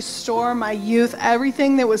fully restore my youth,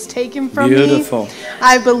 everything that was taken from me. Beautiful.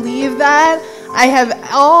 I believe that. I have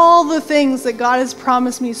all the things that God has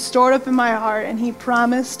promised me stored up in my heart, and He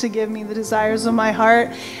promised to give me the desires of my heart.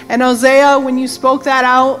 And Hosea, when you spoke that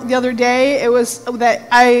out the other day, it was that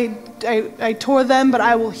I tore them, but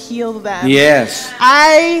I will heal them. Yes.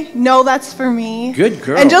 I know that's for me. Good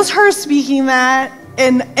girl. And just her speaking that,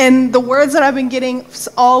 and the words that I've been getting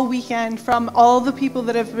all weekend from all the people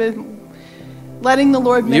that have been letting the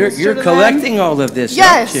Lord minister You're to collecting them. all of this,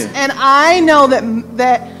 yes, aren't you? and I know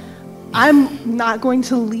that I'm not going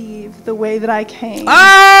to leave the way that I came. Oh!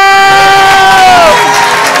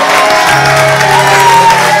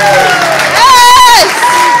 Yes!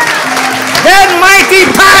 That mighty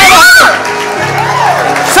power!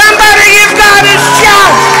 Somebody give God a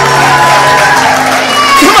shout!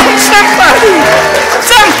 Come on, somebody!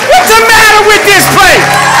 What's the matter with this place?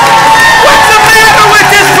 What's the matter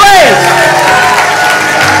with this place?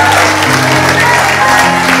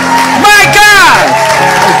 My God!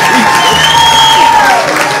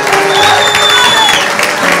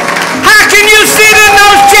 How can you sit in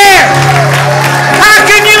those chairs? How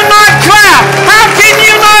can you not clap? How can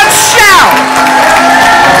you not shout?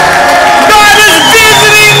 God is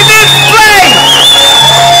visiting this place.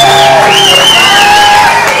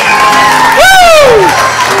 Woo!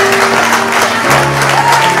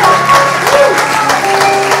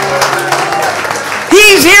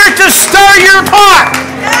 He's here to stir your pot.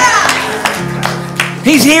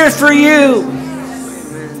 He's here for you.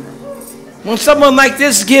 When someone like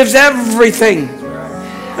this gives everything,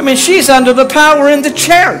 I mean, she's under the power in the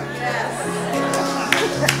chair.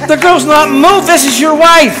 The girl's not moved. This is your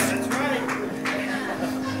wife.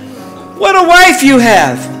 What a wife you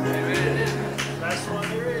have.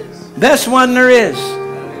 Best one there is.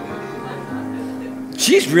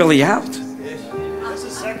 She's really out. This is the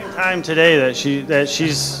second time today that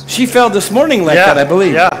she's. She fell this morning like that, I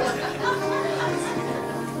believe. Yeah.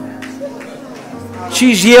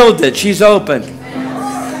 She's yielded. She's open.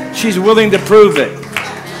 She's willing to prove it.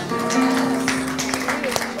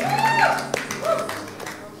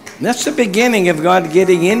 That's the beginning of God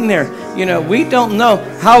getting in there. You know, we don't know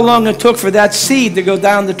how long it took for that seed to go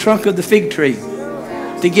down the trunk of the fig tree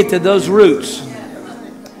to get to those roots.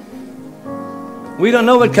 We don't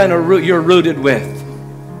know what kind of root you're rooted with.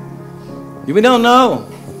 We don't know.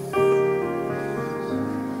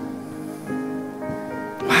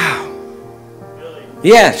 Wow.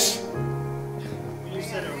 Yes. You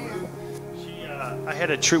said a root. I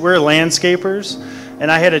had a tree. We're landscapers,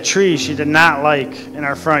 and I had a tree she did not like in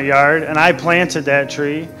our front yard, and I planted that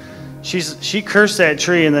tree. She cursed that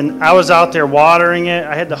tree, and then I was out there watering it.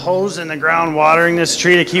 I had the hose in the ground watering this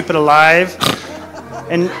tree to keep it alive.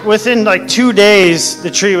 And within like 2 days,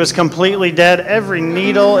 the tree was completely dead. Every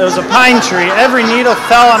needle, it was a pine tree, every needle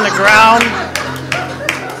fell on the ground.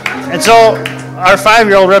 And so our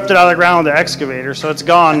 5-year-old ripped it out of the ground with the excavator, so it's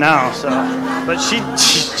gone now. So, but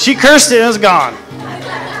she cursed it and it's gone.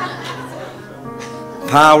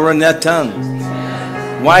 Power in that tongue.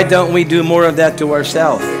 Why don't we do more of that to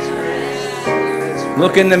ourselves?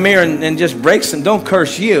 Look in the mirror and just break some. Don't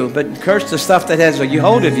curse you, but curse the stuff that has a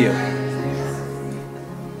hold of you.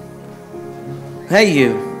 Hey,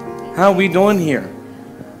 you. How are we doing here?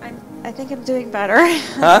 I think I'm doing better.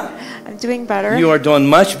 Huh? I'm doing better. You are doing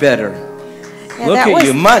much better. Yeah, look at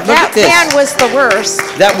you. Look at that this. man was the worst.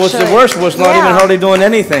 That was the worst. Was not even hardly doing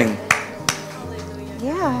anything.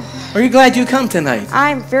 Yeah. Are you glad you come tonight?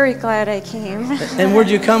 I'm very glad I came. And where'd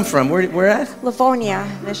you come from? Where at? Livonia,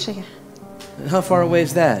 Michigan. How far away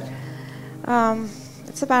is that?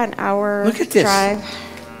 It's about an hour Look at this. drive.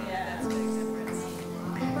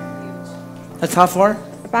 That's how far?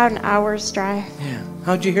 About an hour's drive. Yeah.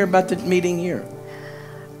 How'd you hear about the meeting here?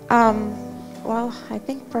 Well, I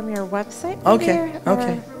think from your website. Okay.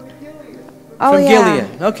 Okay. Oh, from yeah.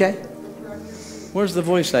 Gilead. Okay. Where's the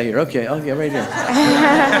voice I hear? Okay. Okay, right here.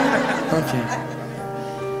 Okay.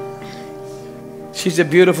 She's a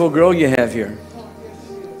beautiful girl you have here.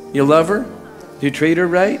 You love her? Do you treat her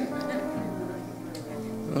right?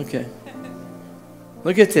 Okay.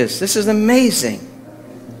 Look at this. This is amazing.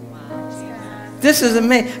 This is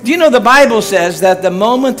amazing. Do you know the Bible says that the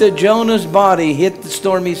moment that Jonah's body hit the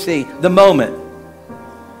stormy sea, the moment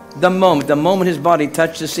his body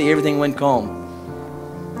touched the sea, everything went calm.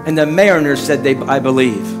 And the mariners said, I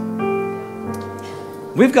believe.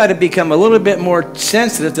 We've got to become a little bit more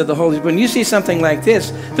sensitive to the Holy Spirit. When you see something like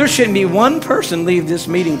this, there shouldn't be one person leave this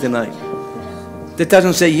meeting tonight that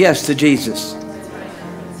doesn't say yes to Jesus,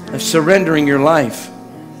 of surrendering your life.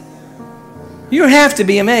 You have to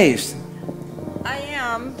be amazed. I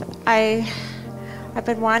am. I've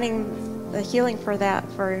been wanting the healing for that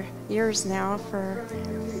for years now.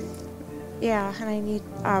 And I need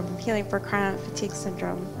healing for chronic fatigue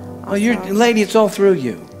syndrome. Oh, lady, it's all through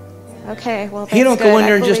you. Okay, well, that's He don't go in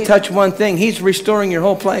there and just believe. touch one thing. He's restoring your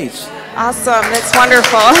whole place. Awesome. That's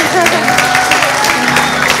wonderful.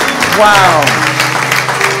 Wow.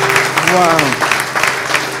 Wow.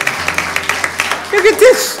 Look at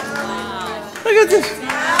this. Look at this.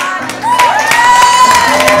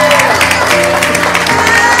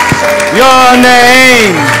 Your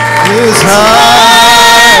name is high.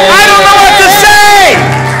 I don't know what to say.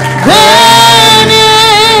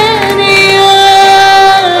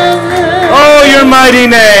 Oh, your mighty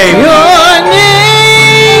name. Your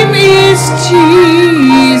name is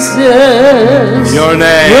Jesus. Your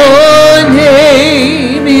name. Your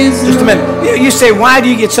name is. Just a minute. You say, why do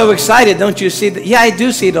you get so excited? Don't you see that? Yeah, I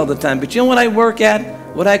do see it all the time. But you know what I work at?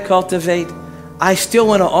 What I cultivate? I still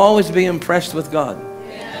want to always be impressed with God.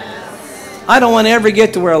 I don't want to ever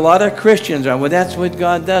get to where a lot of Christians are. Well, that's what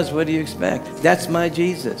God does. What do you expect? That's my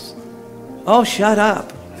Jesus. Oh, shut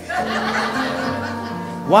up.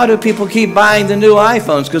 Why do people keep buying the new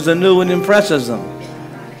iPhones? Because the new one impresses them.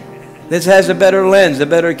 This has a better lens, a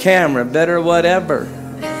better camera, better whatever.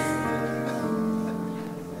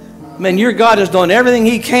 Man, your God is doing everything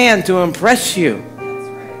He can to impress you.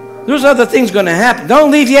 There's other things going to happen. Don't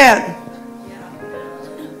leave yet.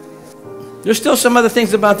 There's still some other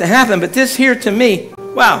things about to happen, but this here to me,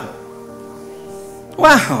 wow.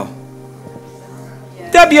 Wow.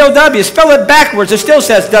 W-O-W, spell it backwards. It still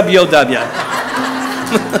says W-O-W.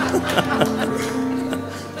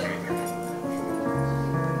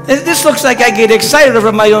 This looks like I get excited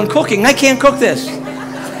over my own cooking. I can't cook this.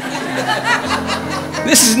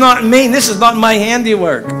 This is not me. This is not my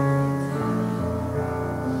handiwork.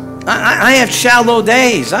 I have shallow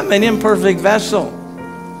days. I'm an imperfect vessel.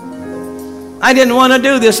 I didn't want to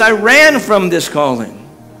do this. I ran from this calling.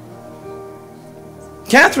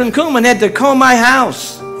 Catherine Kuhlman had to call my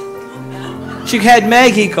house. She had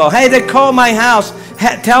Maggie call. I had to call my house.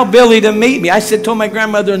 Tell Billy to meet me. I told my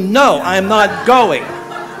grandmother, no, I'm not going.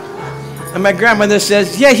 And my grandmother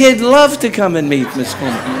says, yeah, he'd love to come and meet Miss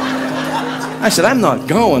Kuhlman. I said, I'm not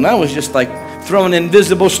going. I was just like throwing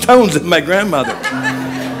invisible stones at my grandmother.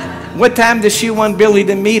 What time does she want Billy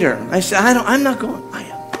to meet her? I said, I'm not going.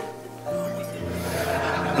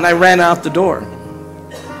 And I ran out the door.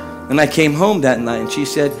 And I came home that night, and she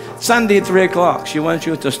said, Sunday at 3 o'clock. She wants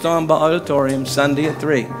you at the Stomba Auditorium Sunday at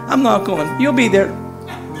 3. I'm not going. You'll be there.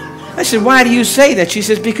 I said, why do you say that? She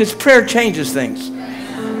says, because prayer changes things.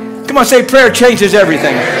 Come on, say prayer changes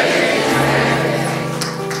everything.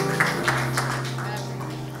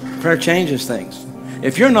 Prayer changes things.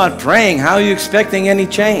 If you're not praying, how are you expecting any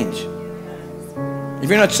change? If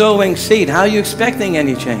you're not sowing seed, how are you expecting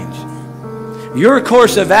any change? Your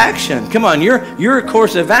course of action, come on, your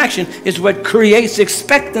course of action is what creates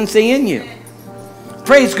expectancy in you.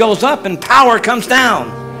 Praise goes up and power comes down.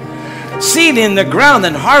 Seed in the ground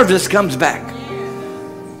and harvest comes back.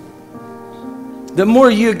 The more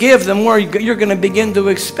you give, the more you're going to begin to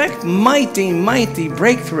expect mighty, mighty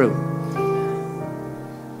breakthrough.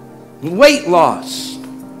 Weight loss,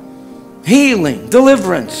 healing,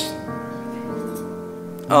 deliverance.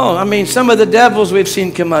 Oh, I mean, some of the devils we've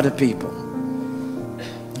seen come out of people.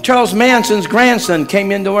 Charles Manson's grandson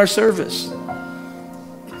came into our service.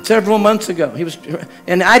 Said, several months ago.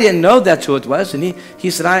 And I didn't know that's who it was. And he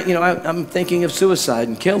said, I'm thinking of suicide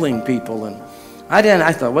and killing people. And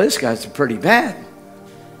I thought, well, this guy's pretty bad.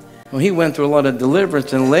 Well, he went through a lot of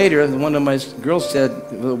deliverance. And later, one of my girls said,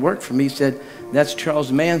 who worked for me, said, that's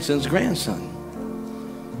Charles Manson's grandson.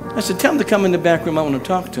 I said, tell him to come in the back room. I want to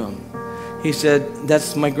talk to him. He said,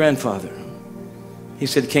 that's my grandfather. He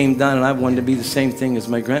said, came down and I wanted to be the same thing as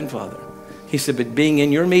my grandfather. He said, but being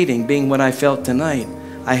in your meeting, being what I felt tonight,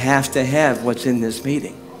 I have to have what's in this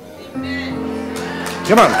meeting. Amen.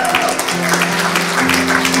 Come on.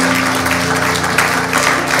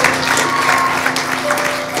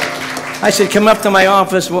 I said, come up to my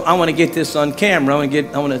office. Well, I want to get this on camera. I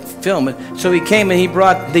want to film it. So he came and he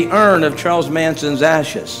brought the urn of Charles Manson's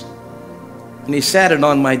ashes. And he sat it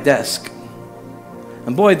on my desk.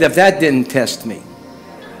 And boy, if that didn't test me.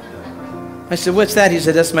 I said, what's that? He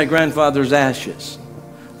said, that's my grandfather's ashes.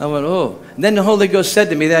 I went, oh. And then the Holy Ghost said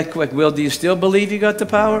to me that quick, Will, do you still believe you got the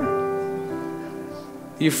power?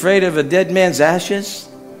 You afraid of a dead man's ashes?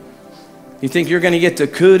 You think you're going to get the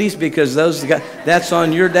cooties because that's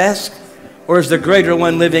on your desk? Or is the greater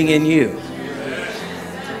one living in you?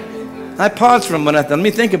 I paused for a minute. Let me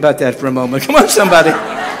think about that for a moment. Come on, somebody.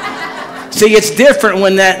 See, it's different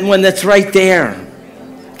when that's right there.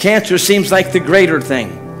 Cancer seems like the greater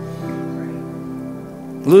thing.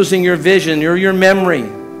 Losing your vision or your memory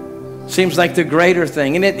seems like the greater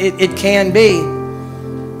thing. And it can be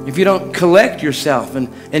if you don't collect yourself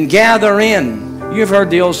and gather in. You've heard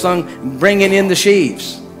the old song, bringing in the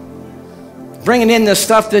sheaves. Bringing in the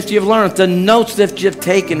stuff that you've learned, the notes that you've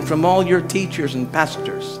taken from all your teachers and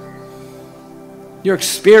pastors. Your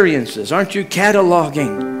experiences. Aren't you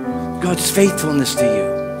cataloging God's faithfulness to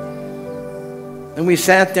you? And we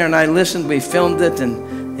sat there and I listened. We filmed it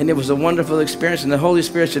and it was a wonderful experience. And the Holy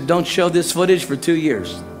Spirit said, don't show this footage for 2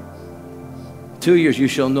 years. 2 years, you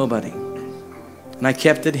show nobody. And I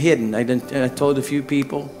kept it hidden. I told a few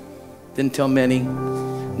people, didn't tell many.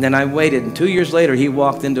 And then I waited. And 2 years later, he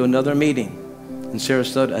walked into another meeting in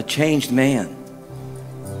Sarasota, a changed man.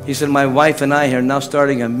 He said, my wife and I are now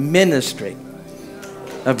starting a ministry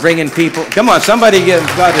of bringing people. Come on, somebody give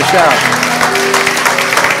God a shout.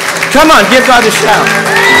 Come on, give God a shout.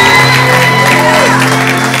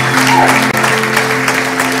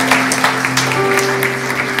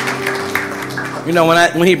 You know,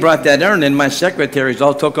 when he brought that urn in, my secretaries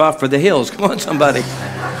all took off for the hills. Come on, somebody.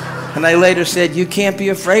 And I later said, you can't be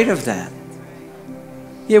afraid of that.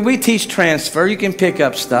 Yeah, we teach transfer. You can pick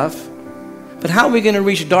up stuff. But how are we going to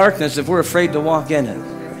reach darkness if we're afraid to walk in it?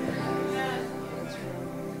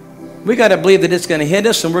 We got to believe that it's going to hit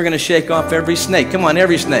us and we're going to shake off every snake. Come on,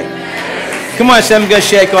 every snake. Come on, I'm going to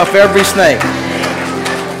shake off every snake.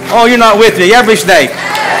 Oh, you're not with me. Every snake.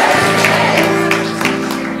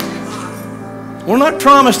 We're not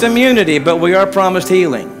promised immunity, but we are promised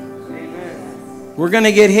healing. We're going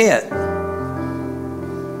to get hit.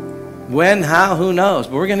 When, how, who knows?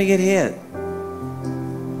 But we're going to get hit.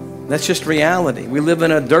 That's just reality. We live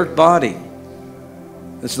in a dirt body.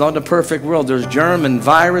 It's not a perfect world. There's germ and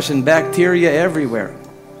virus and bacteria everywhere.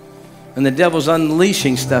 And the devil's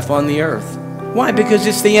unleashing stuff on the earth. Why? Because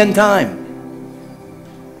it's the end time.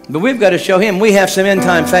 But we've got to show him we have some end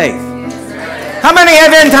time faith. How many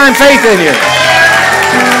have end time faith in here?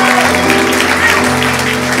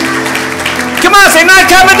 Come on, say, not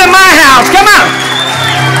coming to my house. Come on.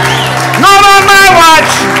 Not on my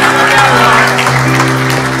watch.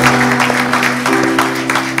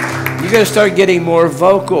 You got to start getting more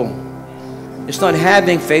vocal. It's not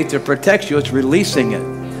having faith that protects you, it's releasing it.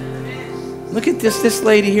 Look at this. This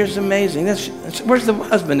lady here is amazing. Where's the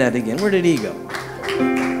husband at again? Where did he go?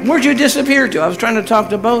 Where'd you disappear to? I was trying to talk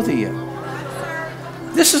to both of you.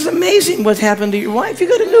 This is amazing what happened to your wife. You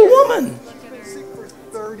got a new woman. She's been sick for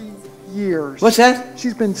 30 years. What's that?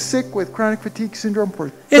 She's been sick with chronic fatigue syndrome for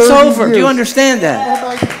 30 It's over. years. Do you understand that? Oh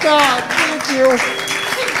my God, thank you.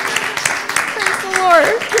 Praise the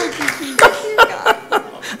Lord. Thank you, Jesus.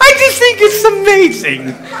 I just think it's amazing.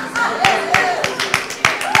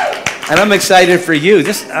 And I'm excited for you.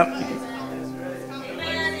 That's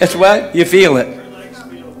what? You feel it.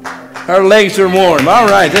 Her legs are warm. All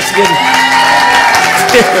right, let's get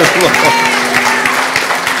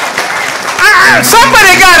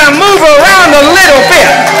somebody got to move around a little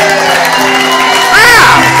bit.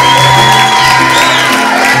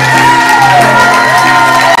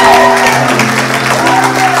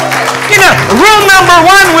 You know, rule number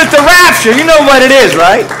one with the rapture, you know what it is,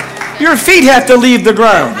 right? Your feet have to leave the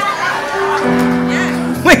ground.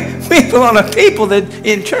 We belong to people that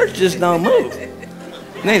in church just don't move.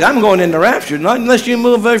 I'm going in the rapture, not unless you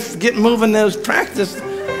get moving those practice,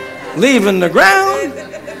 leaving the ground.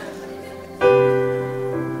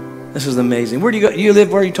 This is amazing. Where do you go? You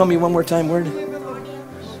live where? You told me one more time. Where?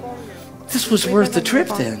 This was worth the trip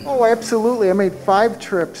then. Oh, absolutely. I made 5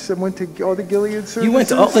 trips. I went to all the Gilead services. You went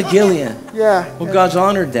to all the Gilead? Yeah. Well, God's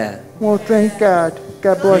honored that. Well, thank God.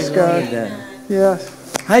 God bless God. Yes.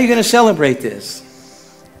 How are you going to celebrate this?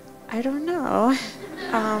 I don't know.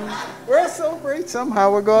 We'll celebrate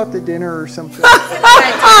somehow. We'll go out to dinner or something.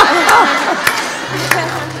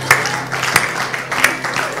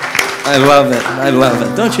 I love it. I love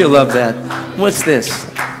it. Don't you love that? What's this?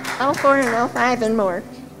 L4 and L5 and more.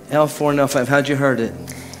 L4 and L5. How'd you heard it?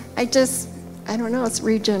 I don't know, it's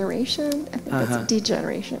regeneration. I think it's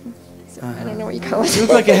degeneration. So I don't know what you call it. You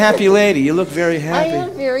look like a happy lady. You look very happy. I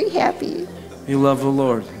am very happy. You love the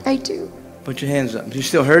Lord. I do. Put your hands up. You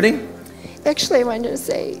still hurting? Actually, I wanted to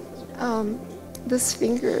say this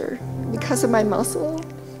finger, because of my muscle.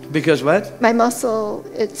 Because what? My muscle,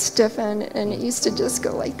 it stiffened, and it used to just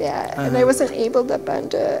go like that. And I wasn't able to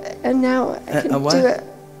bend it. And now I can do it.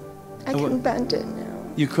 I can bend it now.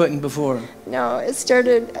 You couldn't before? No, it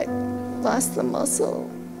started, I lost the muscle.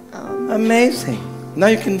 Amazing. Now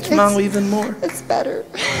you can smile even more. It's better.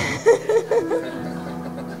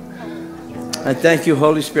 I thank you,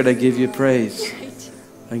 Holy Spirit. I give you praise.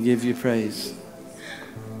 I give you praise.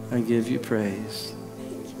 I give you praise.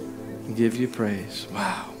 I give you praise.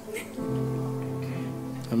 Wow.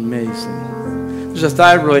 Amazing. There's a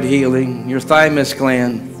thyroid healing, your thymus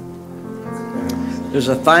gland. There's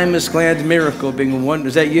a thymus gland miracle being won.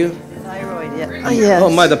 Is that you? Thyroid, yeah. Oh, yes. Oh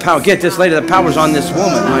my, the power. Get this lady, the power's on this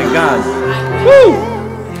woman. My God. Woo!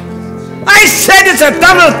 I said it's a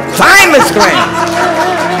double thymus gland.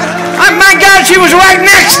 Oh my God, she was right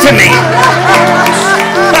next to me.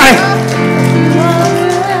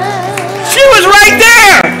 She was right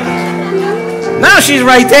there. Now she's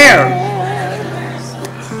right there.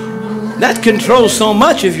 That controls so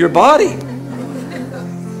much of your body.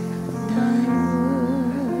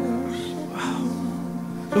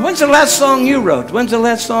 When's the last song you wrote? When's the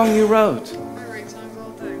last song you wrote? I write songs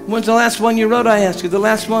all the time. When's the last one you wrote, I asked you? The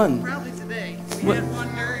last one? Probably today. What? Had one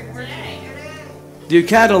during work. Do you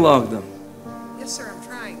catalog them? Yes, sir, I'm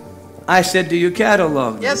trying. I said, do you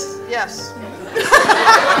catalog them? Yes, yes.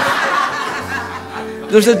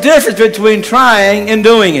 There's a difference between trying and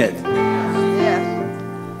doing it. Yeah.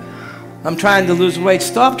 I'm trying to lose weight.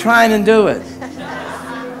 Stop trying and do it.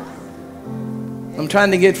 I'm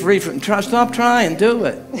trying to get free from. Stop trying. Do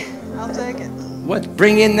it. I'll take it. What?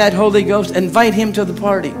 Bring in that Holy Ghost. Invite Him to the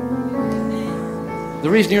party. The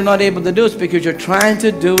reason you're not able to do it is because you're trying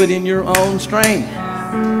to do it in your own strength.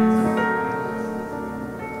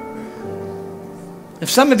 If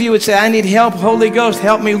some of you would say, I need help, Holy Ghost,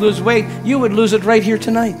 help me lose weight, you would lose it right here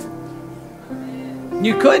tonight.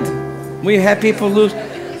 You could. We have people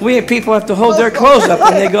have to hold their clothes up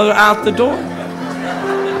when they go out the door.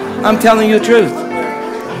 I'm telling you the truth.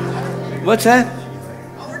 What's that?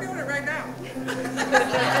 Oh, we're doing it right now.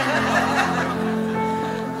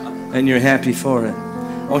 And you're happy for it.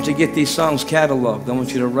 I want you to get these songs cataloged. I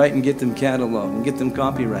want you to write and get them cataloged and get them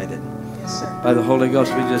copyrighted. Yes, sir. By the Holy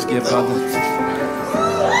Ghost, we just give God the...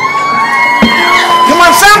 Come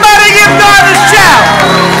on, somebody give God a shout.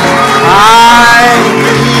 I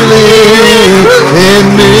believe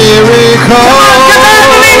in miracles. Come on,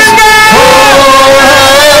 believe in God.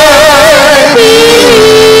 I believe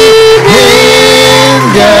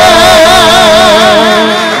in God.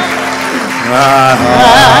 I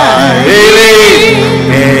believe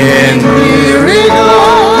in miracles.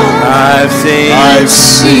 I've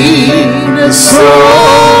seen a soul.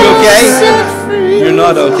 You okay? You're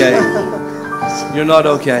not okay. You're not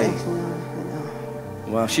okay.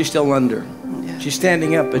 Well, she's still under. She's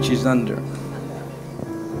standing up, but she's under.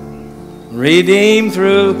 Redeemed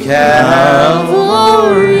through Calvary.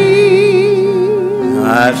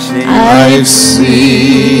 I've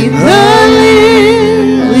seen the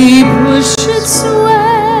lily push its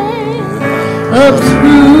way up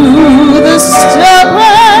through the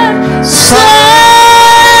stubborn side.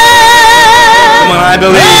 Come on, I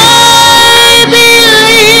believe. I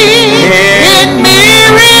believe in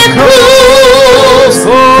miracles. Oh,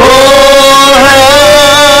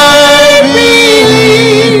 I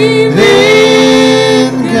believe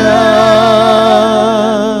in God.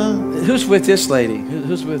 Who's with this lady?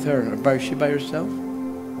 Who's with her? Is she by herself?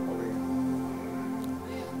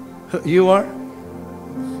 You are?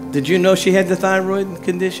 Did you know she had the thyroid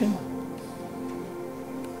condition?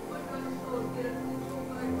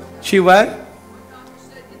 She what?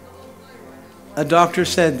 A doctor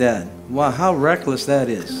said that. Wow, how reckless that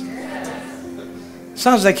is.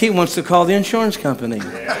 Sounds like he wants to call the insurance company.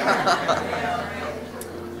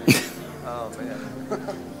 Oh, man.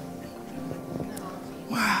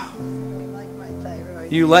 Wow.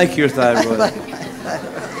 You like your thyroid. I like my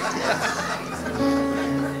thyroid.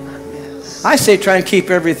 I say try and keep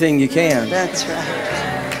everything you can. That's right.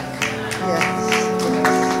 Yes.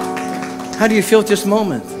 How do you feel at this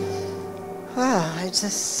moment? Wow, I don't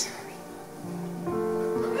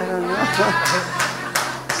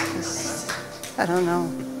know. I don't know.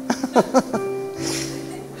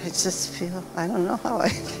 I just feel, I don't know how I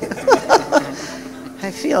feel.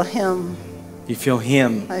 I feel him. You feel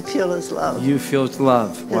him. I feel his love. You feel his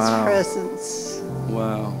love. His Wow. presence.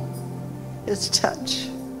 Wow. His touch.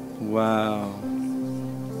 Wow.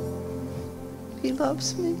 He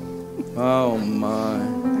loves me. Oh my.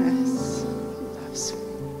 Yes, he loves me.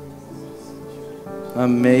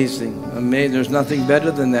 Amazing. Amazing. There's nothing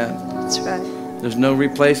better than that. That's right. There's no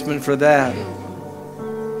replacement for that.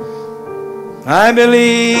 I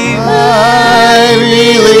believe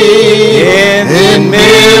in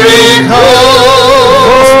miracles.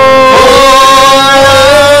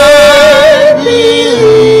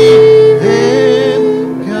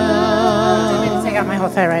 Take out my whole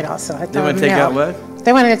thyroid also. They want to take out what?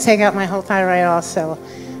 They wanted to take out my whole thyroid also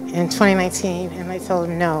in 2019, and I told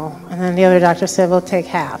them no. And then the other doctor said, we'll take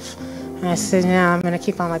half. And I said, no, I'm going to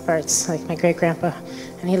keep all my parts, like my great-grandpa,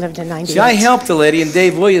 and he lived in 98. See, I helped the lady, and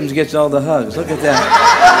Dave Williams gets all the hugs. Look at that.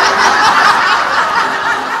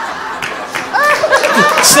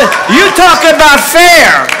 You talk about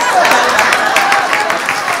fair.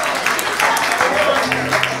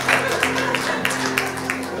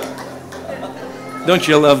 Don't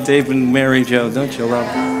you love Dave and Mary Jo? Don't you love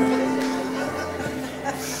them?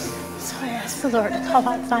 So I asked the Lord to call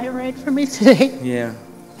out thyroid for me today. Yeah.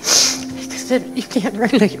 Because you can't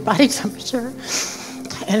regulate your body temperature.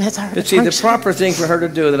 And it's hard But to see, the function. proper thing for her to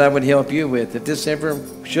do that I would help you with, if this ever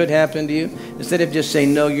should happen to you, instead of just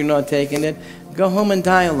saying, no, you're not taking it, go home and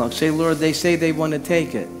dialogue. Say, Lord, they say they want to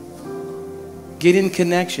take it. Get in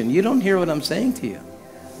connection. You don't hear what I'm saying to you.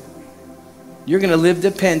 You're going to live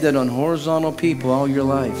dependent on horizontal people all your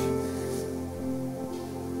life,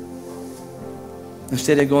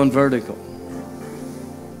 instead of going vertical.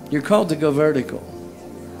 You're called to go vertical.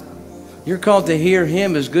 You're called to hear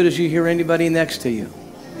him as good as you hear anybody next to you.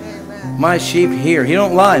 My sheep hear. He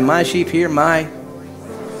don't lie. My sheep hear my,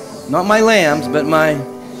 not my lambs, but my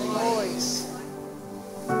voice.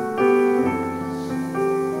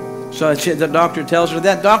 So the doctor tells her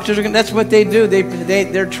that. Doctors are, that's what they do.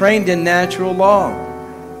 They're trained in natural law.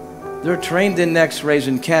 They're trained in X-rays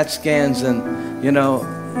and CAT scans and, you know,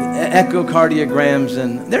 echocardiograms,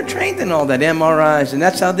 and they're trained in all that, MRIs, and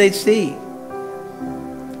that's how they see.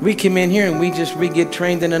 We come in here and we get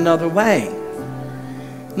trained in another way.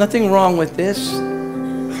 Nothing wrong with this.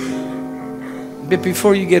 But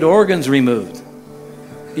before you get organs removed,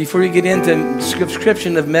 before you get into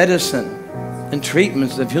prescription of medicine and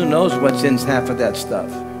treatments of who knows what's in half of that stuff.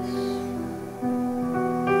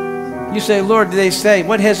 You say, Lord, they say,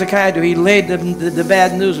 what Hezekiah do? He laid the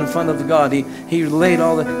bad news in front of God. He laid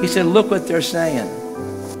all he said, look what they're saying.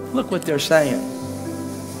 Look what they're saying.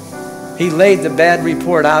 He laid the bad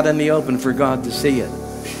report out in the open for God to see it.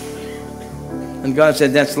 And God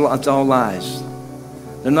said, that's all lies.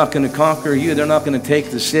 They're not going to conquer you. They're not going to take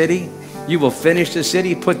the city. You will finish the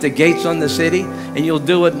city, put the gates on the city, and you'll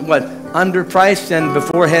do it, what, underpriced and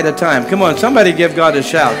before ahead of time. Come on, somebody give God a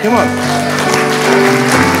shout. Come on.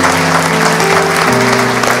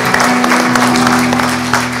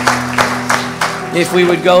 If we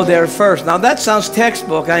would go there first. Now that sounds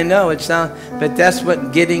textbook, I know it sounds, but that's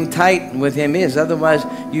what getting tight with him is. Otherwise,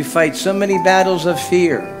 you fight so many battles of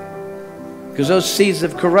fear. Because those seeds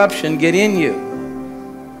of corruption get in you.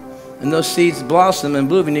 And those seeds blossom and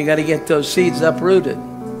bloom, and you got to get those seeds uprooted.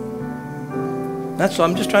 That's all.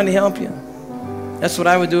 I'm just trying to help you. That's what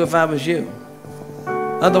I would do if I was you.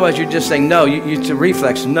 Otherwise, you're just saying, no, it's a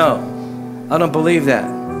reflex. No, I don't believe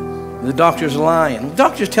that. The doctor's lying. The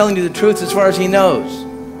doctor's telling you the truth as far as he knows.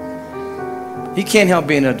 He can't help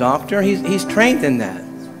being a doctor. He's trained in that.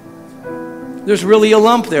 There's really a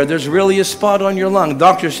lump there. There's really a spot on your lung. The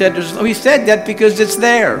doctor said, he said that because it's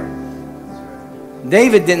there.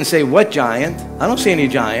 David didn't say, what giant? I don't see any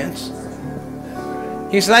giants.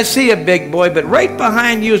 He said, I see a big boy, but right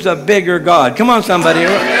behind you is a bigger God. Come on, somebody.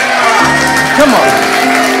 Come on.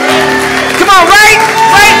 Come on, right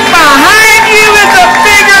behind you is a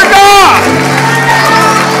bigger God.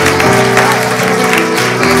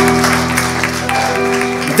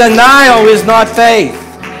 Denial is not faith.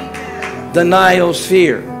 Denial's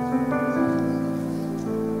fear.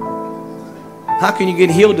 How can you get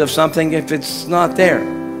healed of something if it's not there?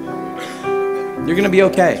 You're going to be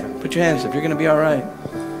okay. Put your hands up. You're going to be all right.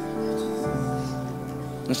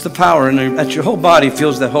 It's the power, and that your whole body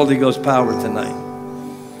feels that Holy Ghost power tonight.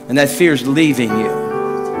 And that fear's leaving you.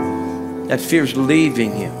 That fear's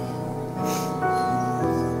leaving you.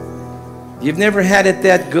 You've never had it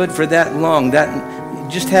that good for that long. You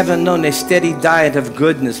just haven't known a steady diet of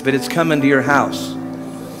goodness, but it's coming to your house.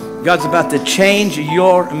 God's about to change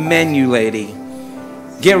your menu, lady.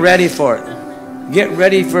 Get ready for it. Get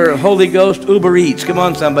ready for Holy Ghost Uber Eats. Come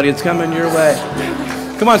on, somebody. It's coming your way.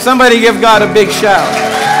 Come on, somebody give God a big shout.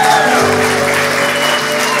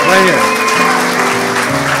 Right here.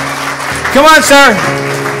 Come on, sir.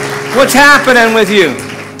 What's happening with you?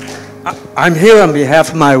 I'm here on behalf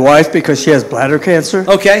of my wife because she has bladder cancer.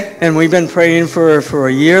 Okay. And we've been praying for her for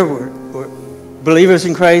a year. We're believers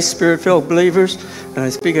in Christ, Spirit-filled believers, and I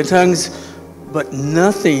speak in tongues, but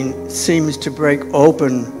nothing seems to break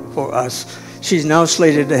open for us. She's now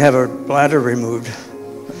slated to have her bladder removed.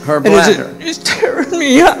 Her bladder? It's tearing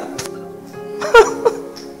me up.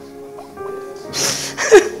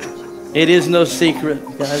 It is no secret,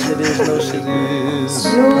 guys. It is no secret.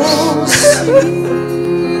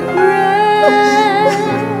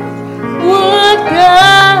 What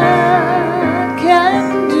God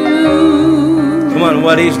can do. Come on,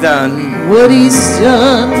 what He's done. What He's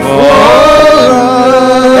done for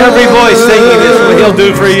us. Every voice singing this, what He'll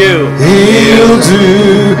do for you. He'll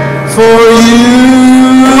do for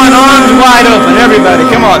you. Come on, arms wide open, everybody.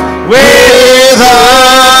 Come on. With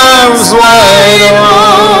arms wide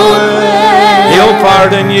open. He'll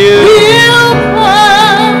pardon you. He'll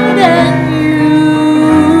pardon you.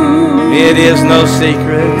 It is no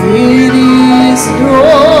secret. It is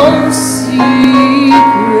no secret.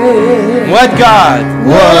 What God?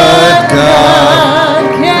 What God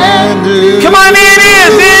can do. Come on, it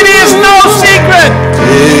is. It is no secret.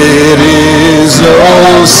 It is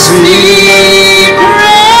no secret.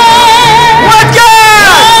 What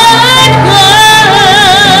God? What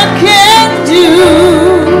God can do.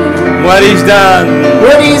 What He's done.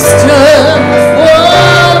 What He's done for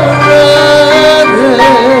others.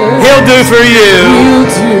 He'll do for you. He'll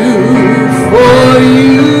do for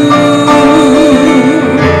you.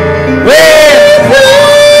 With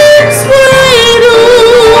arms wide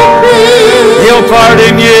open. He'll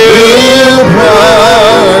pardon you. He'll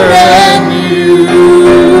pardon you.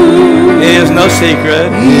 It is no secret.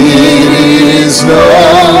 It is no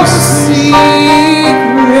secret.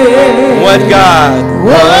 What God?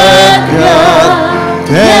 What God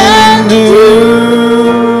can do.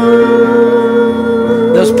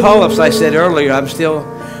 Those polyps I said earlier, I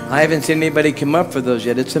haven't seen anybody come up for those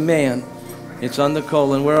yet. It's a man. It's on the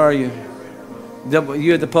colon. Where are you?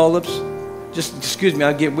 You had the polyps? Just excuse me,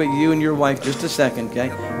 I'll get with you and your wife just a second,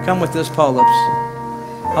 okay? Come with those polyps.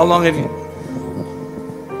 How long have you?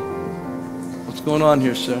 What's going on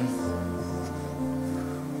here, sir?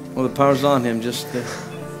 Well, the power's on him. Just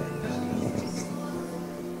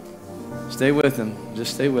stay with him.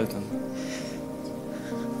 Just stay with him.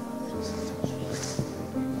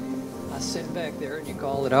 I was sitting back there and you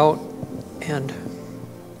called it out, and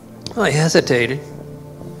I hesitated.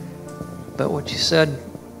 But what you said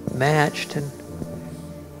matched, and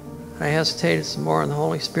I hesitated some more, and the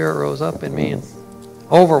Holy Spirit rose up in me and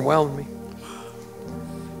overwhelmed me.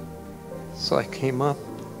 So I came up.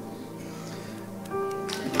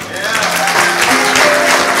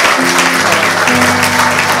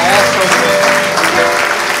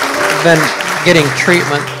 I've been getting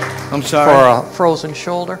treatment for a frozen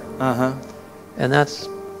shoulder. And that's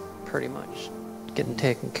pretty much getting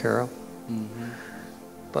taken care of.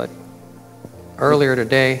 But earlier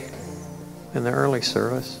today, in the early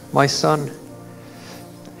service, my son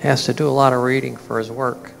has to do a lot of reading for his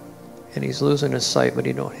work. And he's losing his sight, but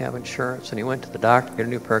he don't have insurance. And he went to the doctor to get a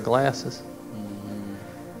new pair of glasses.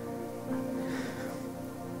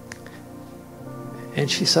 And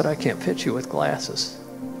she said, I can't fit you with glasses.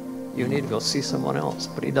 You need to go see someone else.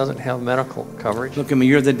 But he doesn't have medical coverage. Look at me,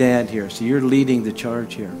 you're the dad here, so you're leading the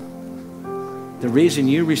charge here. The reason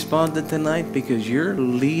you responded tonight, because you're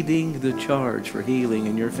leading the charge for healing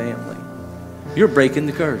in your family. You're breaking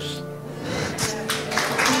the curse.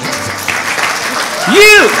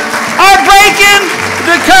 You are breaking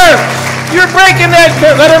the curse. You're breaking that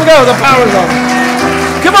curse. Let him go, the power's on.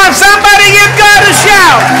 Come on, somebody give God a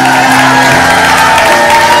shout.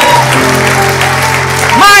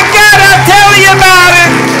 My God, I'll tell you about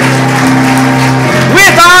it.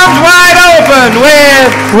 With arms wide open,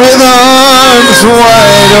 with arms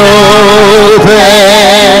wide open,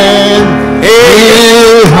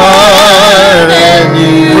 He'll pardon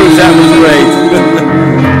you. Bruce, that was great.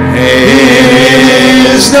 It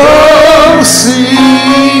is no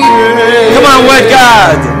secret. Come on, what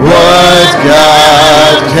God? What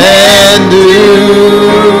God can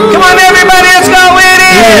do.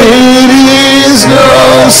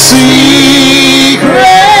 secret.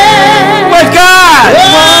 What God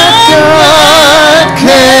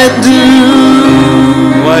Can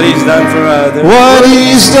do. what He's done for others. What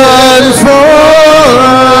He's done for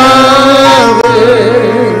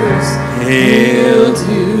others, He'll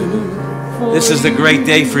do. This is a great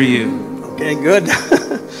day for you. Okay, good.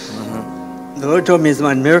 The Lord told me it's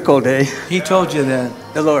my miracle day. He told you that.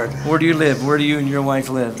 The Lord. Where do you live? Where do you and your wife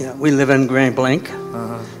live? Yeah, we live in Grand Blanc.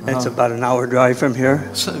 It's about an hour drive from here.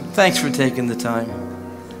 So thanks for taking the time.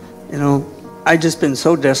 You know, I just been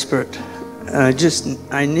so desperate. I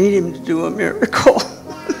need Him to do a miracle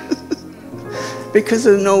because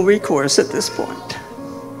there's no recourse at this point.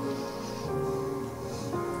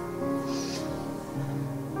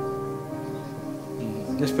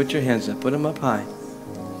 Just put your hands up. Put them up high.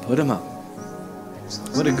 Put them up.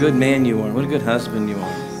 What a good man you are. What a good husband you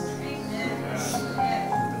are.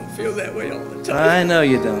 I don't feel that way all the time. I know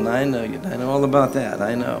you don't. I know you don't. I know all about that.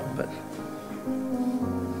 I know.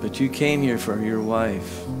 But you came here for your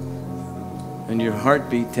wife. And your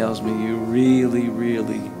heartbeat tells me you really,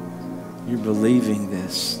 you're believing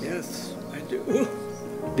this. Yes, I do.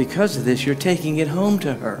 Because of this, you're taking it home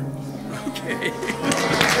to her. Okay.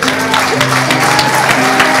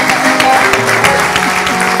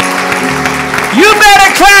 You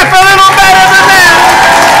better clap a little better than that.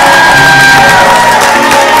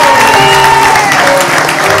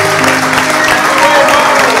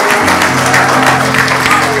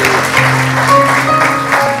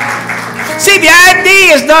 See, the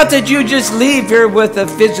idea is not that you just leave here with a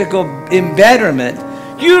physical embetterment.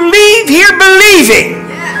 You leave here believing.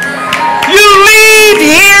 You leave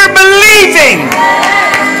here believing.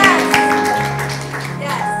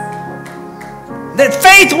 That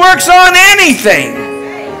faith works on anything.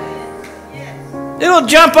 It'll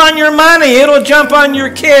jump on your money. It'll jump on your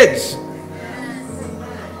kids.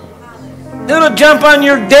 It'll jump on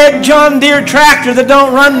your dead John Deere tractor that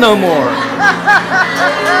don't run no more.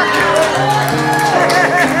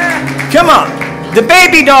 Come on. The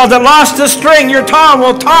baby doll that lost the string, your tongue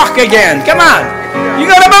will talk again. Come on. You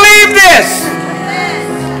got to believe this.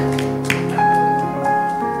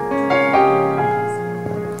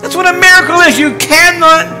 That's what a miracle is. You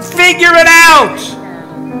cannot figure it out.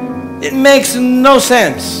 It makes no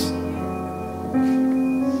sense.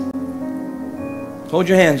 Hold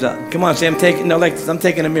your hands up. Come on, say I'm taking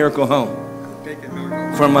a miracle home.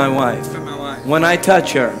 For my wife. When I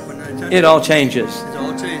touch her, it all changes.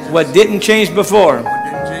 What didn't change before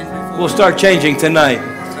will start changing tonight.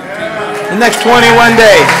 The next 21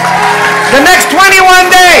 days. The next 21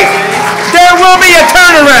 days, there will be a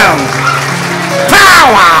turnaround.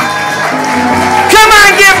 Power! Come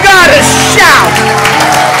on, give God a shout!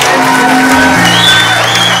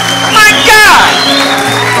 My God!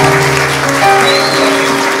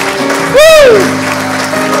 Woo!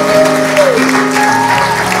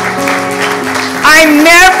 I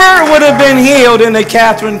never would have been healed in a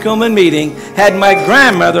Catherine Kuhlman meeting had my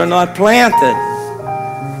grandmother not planted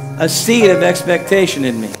a seed of expectation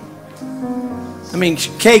in me. I mean,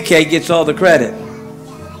 KK gets all the credit.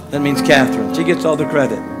 That means Catherine. She gets all the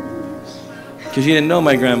credit. Because you didn't know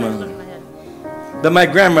my grandmother. But my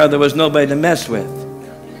grandmother was nobody to mess with.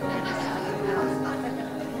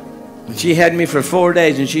 And she had me for 4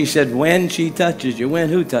 days and she said, when she touches you,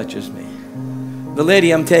 who touches me? The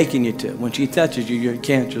lady I'm taking you to, when she touches you, your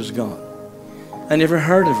cancer's gone. I never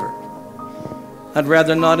heard of her. I'd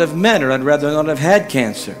rather not have met her. I'd rather not have had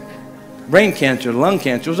cancer. Brain cancer, lung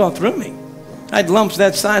cancer, it was all through me. I had lumps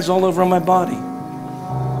that size all over my body.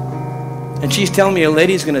 And she's telling me a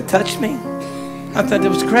lady's going to touch me? I thought it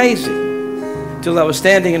was crazy. Till I was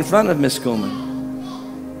standing in front of Miss Kuhlman.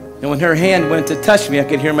 And when her hand went to touch me, I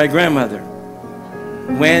could hear my grandmother.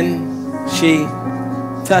 When she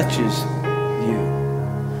touches you.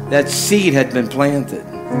 That seed had been planted.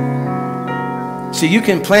 See, you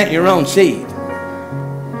can plant your own seed.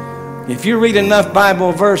 If you read enough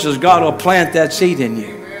Bible verses, God will plant that seed in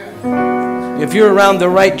you. If you're around the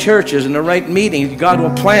right churches and the right meetings, God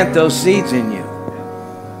will plant those seeds in you.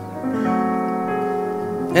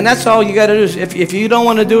 And that's all you got to do. If you don't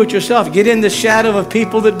want to do it yourself, get in the shadow of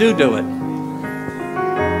people that do it.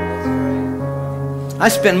 I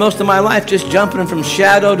spent most of my life just jumping from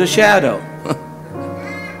shadow to shadow.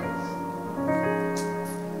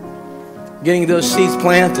 Getting those seeds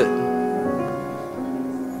planted.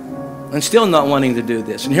 And still not wanting to do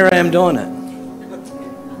this. And here I am doing it.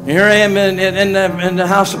 And here I am in the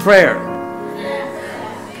house of prayer.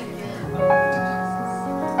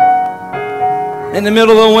 In the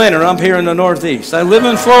middle of the winter, I'm here in the Northeast. I live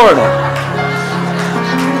in Florida.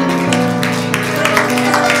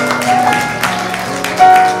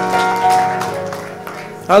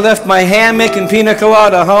 I left my hammock and pina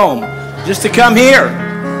colada home just to come here.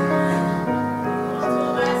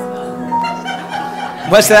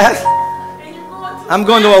 What's that? I'm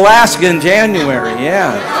going to Alaska in January,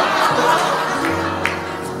 yeah.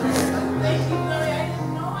 Thank you, Larry. I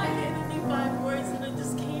didn't know I had any 5 words, and it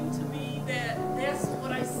just came to me that that's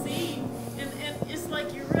what I see. And it's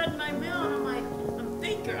like you read my mail, and I'm like,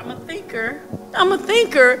 I'm a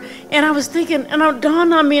thinker. And I was thinking, and it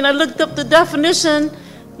dawned on me, and I looked up the definition.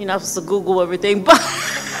 You know, I was to Google everything, but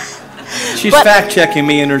she's fact-checking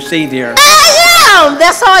me in her seat here.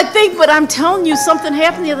 That's how I think, but I'm telling you, something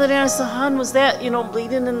happened the other day. I said, hon, was that,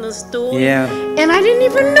 bleeding in the stool? Yeah. And I didn't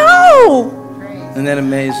even know. Isn't that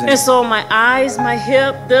amazing? And so my eyes, my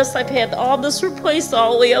hip, I've had all this replaced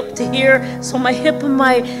all the way up to here. So my hip and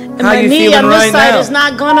my knee on this side is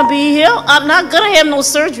not going to be healed. I'm not going to have no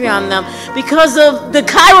surgery on them because of the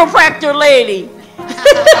chiropractor lady.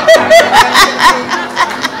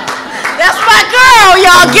 That's my girl,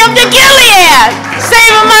 y'all. Give to Gilead.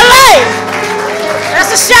 Saving my life.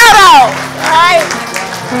 That's a shout out. All right.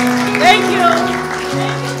 Thank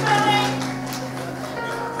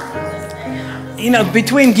you.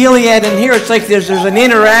 Between Gilead and here, it's like there's an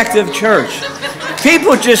interactive church.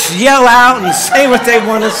 People just yell out and say what they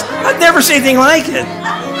want to say. I've never seen anything like it.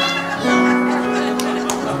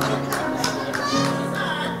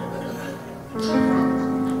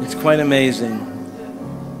 It's quite amazing.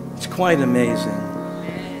 It's quite amazing.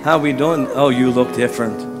 How are we doing? Oh, you look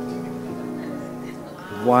different.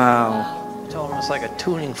 Wow. I told him it's like a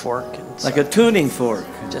tuning fork. It's like a tuning fork.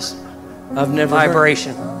 Just I've never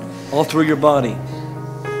vibration. All through your body.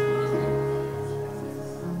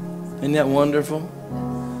 Isn't that wonderful?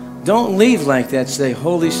 Don't leave like that. Say,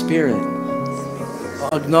 Holy Spirit.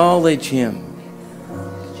 Acknowledge Him.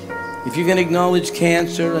 If you can acknowledge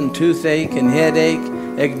cancer and toothache and headache,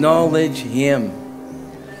 acknowledge Him.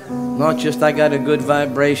 Not just I got a good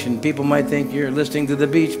vibration. People might think you're listening to the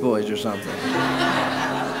Beach Boys or something.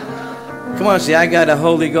 Come on, say, I got a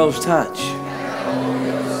Holy Ghost touch.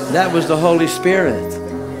 That was the Holy Spirit.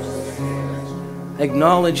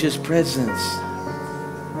 Acknowledge His presence.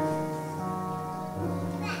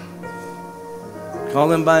 Call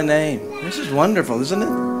Him by name. This is wonderful, isn't it?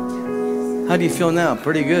 How do you feel now?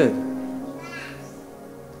 Pretty good.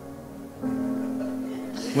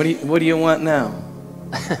 What do you want now?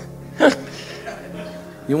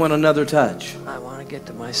 You want another touch? I want to get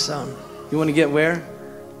to my son. You want to get where?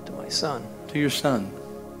 To my son. To your son.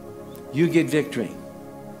 You get victory.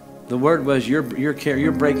 The word was you're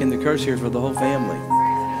breaking the curse here for the whole family.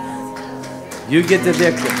 You get the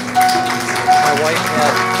victory. My wife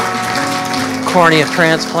had cornea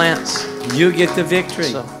transplants. You get the victory.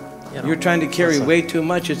 So, you're trying to carry way too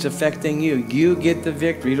much. It's affecting you. You get the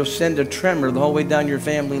victory. It'll send a tremor the whole way down your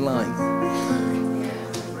family line.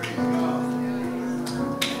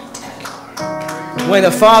 When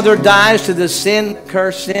a father dies to the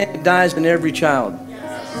cursed sin dies in every child.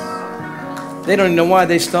 They don't even know why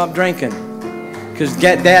they stopped drinking. Because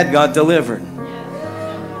dad got delivered.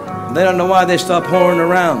 They don't know why they stopped whoring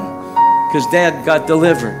around. Because dad got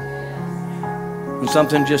delivered. And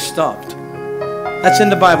something just stopped. That's in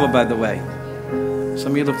the Bible, by the way.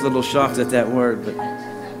 Some of you look a little shocked at that word, but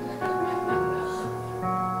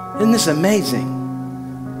isn't this amazing?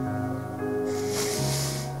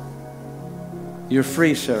 You're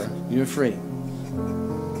free, sir. You're free.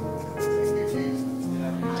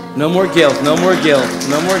 No more guilt. No more guilt.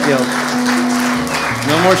 No more guilt.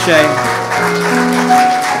 No more shame.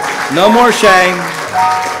 No more shame.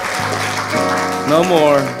 No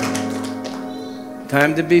more.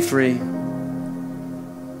 Time to be free.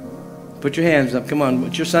 Put your hands up. Come on.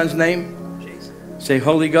 What's your son's name? Jason. Say,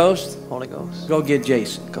 Holy Ghost. Holy Ghost. Go get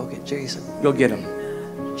Jason. Go get Jason. Go get him.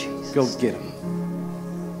 Jesus. Go get him.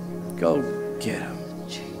 Go get him.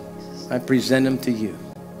 I present him to you.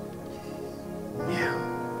 Yeah.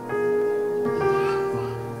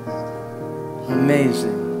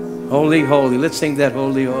 Amazing. Holy, holy. Let's sing that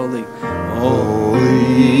holy, holy.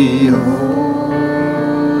 Holy, holy.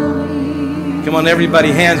 Come on,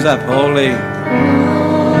 everybody, hands up. Holy.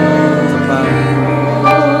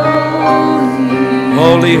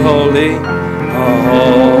 Holy, holy.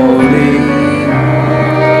 Holy.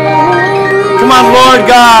 Come on, Lord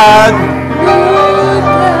God.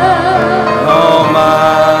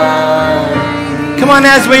 Come on,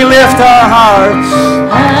 as we lift our hearts,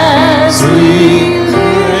 as we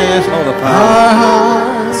lift our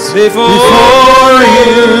hearts before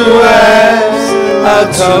you as a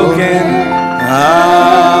token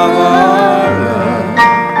of our love.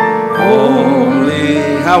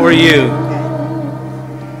 Holy. How are you?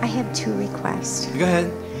 I have 2 requests. Go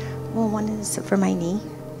ahead. Well, one is for my knee.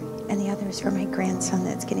 and the other is for my grandson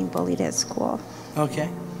that's getting bullied at school. Okay.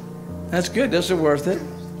 That's good. Those are worth it.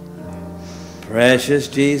 Precious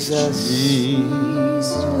Jesus.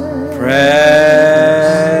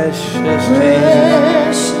 Precious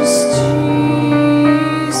Jesus.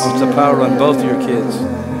 What's the power on both your kids?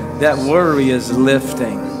 That worry is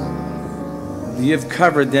lifting. You've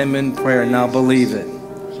covered them in prayer. Now believe it.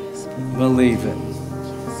 Believe it.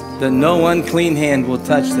 That no unclean hand will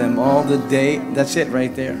touch them all the day. That's it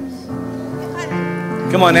right there.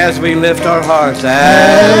 Come on, as we lift our hearts.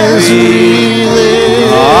 As we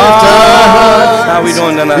lift our hearts. How are we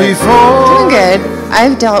doing tonight? Doing good.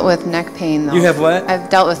 I've dealt with neck pain, though. You have what? I've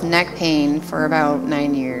dealt with neck pain for about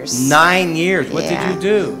 9 years. 9 years? What did you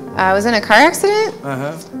do? I was in a car accident.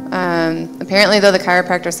 Uh-huh. Apparently, though, the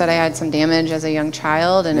chiropractor said I had some damage as a young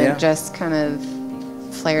child, and it just kind of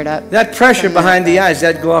flared up. That pressure behind the eyes,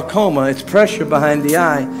 that glaucoma, it's pressure behind the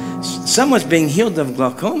eye. Someone's being healed of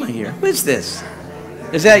glaucoma here. Who is this?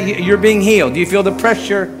 Is that you're being healed? Do you feel the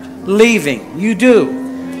pressure leaving? You do.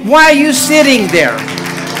 Why are you sitting there?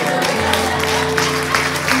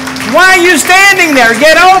 Why are you standing there?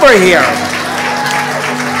 Get over here.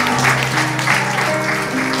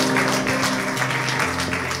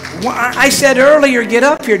 I said earlier, get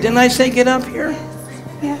up here. Didn't I say get up here?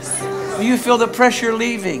 Yes. You feel the pressure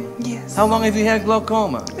leaving? Yes. How long have you had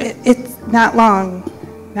glaucoma? It's not long.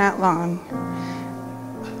 Not long.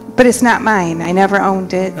 But it's not mine. I never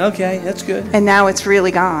owned it. Okay, that's good. And now it's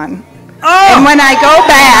really gone. Oh! And when I go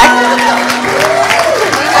back...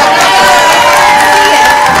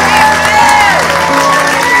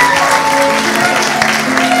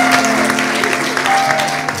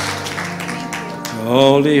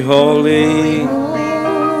 Holy, holy.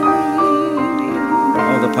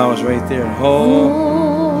 Oh, the power's right there.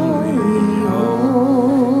 Holy,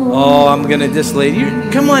 holy. Oh, I'm going to this lady.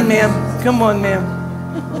 Come on, ma'am. Come on, ma'am.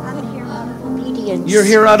 Obedience. You're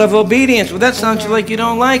here out of obedience. Well, that sounds like you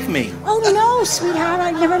don't like me. Oh, no, sweetheart,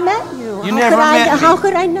 I never met you. You never met me. How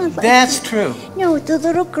could I not like That's you? true. No, the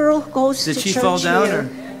little girl goes to Did church she fall down here. or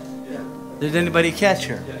did anybody catch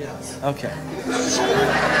her? Okay.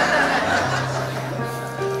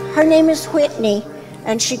 Her name is Whitney,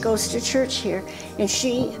 and she goes to church here, and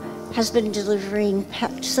she has been delivering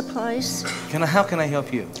pet supplies. How can I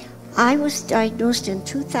help you? I was diagnosed in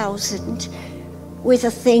 2000 with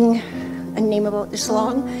a thing, a name about this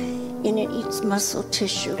long, and it eats muscle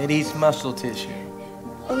tissue. It eats muscle tissue.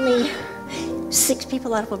 Only 6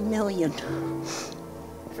 people out of 1 million.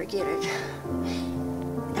 Forget it.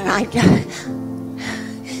 And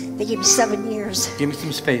they gave me 7 years. Give me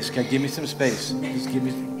some space. Okay? Give me some space. Just give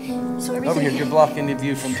me. So Over here, you're blocking the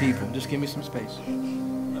view from people. Just give me some space.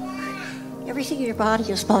 Everything in your body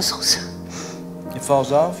is muscles. It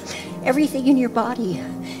falls off? Everything in your body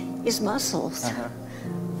is muscles. Uh-huh.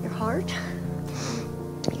 Your heart,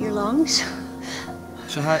 your lungs.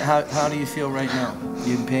 So how do you feel right now?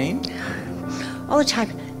 You in pain? All the time.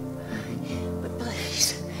 But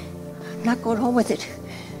please, I'm not going home with it.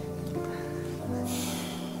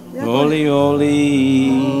 Holy, holy,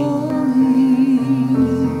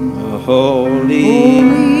 holy.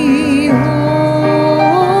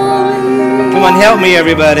 Come on, help me,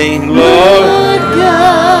 everybody. Lord God,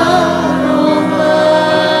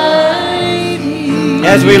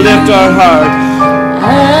 as we lift our hearts,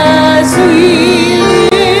 As we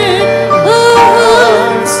lift our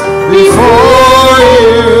hearts before you.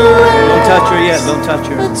 Don't touch her yet. Don't touch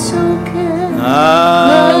her. It's okay.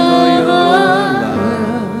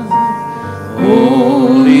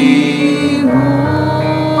 Holy,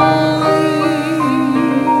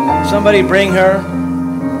 somebody bring her.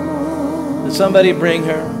 Somebody bring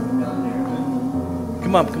her.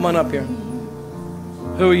 Come on up here.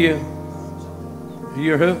 Who are you?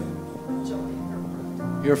 You're who?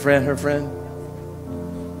 Your friend, her friend?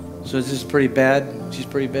 So this is pretty bad? She's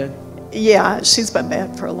pretty bad? Yeah, she's been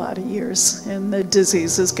bad for a lot of years, and the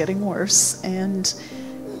disease is getting worse, and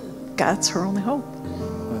God's her only hope.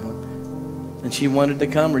 And she wanted to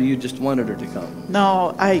come, or you just wanted her to come?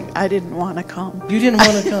 No, I didn't want to come. You didn't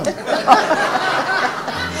want to come?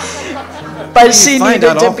 But she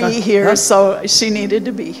needed to be here, so she needed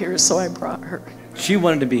to be here, so I brought her. She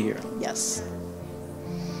wanted to be here? Yes.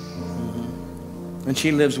 And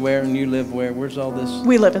she lives where, and you live where? Where's all this?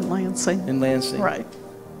 We live in Lansing. In Lansing? Right.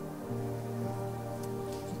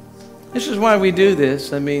 This is why we do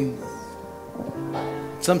this. I mean,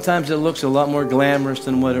 sometimes it looks a lot more glamorous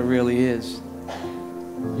than what it really is.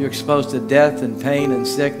 You're exposed to death and pain and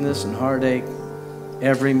sickness and heartache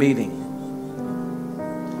every meeting.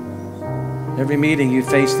 Every meeting you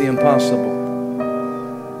face the impossible.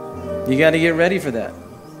 You got to get ready for that.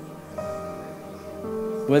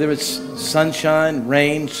 Whether it's sunshine,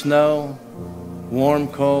 rain, snow, warm,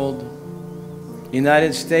 cold,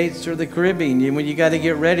 United States or the Caribbean, when you got to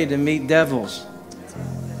get ready to meet devils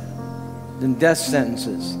and death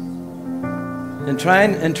sentences. And try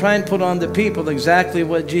and put on the people exactly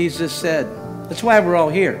what Jesus said. That's why we're all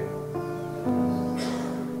here.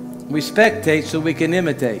 We spectate so we can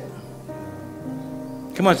imitate.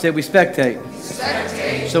 Come on, say we spectate.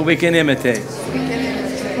 Spectate. So we can imitate.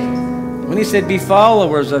 When he said, be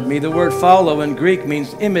followers of me, the word follow in Greek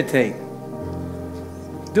means imitate.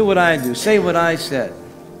 Do what I do. Say what I said.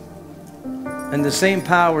 And the same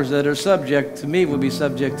powers that are subject to me will be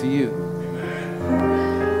subject to you.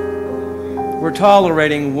 We're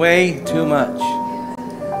tolerating way too much.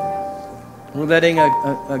 We're letting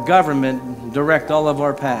a government direct all of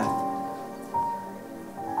our path.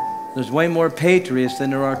 There's way more patriots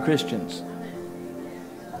than there are Christians.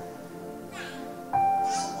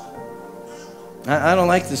 I don't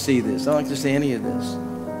like to see this. I don't like to see any of this.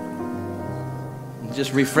 It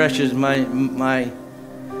just refreshes my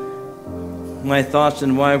thoughts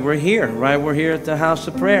and why we're here at the house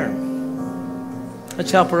of prayer. Let's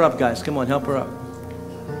help her up, guys. Come on, help her up.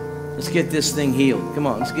 Let's get this thing healed. Come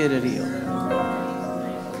on, let's get it healed.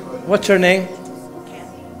 What's her name?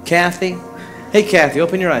 Kathy. Hey, Kathy,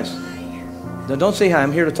 open your eyes. Now, don't say hi.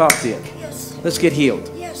 I'm here to talk to you. Yes. Let's get healed.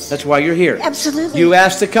 Yes. That's why you're here. Absolutely. You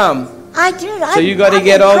asked to come. I did. So you got to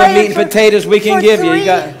get all the meat and potatoes we can give you. You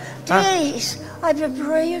got. Days. I've been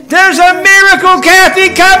praying. There's a miracle,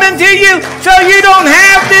 Kathy, coming to you, so you don't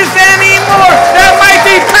have this anymore. That might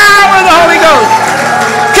be power of the Holy Ghost.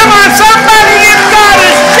 Come on, somebody give God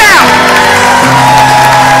a shout.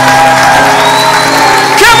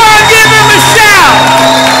 Come on, give him a shout.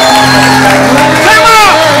 Come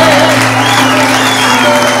on.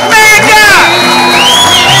 Man God.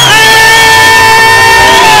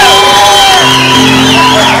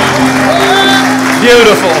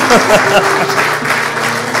 Beautiful.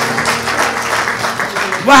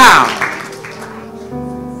 Wow.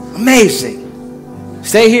 Amazing.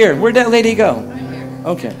 Stay here. Where'd that lady go?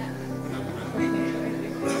 Okay.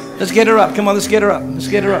 Let's get her up. Come on, let's get her up. Let's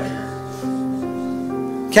get her up.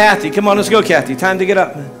 Kathy, come on, let's go, Kathy. Time to get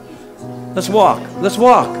up. Let's walk. Let's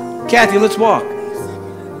walk. Kathy, let's walk.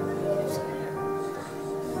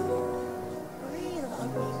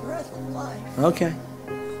 Okay.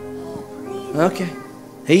 Okay.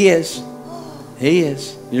 He is. He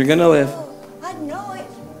is. You're going to live. I know it.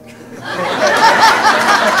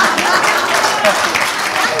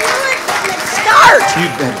 You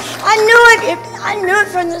bet. I knew it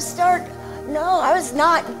from the start. No, I was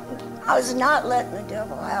not letting the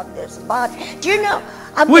devil have this body. Do you know?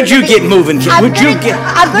 Would you get moving? Would you get?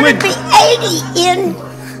 I'm going to be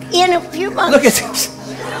 80 in a few months. Look at this.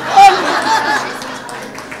 And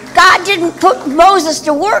God didn't put Moses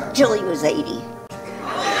to work till he was 80. He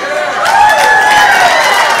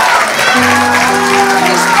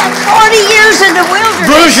spent 40 years in the wilderness.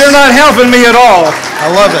 Bruce, you're not helping me at all. I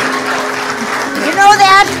love it. You know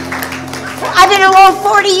that? I've been alone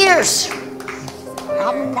 40 years.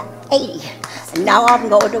 I'm 80, and now I'm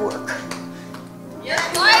going to work.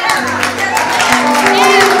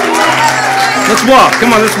 Let's walk.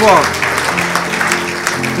 Come on, let's walk.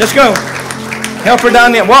 Let's go. Help her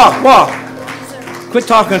down there. Walk, walk. Quit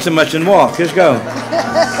talking so much and walk. Let's go.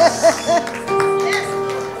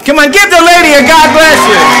 Come on, give the lady a God bless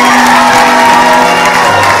you.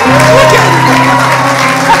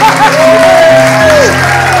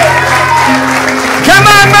 Come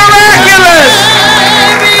on, miraculous.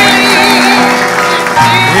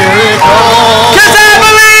 Here it goes. 'Cause I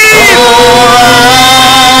believe.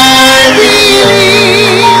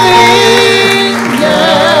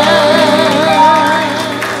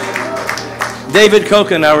 David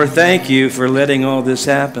Kokenauer, thank you for letting all this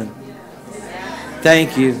happen.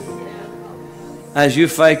 Thank you. As you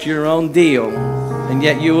fight your own deal, and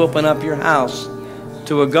yet you open up your house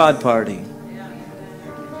to a God party.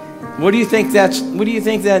 What do you think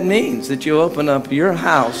that means? That you open up your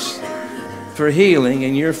house for healing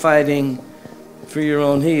and you're fighting for your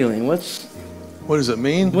own healing. What does it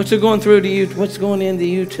mean? What's it going through to you? What's going into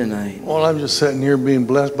you tonight? Well, I'm just sitting here being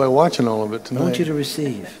blessed by watching all of it tonight. I want you to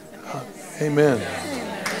receive. Amen.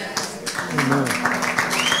 Amen.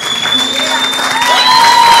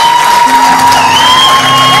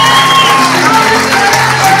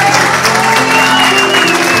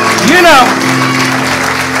 You know,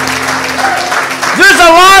 there's a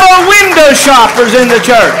lot of window shoppers in the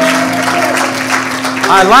church.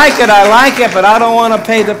 I like it, but I don't want to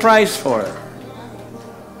pay the price for it.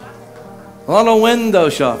 A lot of window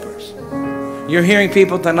shoppers. You're hearing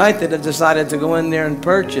people tonight that have decided to go in there and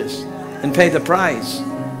purchase and pay the price.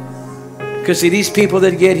 Because see, these people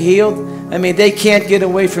that get healed, I mean, they can't get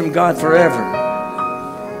away from God forever.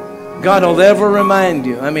 God will ever remind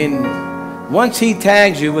you. I mean, once he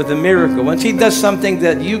tags you with a miracle, once he does something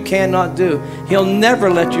that you cannot do, he'll never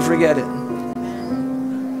let you forget it.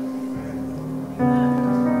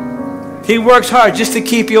 He works hard just to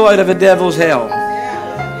keep you out of a devil's hell.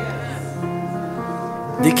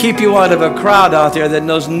 To keep you out of a crowd out there that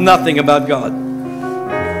knows nothing about God.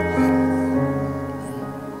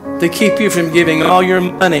 To keep you from giving all your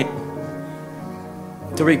money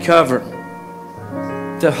to recover.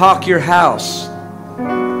 To hawk your house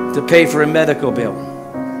to pay for a medical bill.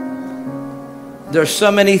 There's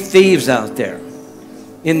so many thieves out there.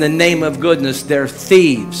 In the name of goodness, they're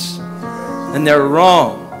thieves. And they're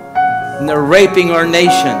wrong. And they're raping our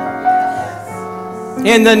nation.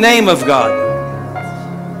 In the name of God.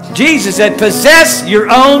 Jesus said, possess your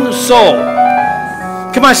own soul.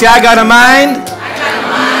 Come on, say, I got a mind.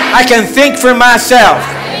 I can think for myself.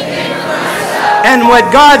 And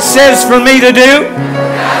what God says for me to do,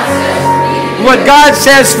 what God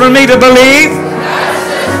says for me to believe,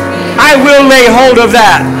 I will lay hold of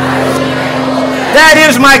that. That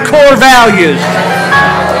is my core values.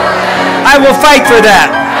 I will fight for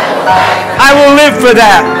that. I will live for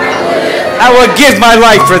that. I will give my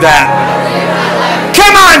life for that.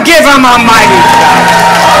 Come on, give him a mighty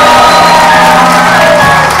shout.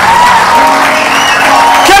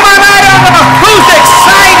 Come on, I don't know who's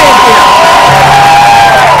excited here.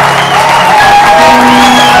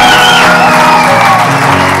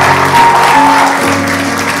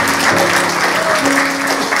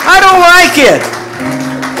 I don't like it.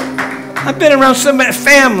 I've been around so many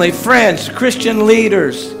family, friends, Christian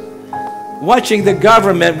leaders, watching the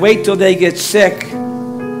government wait till they get sick,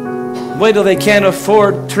 wait till they can't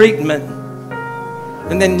afford treatment,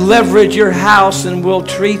 and then leverage your house and we'll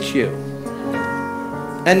treat you.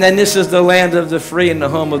 And then this is the land of the free and the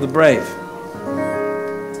home of the brave.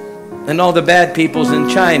 And all the bad people's in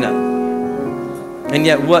China. And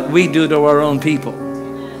yet what we do to our own people.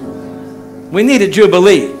 We need a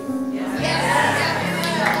jubilee.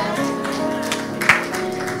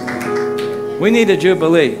 We need a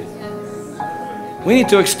jubilee. We need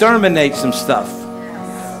to exterminate some stuff.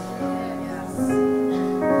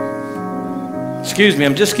 Excuse me,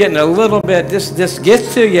 I'm just getting a little bit, this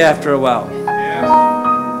gets to you after a while.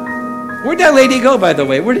 Where'd that lady go, by the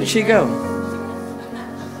way? Where did she go?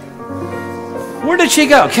 Where did she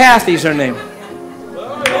go? Kathy's her name.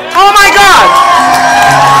 Oh my God!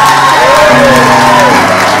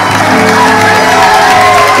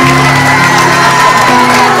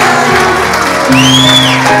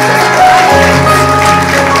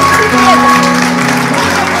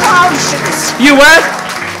 You what?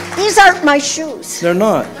 These aren't my shoes. They're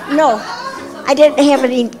not. No, I didn't have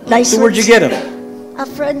any nice So where'd you get them? A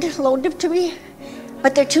friend loaned them to me,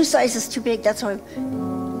 but they're 2 sizes too big. That's why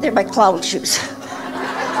they're my clown shoes.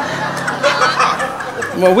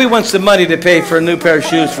 Well, we want some money to pay for a new pair of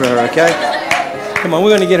shoes for her, okay? Come on, we're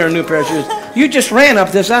going to get her a new pair of shoes. You just ran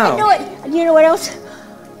up this aisle. You know what else?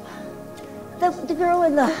 The girl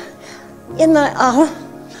in the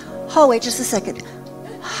hallway. Just a second.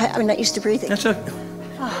 I'm not used to breathing. That's okay.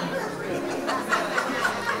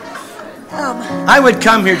 I would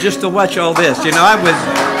come here just to watch all this. You know, I would.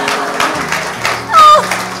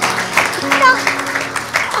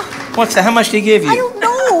 What's that? How much did he give you? I don't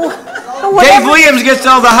know. Dave Williams gets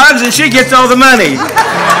all the hugs and she gets all the money.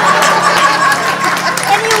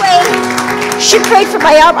 Anyway, she prayed for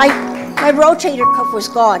my arm. My rotator cuff was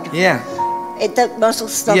gone. Yeah. The muscle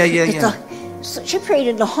stuff. Yeah. So she prayed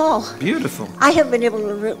in the hall. Beautiful. I haven't been able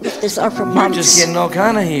to lift this up for months. You're just getting all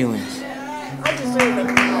kind of healings. I deserve it.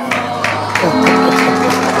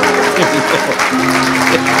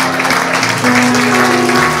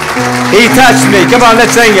 He touched me. Come on,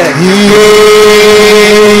 let's sing it.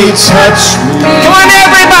 He touched me. Come on,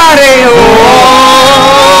 everybody. Oh,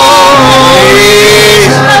 he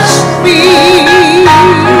touched me.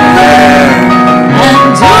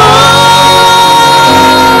 And all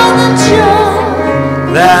the joy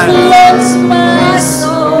that floods my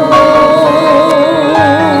soul.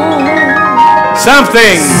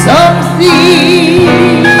 Something happened.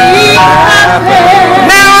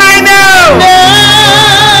 Now I know.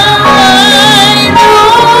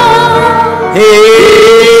 He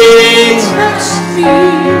touched me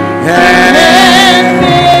and made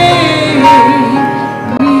me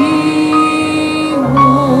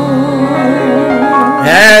whole.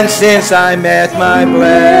 And since I met my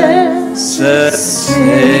blessed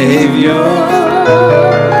Savior,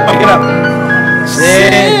 oh, get up.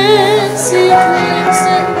 Since He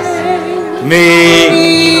cleansed me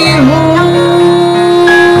whole,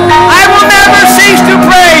 I will never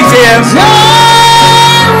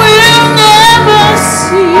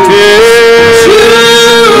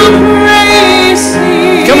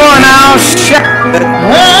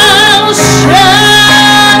I'll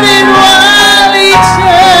shout it while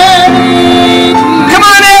eternity. Come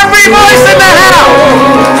on, every voice in the house.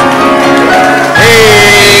 He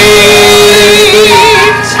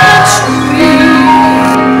touched me.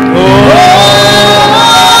 Oh,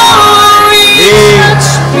 he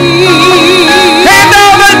touched me. And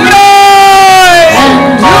all the joy.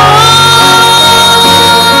 And all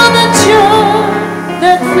the joy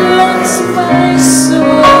that floods my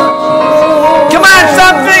soul. Come on,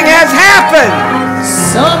 something has happened.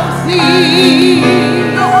 Something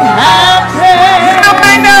happened. Now I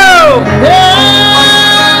know. Now I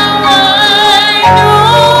know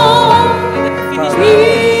He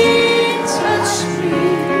touched me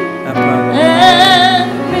and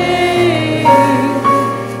made me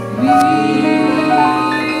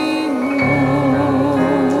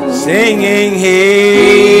whole. Singing, He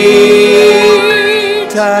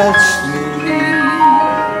touched me.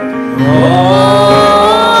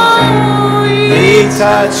 Oh, He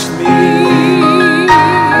touched me.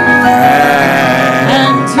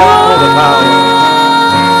 And all the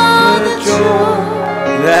power, the joy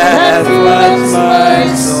that floods my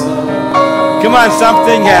soul. Come on,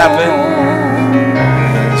 something happened.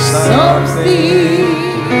 Something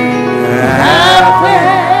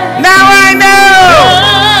happened. Now I know.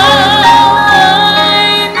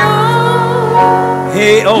 He,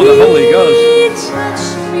 oh, the Holy Ghost. He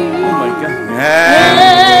touched me Oh my God. and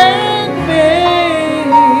made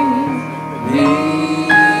me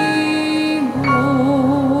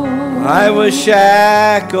whole. I was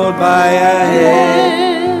shackled by a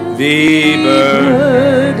heavy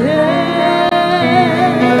burden.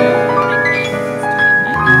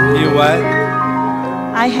 You what?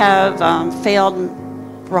 I have failed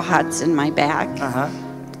rods in my back.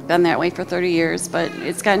 Been that way for 30 years, but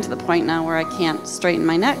it's gotten to the point now where I can't straighten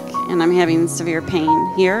my neck, and I'm having severe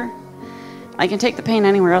pain here. I can take the pain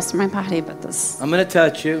anywhere else in my body, but this. I'm going to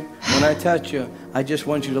touch you. When I touch you, I just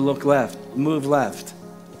want you to look left, move left.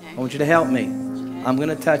 I want you to help me. I'm going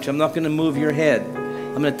to touch you. I'm not going to move your head.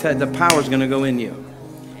 I'm going to tell you, the power's going to go in you.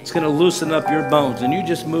 It's going to loosen up your bones, and you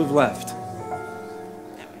just move left.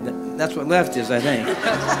 That's what left is, I think. I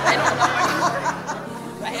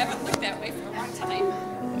haven't looked that way for a long time.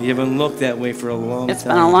 You haven't looked that way for a long time. It's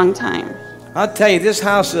been a long time. I'll tell you, this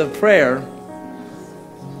house of prayer,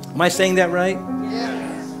 am I saying that right?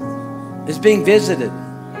 Yes. Is being visited.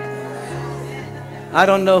 I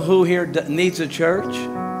don't know who here needs a church,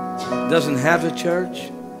 doesn't have a church,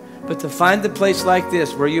 but to find a place like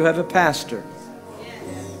this where you have a pastor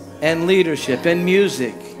and leadership and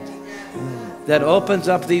music that opens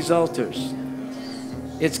up these altars,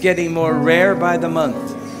 it's getting more rare by the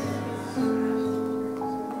month.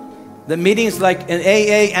 The meetings like in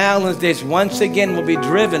A.A. Allen's days once again will be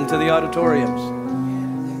driven to the auditoriums.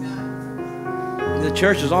 The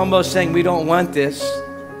church is almost saying we don't want this.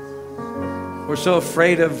 We're so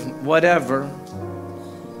afraid of whatever.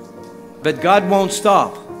 But God won't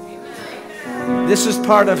stop. This is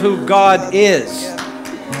part of who God is.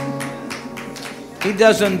 He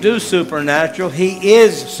doesn't do supernatural. He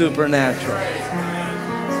is supernatural.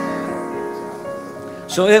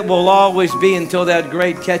 So it will always be until that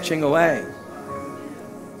great catching away.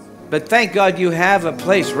 But thank God you have a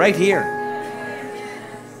place right here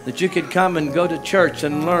that you could come and go to church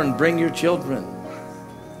and learn. Bring your children.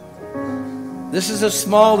 This is as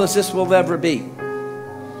small as this will ever be.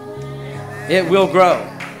 It will grow.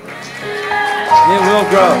 It will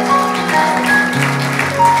grow.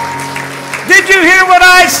 Did you hear what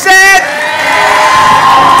I said?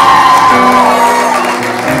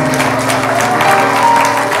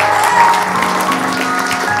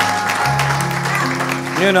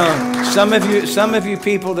 You know, some of you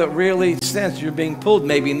people that really sense you're being pulled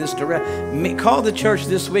maybe in this direction, call the church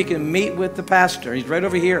this week and meet with the pastor. He's right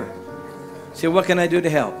over here. Say, what can I do to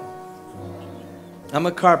help? I'm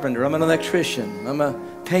a carpenter. I'm an electrician. I'm a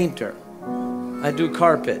painter. I do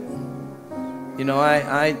carpet. You know,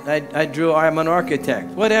 I drew. I'm an architect.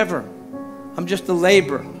 Whatever. I'm just a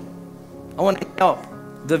laborer. I want to help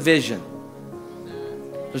the vision.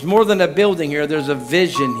 There's more than a building here. There's a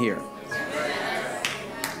vision here.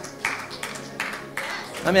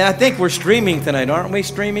 I mean, I think we're streaming tonight, aren't we?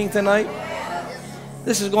 Streaming tonight?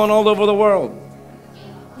 This is going all over the world.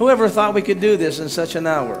 Whoever thought we could do this in such an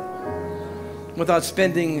hour without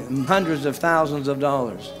spending hundreds of thousands of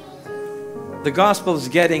dollars? The gospel is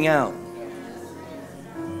getting out.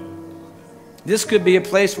 This could be a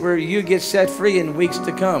place where you get set free in weeks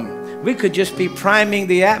to come. We could just be priming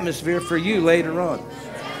the atmosphere for you later on.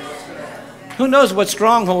 Who knows what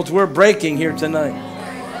strongholds we're breaking here tonight?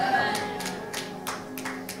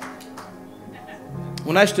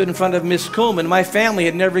 When I stood in front of Miss Coleman, my family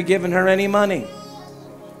had never given her any money.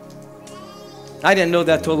 I didn't know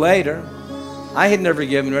that till later. I had never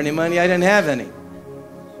given her any money. I didn't have any.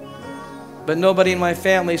 But nobody in my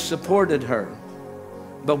family supported her.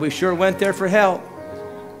 But we sure went there for help.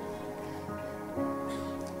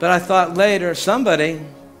 But I thought later, somebody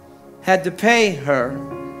had to pay her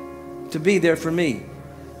to be there for me.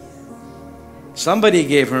 Somebody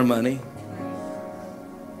gave her money.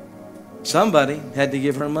 Somebody had to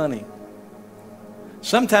give her money.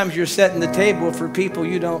 Sometimes you're setting the table for people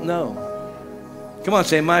you don't know. Come on,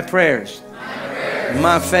 say, my prayers,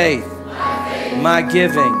 my faith, my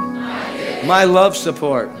giving, my love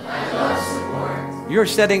support. You're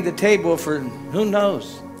setting the table for who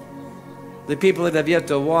knows? The people that have yet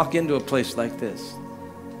to walk into a place like this.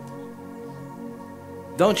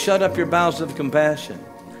 Don't shut up your bowels of compassion.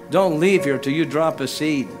 Don't leave here till you drop a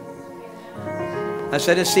seed. I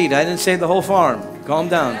said a seed. I didn't say the whole farm. Calm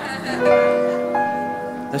down.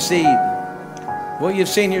 A seed. What you've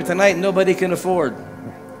seen here tonight, nobody can afford.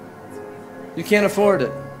 You can't afford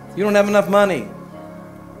it. You don't have enough money.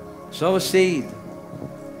 Sow a seed.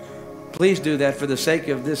 Please do that for the sake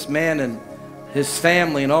of this man and his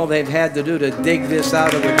family and all they've had to do to dig this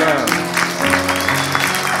out of the ground.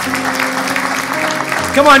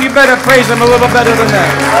 Come on, you better praise him a little better than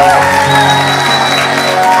that.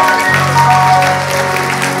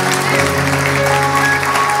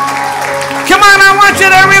 Come on, I want you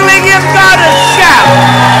to really give God a shout.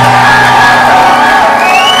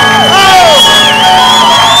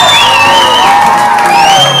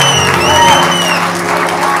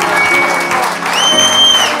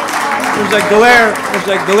 There's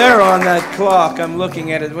a glare on that clock. I'm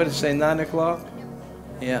looking at it. What did it say, 9 o'clock?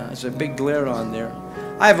 Yeah, there's a big glare on there.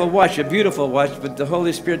 I have a watch, a beautiful watch, but the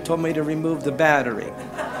Holy Spirit told me to remove the battery.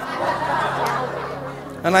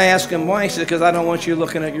 And I asked him why. He said, because I don't want you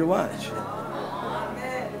looking at your watch.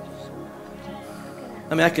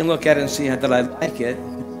 I mean, I can look at it and see that I like it,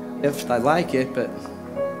 if I like it, but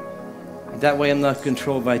that way I'm not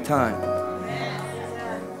controlled by time.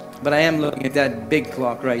 But I am looking at that big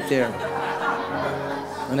clock right there.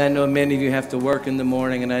 And I know many of you have to work in the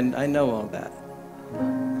morning, and I know all that.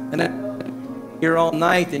 And I'm here all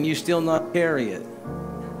night, and you still not carry it.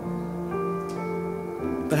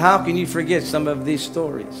 But how can you forget some of these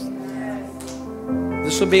stories?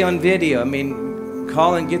 This will be on video. I mean,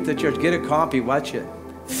 call and get the church. Get a copy. Watch it.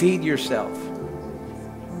 Feed yourself.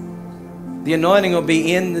 The anointing will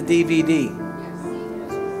be in the DVD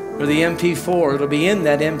or the MP4. It'll be in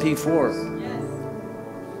that MP4.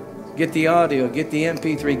 Get the audio. Get the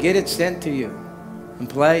MP3. Get it sent to you and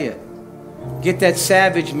play it. Get that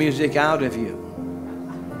Savage music out of you.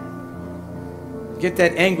 Get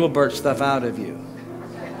that Engelbert stuff out of you.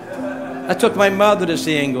 I took my mother to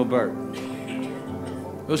see Engelbert.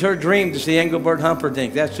 It was her dream to see Engelbert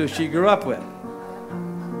Humperdinck. That's who she grew up with.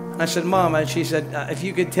 I said, Mom, and she said, if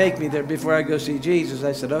you could take me there before I go see Jesus.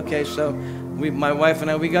 I said, okay. So my wife and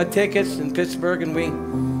I, we got tickets in Pittsburgh, and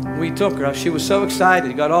we took her. She was so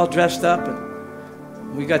excited, got all dressed up,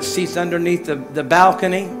 and we got seats underneath the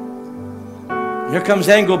balcony. And here comes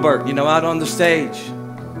Engelbert, you know, out on the stage.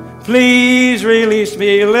 Please release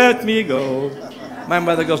me, let me go. My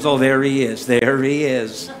mother goes, oh, there he is, there he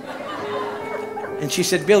is. And she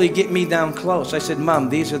said, Billy, get me down close. I said, Mom,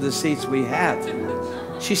 these are the seats we have.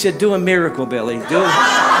 She said, do a miracle, Billy.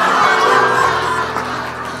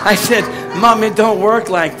 I said, Mom, it don't work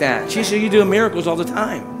like that. She said, you do miracles all the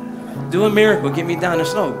time. Do a miracle, get me down. I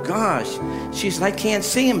said, oh, gosh. She said, I can't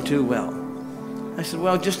see him too well. I said,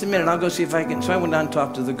 well, just a minute. I'll go see if I can. So I went down and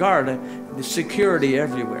talked to the guard. There's security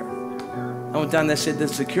everywhere. I went down and I said to the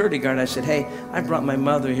security guard, I said, hey, I brought my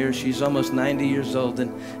mother here. She's almost 90 years old,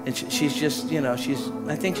 and she's just, you know,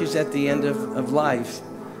 I think she's at the end of life.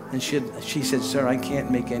 And she said, sir, I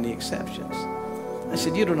can't make any exceptions. I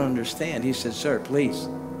said, you don't understand. He said, sir, please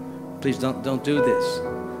don't do this.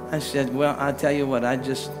 I said, well, I'll tell you what, I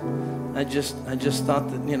just thought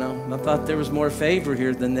that, you know, I thought there was more favor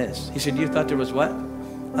here than this. He said, you thought there was what?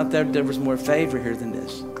 I thought there was more favor here than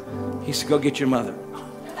this. He said, go get your mother.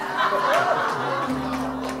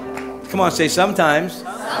 Come on, say sometimes.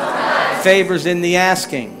 Favor's in the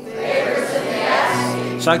asking.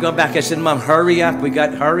 So I go back, I said, Mom, hurry up.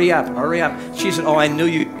 Hurry up. She said, oh, I knew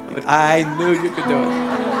you could do it. I knew you could do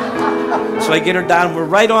it. So I get her down. We're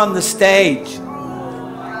right on the stage.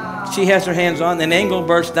 She has her hands on, and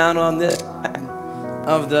Engelbert's down on this side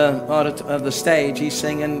of the stage. He's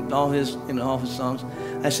singing all his songs.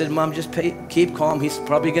 I said, Mom, just keep calm. He's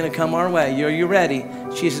probably going to come our way. Are you ready?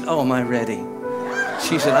 She said, oh, am I ready?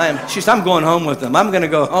 She said, I'm going home with him. I'm going to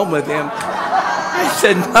go home with him. I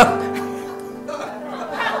said, no.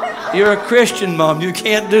 You're a Christian, Mom. You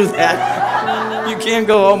can't do that. You can't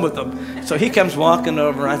go home with them. So he comes walking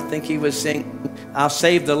over. I think he was singing, I'll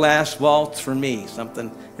Save the Last Waltz for Me.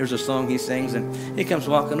 Something. There's a song he sings. And he comes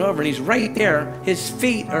walking over, and he's right there. His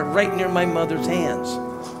feet are right near my mother's hands.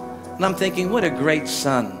 And I'm thinking, what a great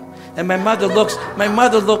son. And my mother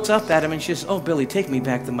looks up at him, and she says, oh, Billy, take me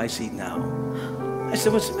back to my seat now. I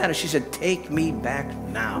said, what's the matter? She said, take me back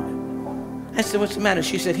now. I said, what's the matter?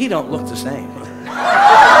 She said, he don't look the same.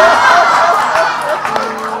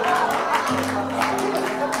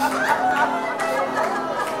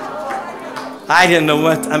 I didn't know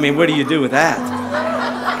what do you do with that?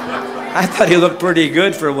 I thought he looked pretty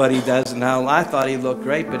good for what he does, and how I thought he looked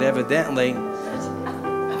great, but evidently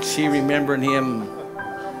she remembered him.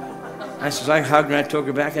 I said, I hugged her, I took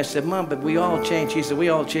her back. I said, Mom, but we all change. She said, we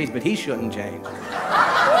all change, but he shouldn't change.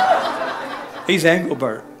 He's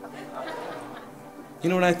Engelbert. You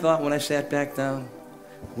know what I thought when I sat back down?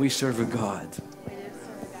 We serve a God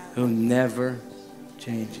who never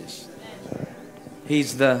changes.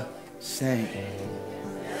 He's the same.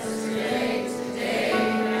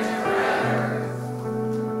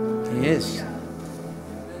 He is.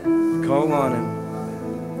 Call on him.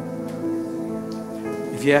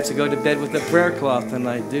 If you have to go to bed with a prayer cloth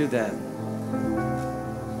tonight, do that.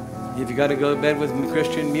 If you got to go to bed with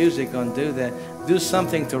Christian music on, do that. Do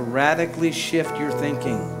something to radically shift your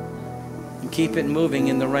thinking and keep it moving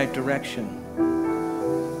in the right direction.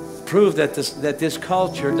 Prove that this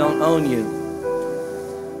culture don't own you.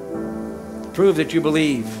 Prove that you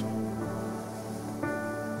believe.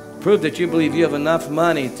 Prove that you believe you have enough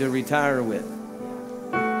money to retire with.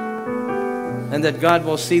 And that God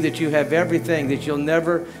will see that you have everything, that you'll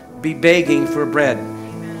never be begging for bread.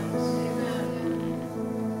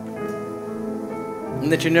 And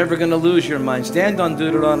that you're never going to lose your mind. Stand on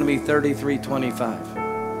Deuteronomy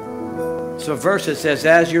 33:25. So a verse that says,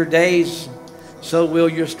 as your days, so will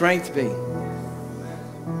your strength be.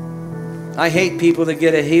 I hate people that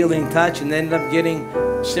get a healing touch and end up getting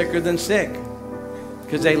sicker than sick.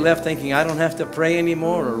 Because they left thinking, I don't have to pray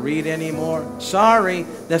anymore or read anymore. Sorry,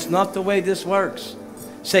 that's not the way this works.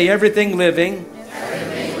 Say, everything living,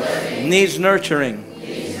 needs nurturing.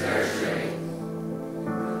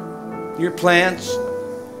 Your plants,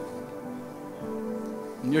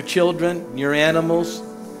 your children, your animals,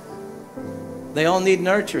 they all need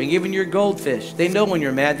nurturing. Even your goldfish. They know when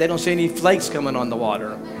you're mad. They don't see any flakes coming on the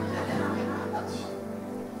water.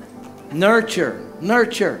 Nurture,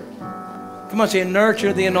 nurture. Come on, say,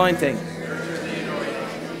 nurture the anointing.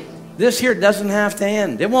 This here doesn't have to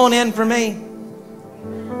end. It won't end for me.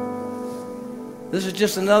 This is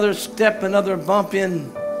just another step, another bump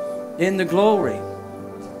in the glory.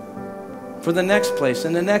 For the next place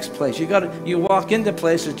and the next place. You walk into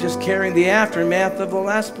places just carrying the aftermath of the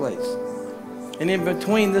last place. And in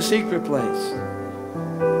between, the secret place.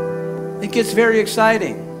 It gets very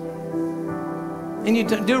exciting. And you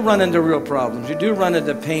do run into real problems. You do run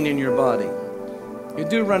into pain in your body. You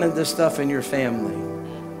do run into stuff in your family.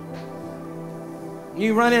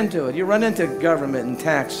 You run into it. You run into government and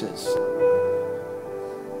taxes.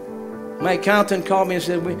 My accountant called me and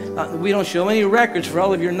said, we don't show any records for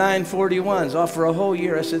all of your 941s off for a whole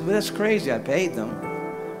year. I said, well, that's crazy. I paid them.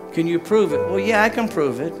 Can you prove it? Well, yeah, I can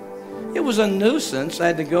prove it. It was a nuisance. I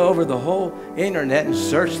had to go over the whole internet and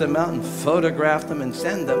search them out and photograph them and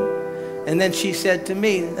send them. And then she said to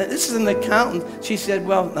me, this is an accountant. She said,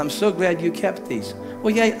 well, I'm so glad you kept these.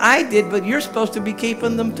 Well, yeah, I did, but you're supposed to be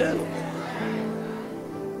keeping them too.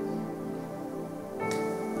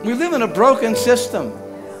 We live in a broken system.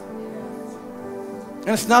 And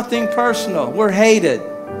it's nothing personal. We're hated.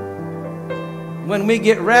 When we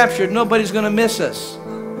get raptured, nobody's going to miss us.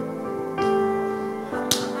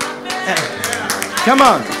 Come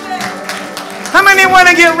on. How many want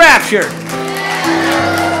to get raptured?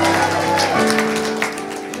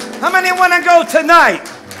 How many want to go tonight?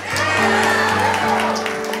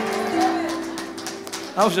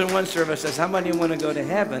 I was in one service. I said, how many want to go to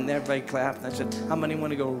heaven? Everybody clapped. I said, how many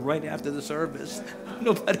want to go right after the service?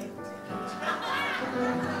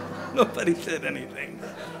 Nobody said anything.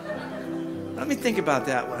 Let me think about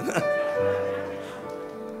that one.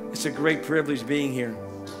 It's a great privilege being here.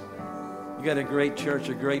 You got a great church,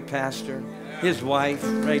 a great pastor. His wife,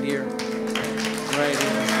 right here. Right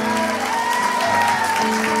here.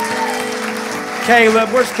 Caleb,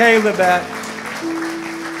 where's Caleb at?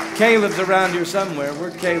 Caleb's around here somewhere.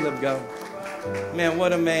 Where'd Caleb go? Man,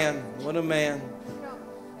 what a man. What a man.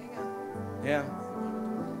 Yeah.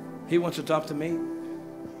 He wants to talk to me.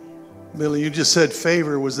 Billy, you just said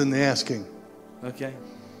favor was in the asking. Okay.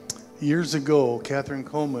 Years ago, Catherine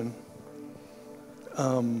Coleman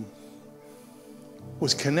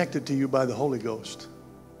was connected to you by the Holy Ghost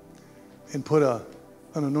and put an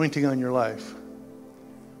anointing on your life.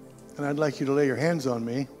 And I'd like you to lay your hands on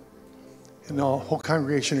me, and the whole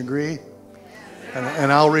congregation agree,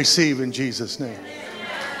 and I'll receive in Jesus' name. Wow.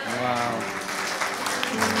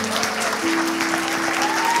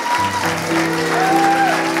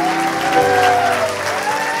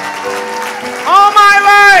 All my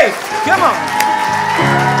life, come on.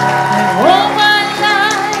 All my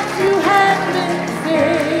life you have been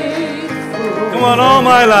faithful. Come on, all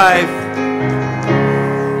my life.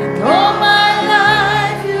 And all my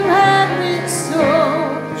life you have been so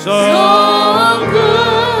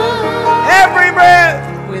good. Every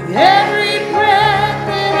breath. With every breath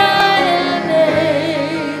that I am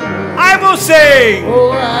able, I will sing.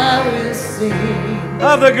 Oh, I will sing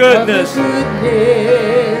of the goodness of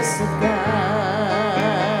God.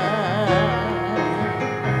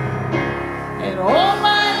 And all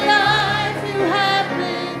my life you have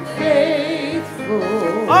been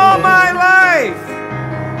faithful. All my life.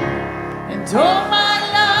 And all my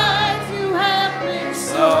life you have been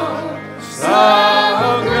so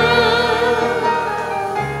good.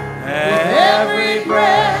 Every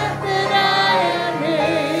breath that I am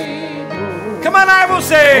able. Come on, I will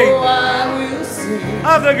sing. Oh, I will sing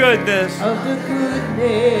of the goodness of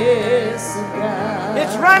God.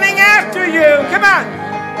 It's running after you. Come on.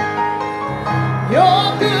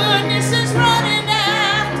 Your goodness is running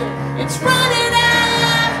after. It's running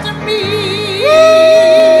after me.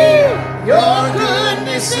 Your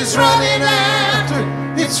goodness is running after.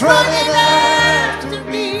 It's running after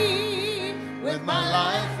me. With my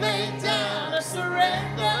life laid down, I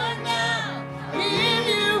surrender now. Give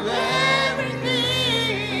you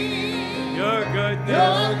everything. Your goodness.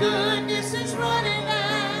 Your goodness is running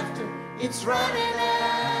after. It's running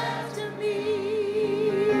after me.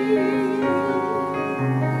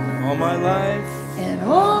 All my life. And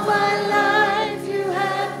all my life you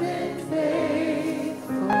have been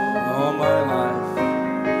faithful. All my life.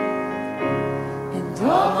 And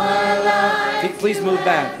all my life. Please move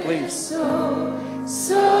back, please. So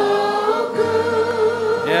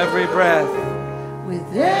good. Every breath.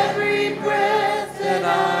 With every breath that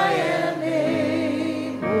I am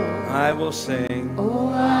able, I will sing. Oh,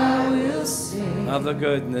 I will sing of the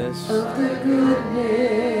goodness of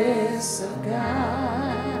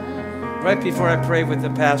God. Right before I pray with the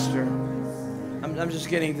pastor, I'm just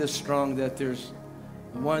getting this strong that there's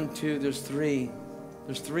three.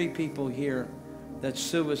 There's three people here that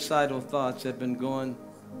suicidal thoughts have been going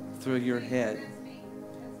through your head.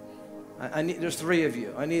 There's three of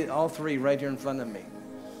you. I need all three right here in front of me.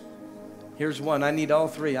 Here's one. I need all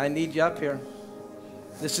three. I need you up here.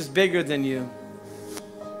 This is bigger than you.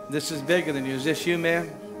 This is bigger than you. Is this you, ma'am?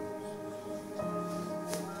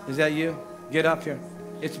 Is that you? Get up here.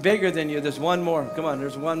 It's bigger than you. There's one more. Come on,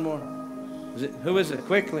 there's one more. Who is it?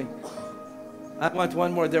 Quickly. I want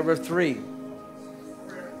one more. There were three.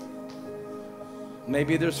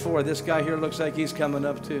 Maybe there's four. This guy here looks like he's coming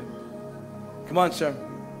up too. Come on, sir.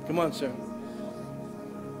 Come on, sir.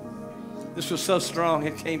 This was so strong.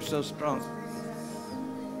 It came so strong.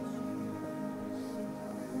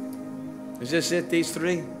 Is this it, these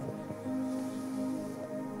three?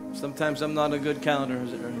 Sometimes I'm not a good counter.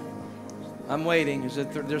 I'm waiting. Is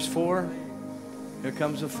it there's four? Here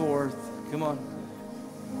comes a fourth. Come on.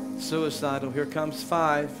 Suicidal. Here comes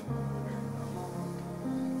five.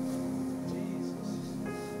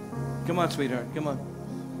 Come on, sweetheart. Come on.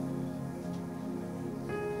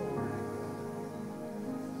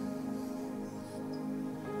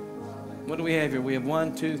 What do we have here? We have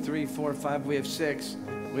 1, 2, 3, 4, 5. We have 6.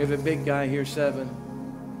 We have a big guy here, 7.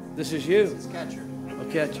 This is you. This is Catcher. Oh,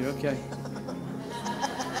 Catcher, okay.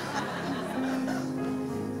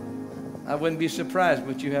 I wouldn't be surprised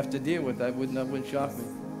what you have to deal with. That wouldn't shock me.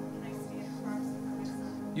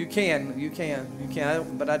 You can,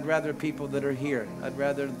 but I'd rather people that are here. I'd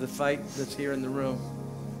rather the fight that's here in the room.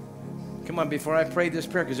 Come on, before I pray this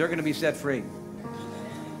prayer, because they're going to be set free.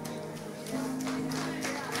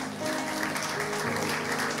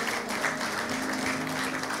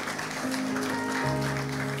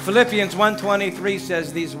 Philippians 1:23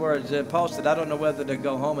 says these words. Paul said, I don't know whether to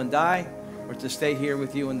go home and die or to stay here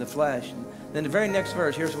with you in the flesh. And then the very next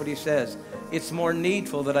verse, here's what he says. It's more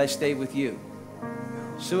needful that I stay with you.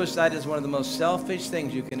 Suicide is one of the most selfish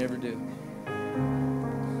things you can ever do.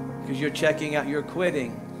 Because you're checking out, you're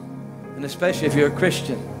quitting. And especially if you're a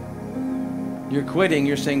Christian. You're quitting,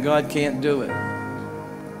 you're saying, God can't do it.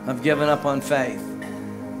 I've given up on faith.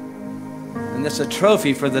 And that's a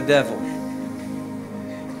trophy for the devil.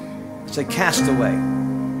 It's a castaway.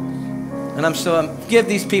 And give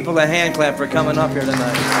these people a hand clap for coming up here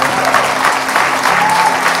tonight.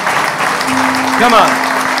 Come on.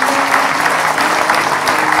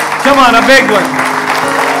 Come on, a big one.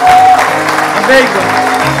 A big one.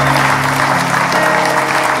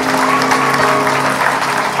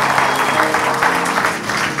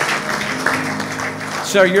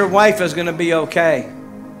 Sir, your wife is going to be okay.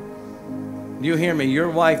 You hear me? Your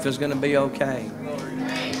wife is going to be okay.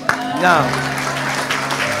 No.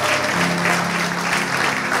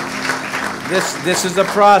 This is a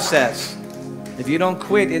process. If you don't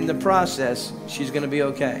quit in the process, she's going to be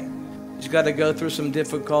okay. She's got to go through some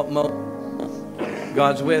difficult moments.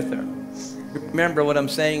 God's with her. Remember what I'm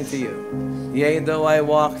saying to you. Yea, though I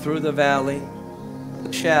walk through the valley,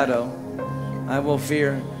 the shadow, I will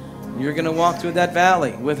fear. You're going to walk through that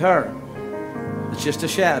valley with her. It's just a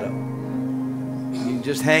shadow. You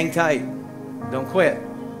just hang tight. Don't quit.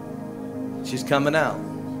 She's coming out.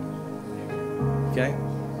 Okay?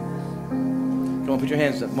 Come on, put your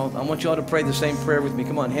hands up. I want you all to pray the same prayer with me.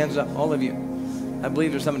 Come on, hands up, all of you. I believe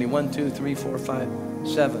there's somebody. 1, 2, 3, 4, 5,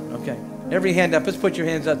 7. Okay. Every hand up. Let's put your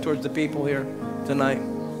hands up towards the people here tonight.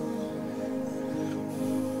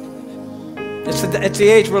 It's the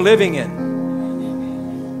age we're living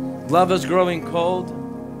in. Love is growing cold.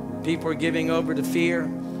 People are giving over to fear.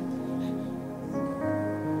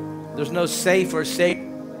 There's no safe or safe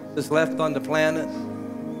that's left on the planet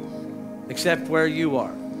except where you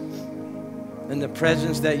are and the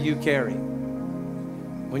presence that you carry.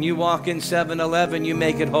 When you walk in 7-Eleven, you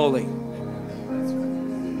make it holy.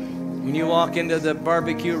 When you walk into the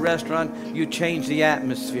barbecue restaurant, you change the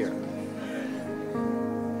atmosphere.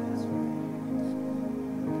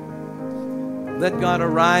 Let God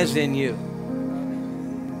arise in you.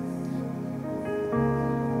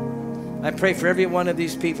 I pray for every one of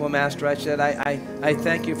these people, Master. I said, I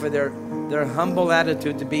thank you for their humble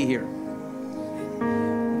attitude to be here.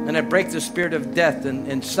 And I break the spirit of death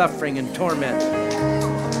and suffering and torment.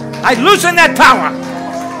 I loosen that power.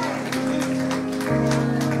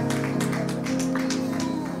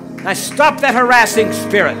 I stop that harassing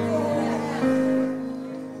spirit.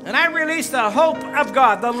 And I release the hope of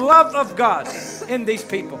God, the love of God in these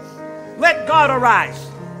people. Let God arise.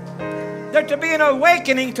 There to be an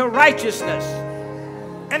awakening to righteousness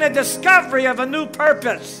and a discovery of a new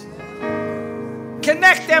purpose.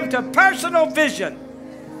 Connect them to personal vision.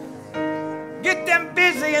 Get them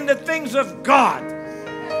busy in the things of God.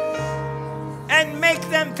 And make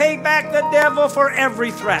them pay back the devil for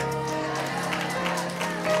every threat.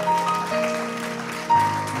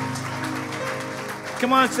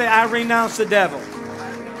 Come on, say, I renounce the devil.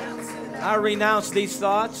 I renounce these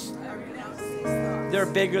thoughts. They're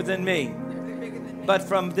bigger than me. But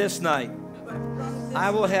from this night,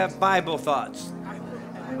 I will have Bible thoughts.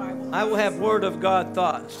 I will have Word of God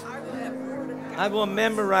thoughts. I will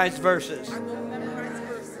memorize verses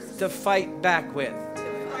to fight back with.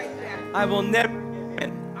 I will never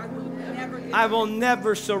win. I will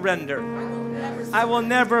never surrender. I will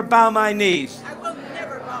never bow my knees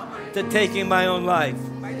to taking my own life.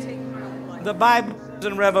 The Bible says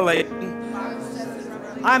in Revelation,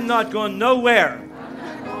 I'm not going nowhere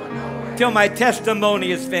till my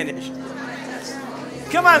testimony is finished.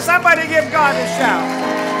 Come on, somebody give God a shout.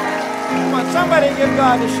 Come on, somebody give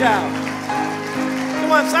God a shout.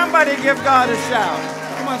 Come on, somebody give God a shout.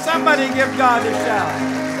 Come on, somebody give God a shout.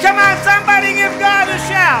 Come on, somebody give God a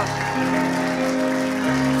shout.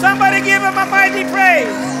 Somebody give him a mighty praise.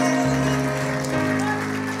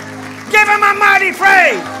 Give him a mighty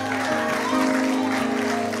praise.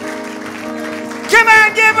 Come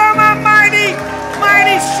on, give him a mighty,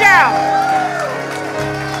 mighty shout.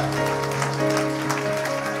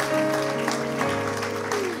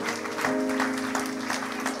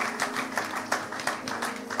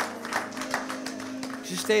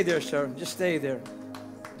 Just stay there, sir. Just stay there.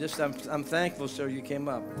 I'm thankful, sir, you came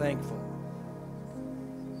up. Thankful.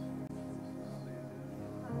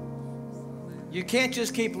 You can't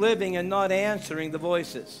just keep living and not answering the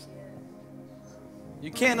voices. You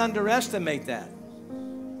can't underestimate that.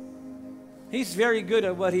 He's very good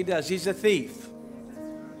at what he does. He's a thief.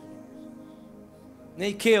 And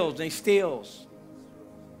he kills and he steals.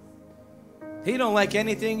 He don't like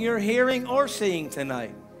anything you're hearing or seeing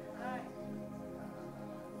tonight.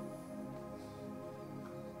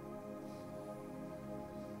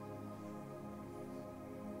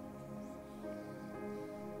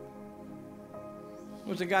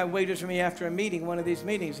 There was a guy waited for me after a meeting, one of these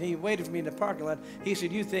meetings. He waited for me in the parking lot. He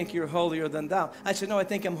said, you think you're holier than thou. I said, no, I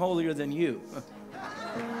think I'm holier than you.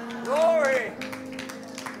 Glory.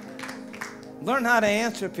 Learn how to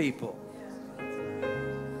answer people.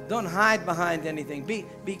 Don't hide behind anything.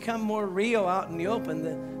 Become more real out in the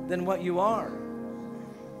open than what you are.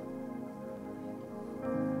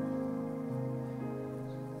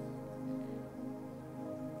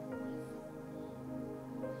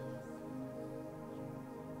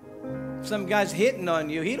 Some guy's hitting on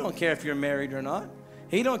you. He don't care if you're married or not.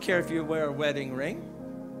 He don't care if you wear a wedding ring.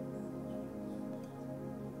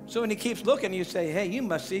 So when he keeps looking, you say, hey, you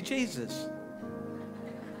must see Jesus.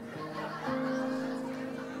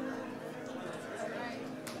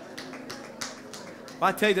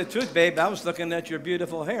 I'll tell you the truth, babe. I was looking at your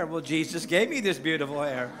beautiful hair. Well, Jesus gave me this beautiful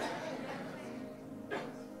hair.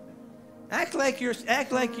 Act like you're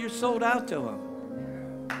sold out to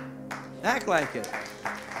him. Act like it.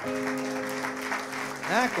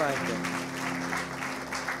 Act like it.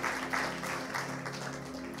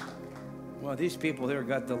 Well, these people here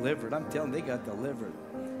got delivered. I'm telling you, they got delivered.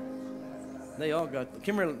 They all got.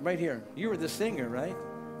 Come here, right here. You were the singer, right?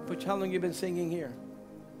 How long you been singing here?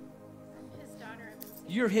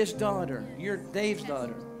 You're his daughter. You're Dave's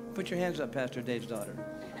daughter. Put your hands up, Pastor Dave's daughter.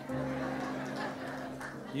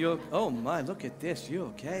 Oh my, look at this. You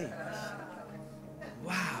okay?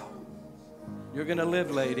 Wow. You're going to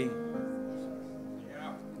live, lady.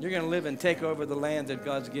 You're going to live and take over the land that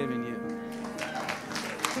God's given you.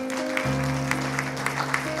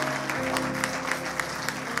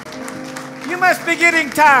 You must be getting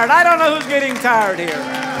tired. I don't know who's getting tired here.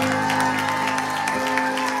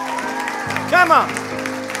 Come on.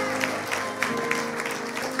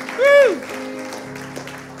 Woo!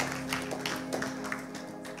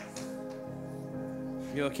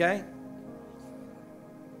 You okay?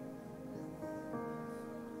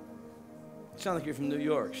 You sound like you're from New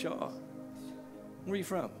York. Shaw. Where are you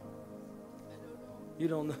from? You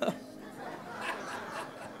don't know?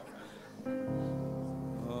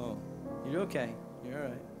 Oh, you're okay. You're all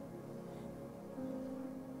right.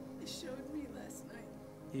 He showed me last night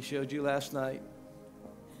He showed you last night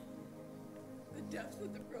the depth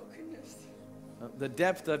of the brokenness. the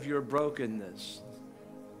depth of your brokenness.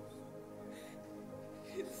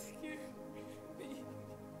 It scared me.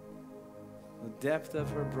 The depth of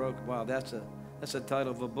her broken. Wow, that's the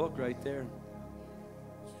title of a book right there.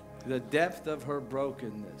 The depth of her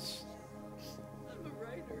brokenness. I'm a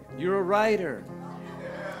writer. You're a writer.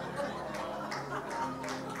 I've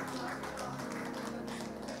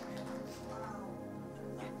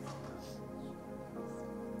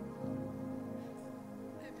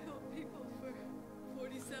helped people for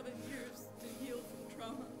 47 years to heal from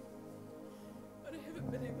trauma, but I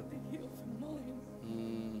haven't been able to heal from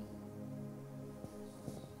mine.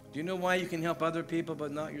 Do you know why you can help other people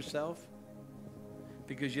but not yourself?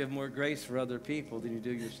 Because you have more grace for other people than you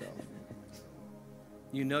do yourself.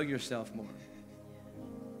 You know yourself more.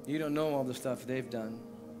 You don't know all the stuff they've done.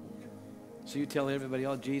 So you tell everybody,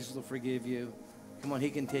 oh, Jesus will forgive you. Come on, he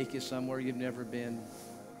can take you somewhere you've never been.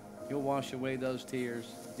 He'll wash away those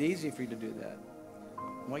tears. It's easy for you to do that.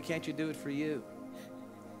 Why can't you do it for you?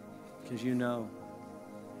 Because you know.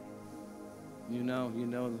 You know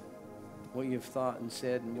what you've thought and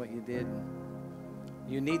said and what you did.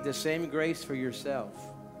 You need the same grace for yourself.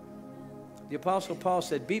 The Apostle Paul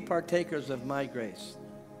said, be partakers of my grace.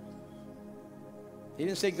 He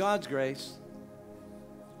didn't say God's grace.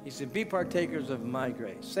 He said, be partakers of my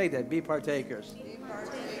grace. Say that, be partakers,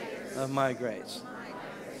 of my grace.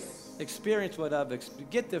 Experience what I've experienced.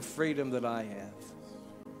 Get the freedom that I have.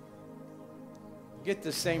 Get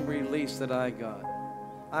the same release that I got.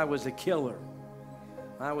 I was a killer.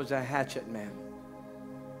 I was a hatchet man.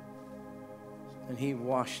 And he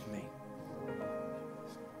washed me.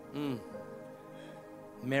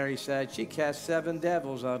 Mary said she cast 7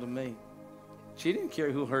 devils out of me. She didn't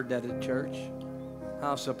care who heard that at church.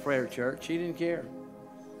 House of Prayer Church. She didn't care.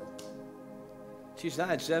 She said,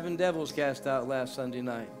 I had 7 devils cast out last Sunday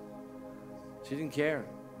night. She didn't care.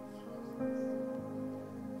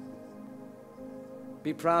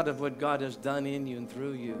 Be proud of what God has done in you and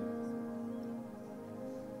through you.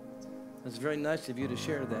 It's very nice of you to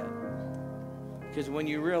share that. Because when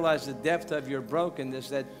you realize the depth of your brokenness,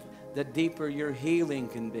 that the deeper your healing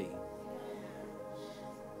can be.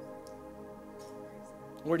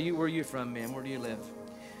 Where are you from, ma'am? Where do you live?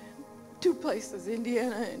 2 places,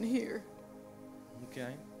 Indiana and here.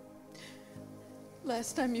 Okay.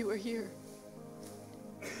 Last time you were here,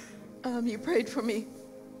 you prayed for me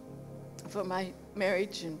for my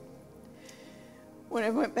marriage, and when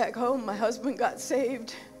I went back home, my husband got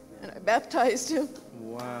saved, and I baptized him.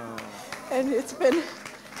 Wow. And it's been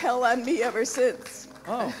hell on me ever since.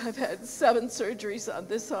 Oh. I've had 7 surgeries on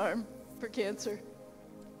this arm for cancer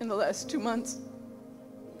in the last 2 months,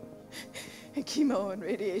 and chemo and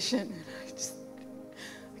radiation. And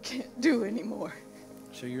I can't do anymore.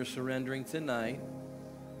 So you're surrendering tonight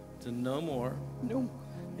to no more. No.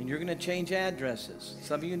 And you're going to change addresses.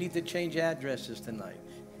 Some of you need to change addresses tonight.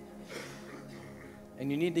 And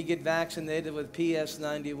you need to get vaccinated with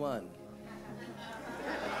PS91.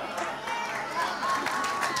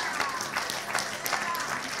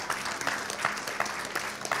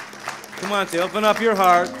 Come on, say, open up your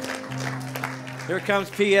heart. Here comes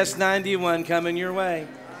PS 91 coming your way.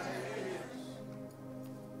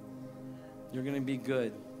 You're going to be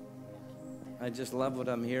good. I just love what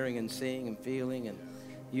I'm hearing and seeing and feeling, and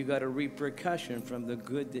you got a repercussion from the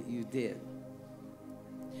good that you did.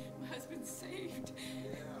 My husband's saved.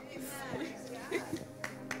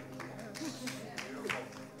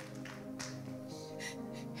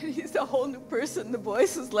 And he's a whole new person. The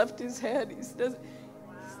voice has left his head. He's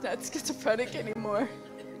not schizophrenic anymore.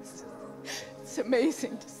 It's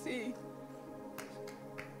amazing to see.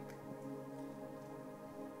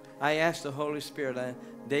 I asked the Holy Spirit,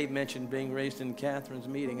 Dave mentioned being raised in Catherine's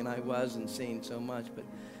meeting, and I was and seen so much, but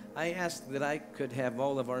I asked that I could have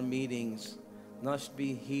all of our meetings not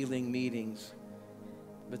be healing meetings,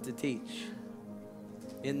 but to teach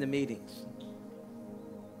in the meetings.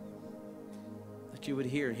 That you would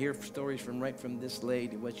hear stories right from this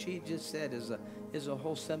lady. What she just said is a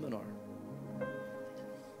whole seminar.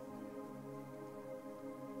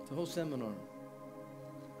 It's a whole seminar.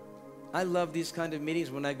 I love these kind of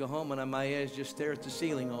meetings when I go home and my eyes just stare at the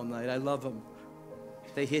ceiling all night. I love them.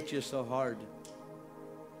 They hit you so hard.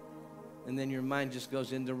 And then your mind just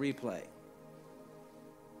goes into replay.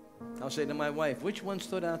 I'll say to my wife, which one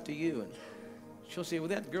stood out to you? And she'll say, well,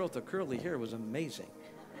 that girl with the curly hair was amazing.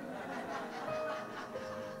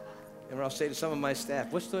 And I'll say to some of my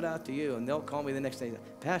staff, what stood out to you? And they'll call me the next day,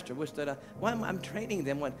 Pastor, what stood out? Well, I'm training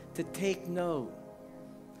them to take note,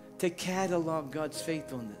 to catalog God's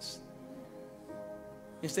faithfulness.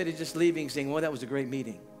 Instead of just leaving saying, well, that was a great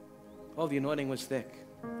meeting. Oh, the anointing was thick.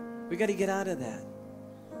 We got to get out of that.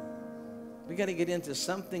 We got to get into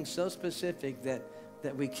something so specific that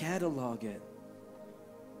we catalog it.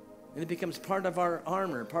 And it becomes part of our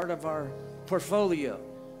armor, part of our portfolio,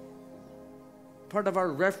 part of our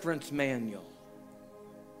reference manual.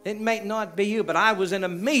 It may not be you, but I was in a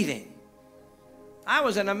meeting. I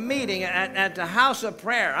was in a meeting at the house of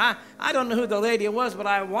prayer. I don't know who the lady was, but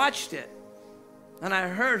I watched it. And I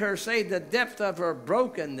heard her say the depth of her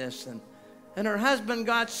brokenness. And her husband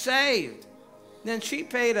got saved. Then she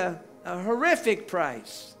paid a horrific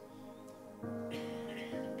price.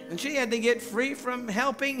 And she had to get free from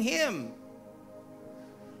helping him.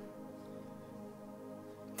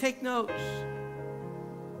 Take notes.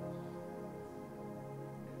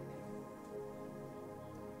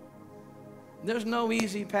 There's no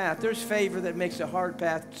easy path. There's favor that makes a hard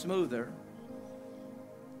path smoother.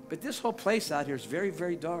 But this whole place out here is very,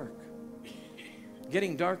 very dark.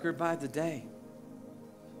 Getting darker by the day.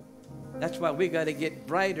 That's why we got to get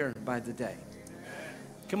brighter by the day.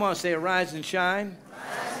 Come on, say, arise and shine.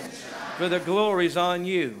 Rise and shine. For the glory's on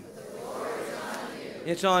you.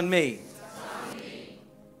 It's on me.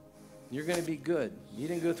 You're going to be good. You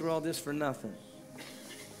didn't go through all this for nothing.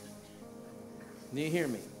 Do you hear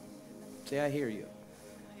me? Say, I hear you.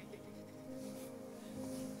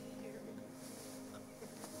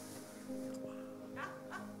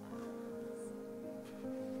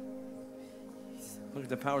 Look at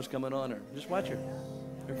the power's coming on her. Just watch her.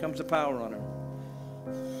 Here comes the power on her.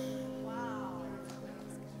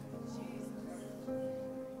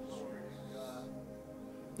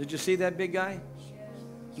 Did you see that big guy?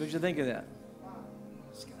 What did you think of that?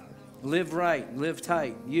 Live right, live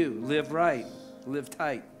tight. You, live right, live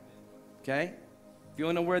tight. Okay? If you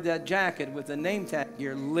want to wear that jacket with the name tag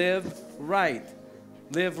here, live right.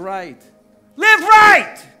 Live right. Live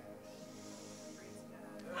right!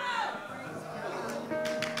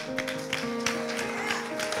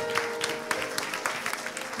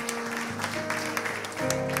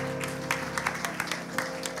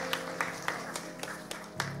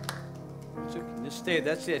 Just stay.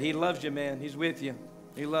 That's it. He loves you, man. He's with you.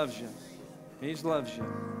 He loves you. He loves you.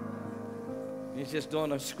 He's just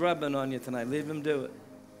doing a scrubbing on you tonight. Leave him do it.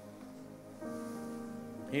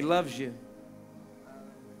 He loves you.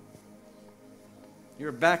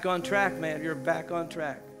 You're back on track, man. You're back on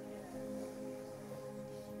track.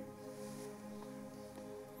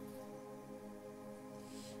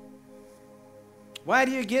 Why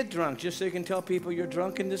do you get drunk? Just so you can tell people you're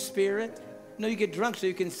drunk in the spirit? No, you get drunk so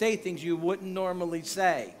you can say things you wouldn't normally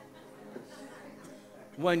say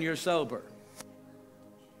when you're sober.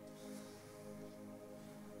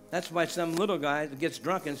 That's why some little guy gets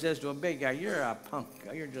drunk and says to a big guy, you're a punk.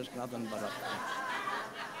 You're just nothing but a punk.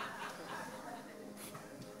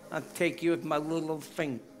 I'll take you with my little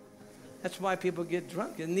finger. That's why people get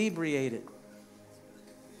drunk, inebriated.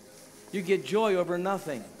 You get joy over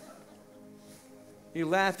nothing. You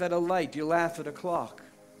laugh at a light. You laugh at a clock.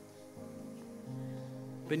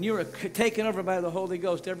 When you are taken over by the Holy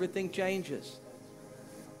Ghost, everything changes.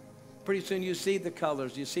 Pretty soon you see the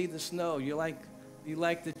colors. You see the snow. You like You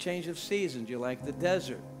like the change of seasons. You like the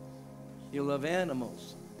desert. You love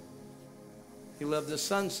animals. You love the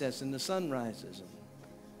sunsets and the sunrises.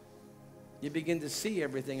 You begin to see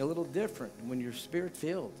everything a little different when you're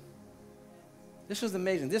spirit-filled. This was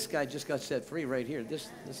amazing. This guy just got set free right here. This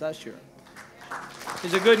usher.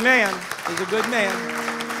 He's a good man. He's a good man.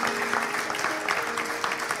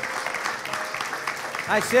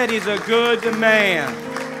 I said he's a good man.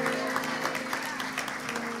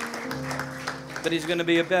 But he's going to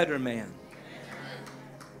be a better man.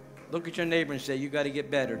 Look at your neighbor and say, you got to get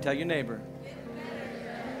better. Tell your neighbor.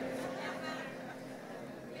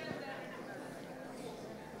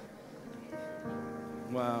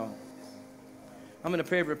 Wow. I'm going to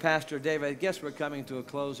pray for Pastor Dave. I guess we're coming to a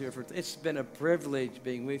close here. It's been a privilege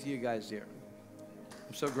being with you guys here.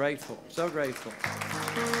 I'm so grateful. So grateful.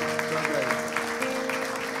 So grateful.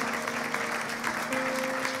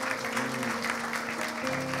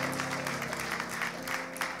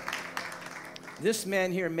 This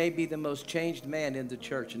man here may be the most changed man in the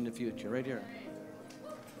church in the future, right here.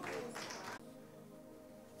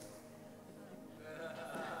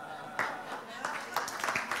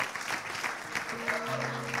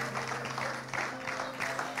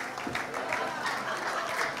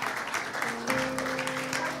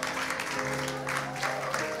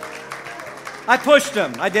 I pushed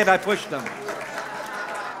him. I did. I pushed him.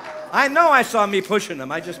 I know I saw me pushing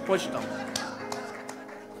him. I just pushed him.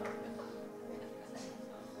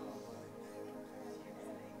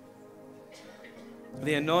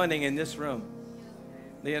 The anointing in this room.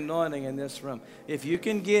 The anointing in this room. If you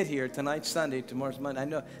can get here, tonight's Sunday, tomorrow's Monday, I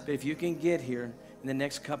know, but if you can get here in the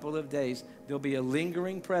next couple of days, there'll be a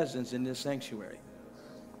lingering presence in this sanctuary.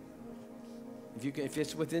 If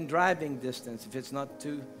it's within driving distance, if it's not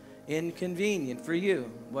too inconvenient for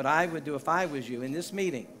you, what I would do if I was you in this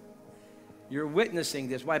meeting, you're witnessing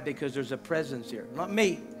this. Why? Because there's a presence here. Not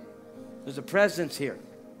me. There's a presence here.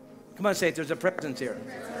 Come on, say it. There's a presence here.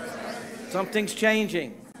 Something's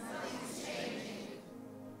changing.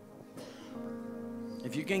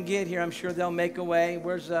 If you can get here, I'm sure they'll make a way.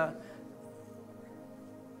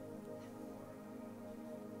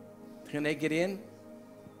 Can they get in?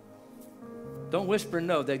 Don't whisper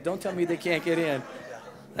no. Don't tell me they can't get in.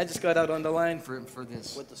 I just got out on the line for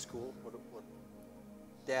this. With the school? What?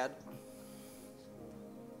 Dad?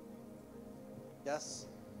 Yes?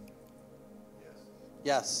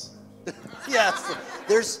 Yes. Yes.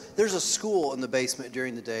 There's a school in the basement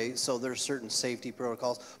during the day, so there's certain safety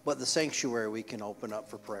protocols, but the sanctuary we can open up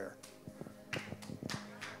for prayer.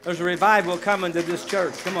 There's a revival coming to this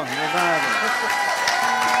church. Come on, revival.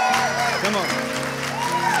 Come on.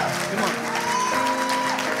 Come on.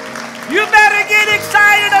 You better get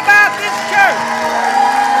excited about this church.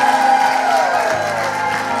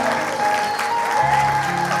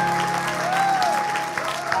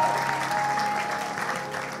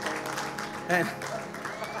 And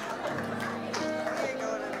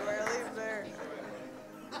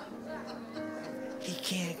he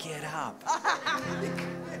can't get up.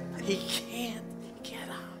 He can't get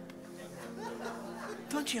up.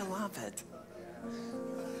 Don't you love it?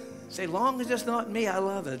 Say, long as it's not me, I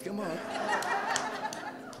love it. Come on.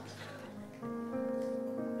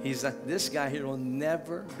 This guy here will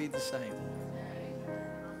never be the same.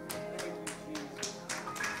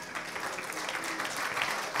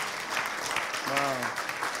 Wow.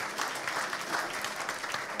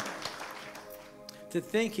 To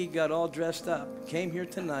think he got all dressed up, came here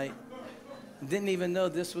tonight, didn't even know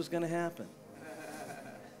this was going to happen.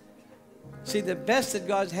 See, the best that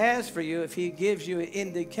God has for you, if he gives you an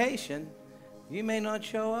indication, you may not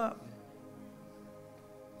show up.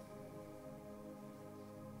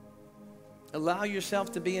 Allow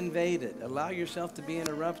yourself to be invaded. Allow yourself to be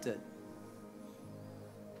interrupted.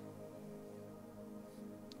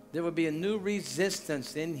 There will be a new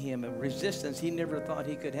resistance in him, a resistance he never thought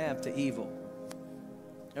he could have to evil,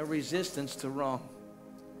 a resistance to wrong.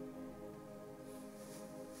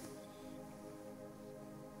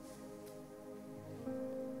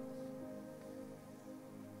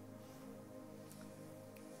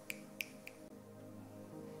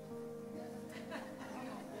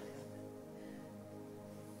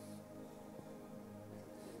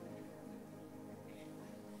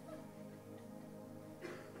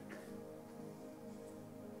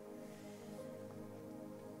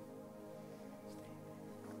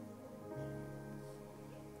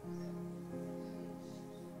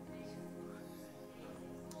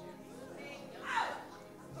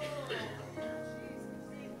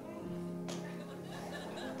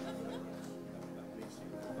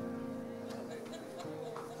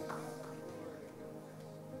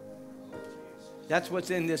 That's what's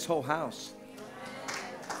in this whole house.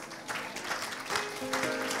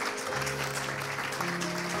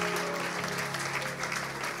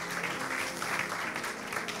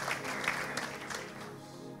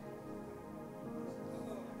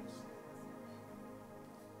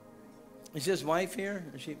 Is his wife here?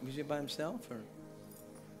 Is she by himself? Or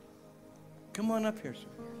come on up here, sir.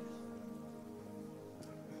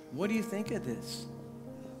 What do you think of this?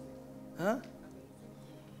 Huh?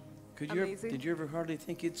 Did you ever hardly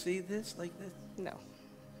think you'd see this like this? No.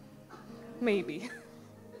 Maybe.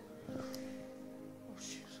 Oh,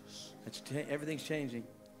 Jesus. Everything's changing.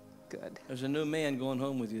 Good. There's a new man going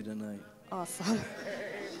home with you tonight. Awesome.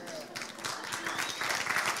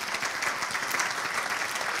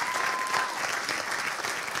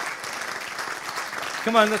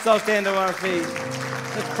 Come on, let's all stand to our feet.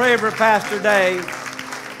 Let's pray for Pastor Dave.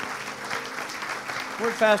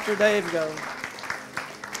 Where'd Pastor Dave go?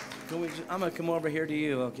 I'm going to come over here to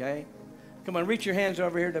you, okay? Come on, reach your hands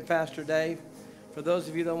over here to Pastor Dave. For those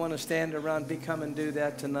of you that want to stand around, come and do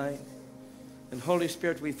that tonight. And Holy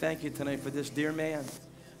Spirit, we thank you tonight for this dear man.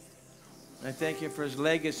 I thank you for his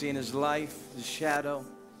legacy and his life, his shadow,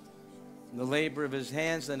 and the labor of his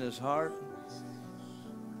hands and his heart.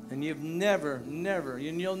 And you'll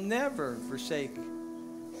never forsake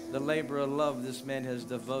the labor of love this man has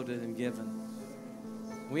devoted and given.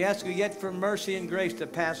 We ask you yet for mercy and grace to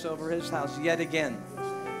pass over his house yet again.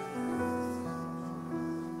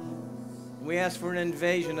 We ask for an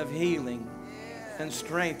invasion of healing and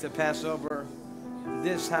strength to pass over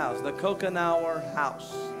this house, the Kokanauer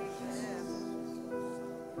house.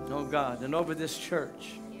 Oh God, and over this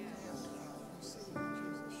church.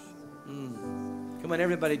 Come on,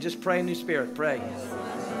 everybody, just pray in the Spirit. Pray.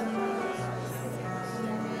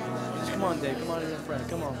 Just come on, Dave. Come on in and pray.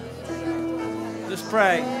 Come on. Just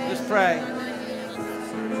pray. Just pray.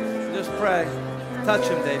 Just pray. Touch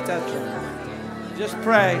him, Dave. Touch him. Just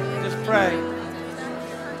pray. Just pray.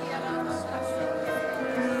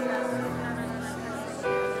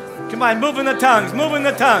 Come on, move in the tongues. Move in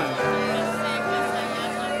the tongues.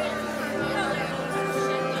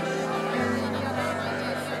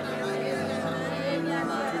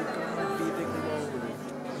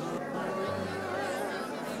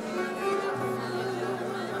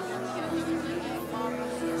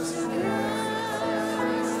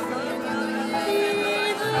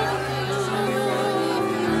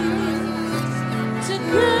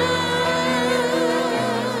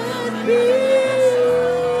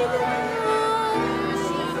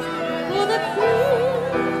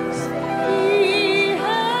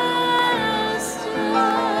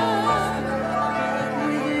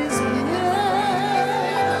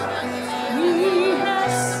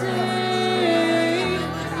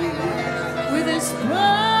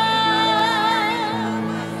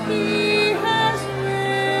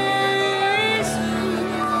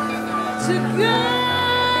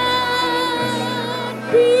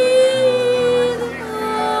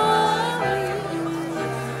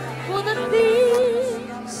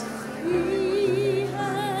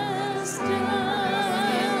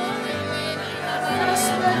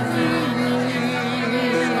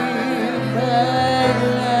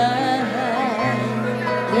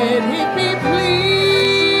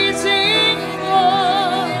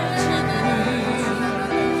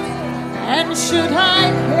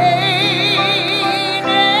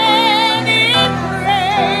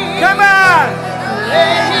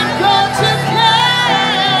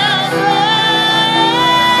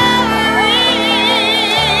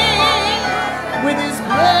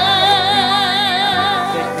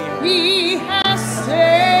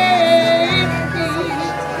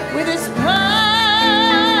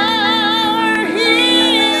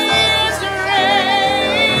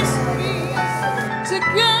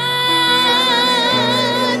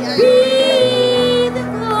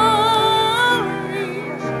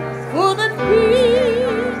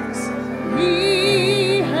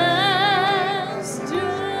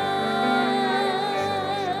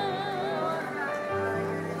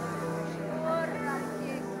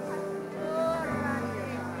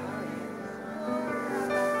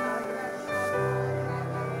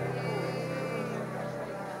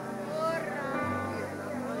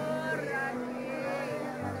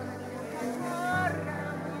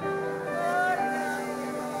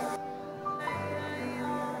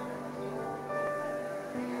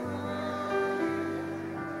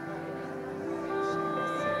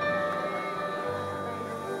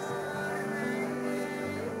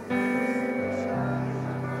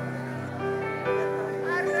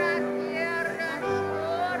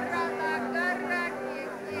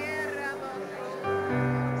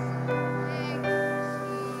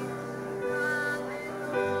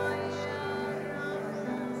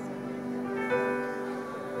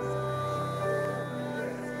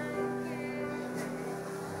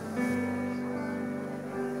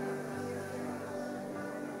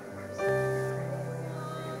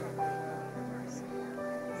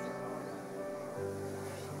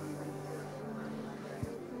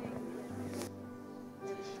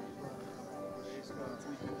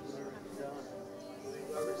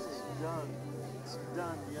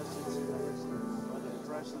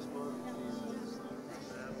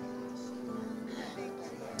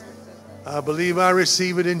 I believe I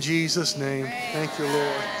receive it in Jesus' name. Thank you,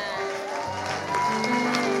 Lord.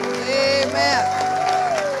 Amen.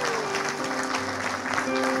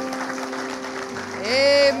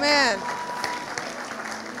 Amen.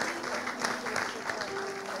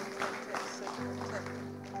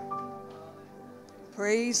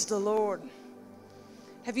 Praise the Lord.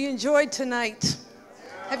 Have you enjoyed tonight?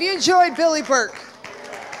 Have you enjoyed Billy Burke?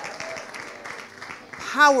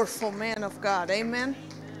 Powerful man of God. Amen.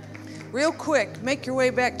 Real quick, make your way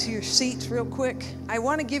back to your seats real quick. I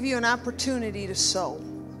want to give you an opportunity to sow.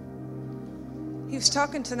 He was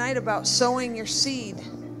talking tonight about sowing your seed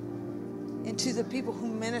into the people who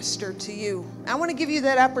minister to you. I want to give you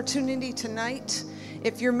that opportunity tonight.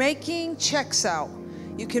 If you're making checks out,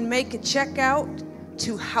 you can make a check out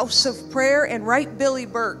to House of Prayer and write Billy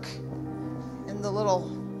Burke in the little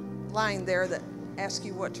line there that asks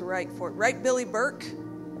you what to write for. Write Billy Burke.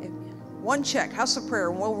 One check, House of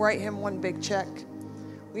Prayer, and we'll write him one big check.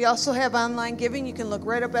 We also have online giving. You can look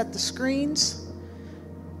right up at the screens.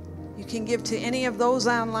 You can give to any of those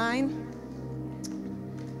online.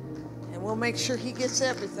 And we'll make sure he gets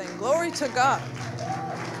everything. Glory to God.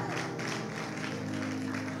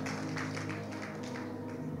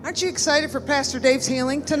 Aren't you excited for Pastor Dave's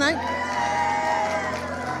healing tonight?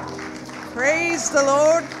 Praise the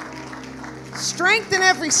Lord. Strength in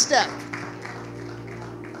every step.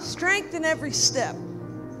 Strength in every step.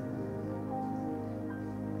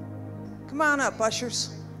 Come on up,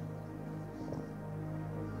 ushers.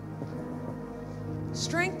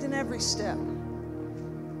 Strength in every step.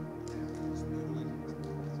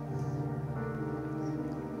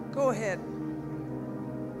 Go ahead.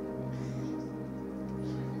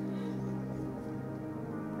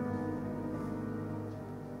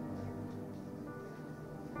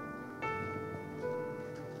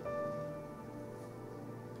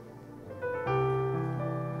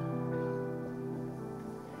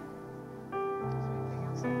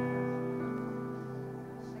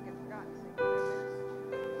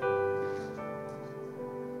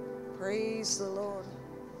 Praise the Lord.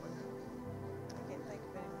 I can't think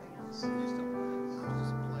of anything else.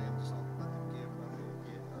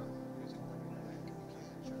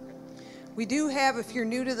 We do have, if you're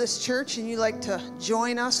new to this church and you'd like to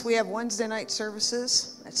join us, we have Wednesday night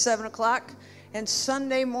services at 7 o'clock and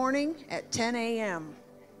Sunday morning at 10 a.m.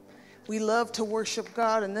 We love to worship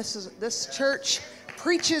God, and this church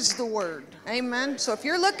preaches the word. Amen. So if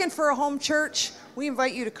you're looking for a home church, we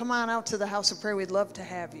invite you to come on out to the House of Prayer. We'd love to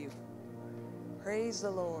have you. Praise the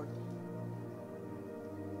Lord.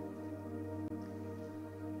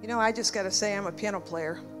 You know, I just got to say I'm a piano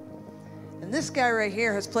player. And this guy right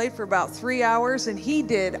here has played for about 3 hours, and he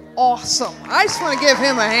did awesome. I just want to give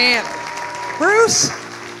him a hand. Bruce.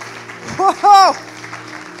 Whoa.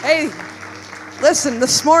 Hey, listen,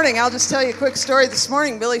 this morning, I'll just tell you a quick story. This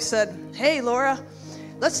morning, Billy said, hey, Laura,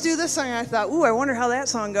 let's do this song. And I thought, ooh, I wonder how that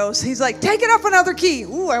song goes. He's like, take it up another key.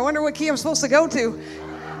 Ooh, I wonder what key I'm supposed to go to.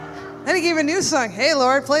 Then he gave a new song. Hey,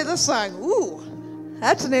 Lord, play this song. Ooh,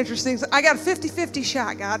 that's an interesting song. I got a 50-50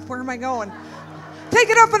 shot, God. Where am I going? Take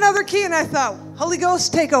it up another key. And I thought, Holy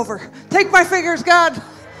Ghost, take over. Take my fingers, God.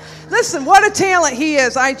 Listen, what a talent he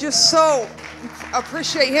is. I just so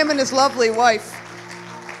appreciate him and his lovely wife.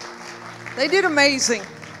 They did amazing.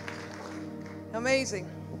 Amazing.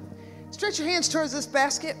 Stretch your hands towards this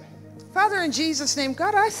basket. Father, in Jesus' name,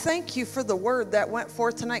 God, I thank you for the word that went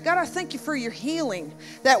forth tonight. God, I thank you for your healing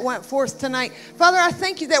that went forth tonight. Father, I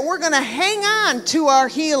thank you that we're going to hang on to our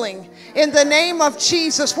healing in the name of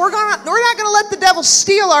Jesus. We're not going to let the devil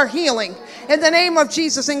steal our healing in the name of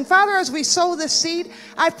Jesus. And Father, as we sow this seed,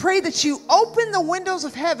 I pray that you open the windows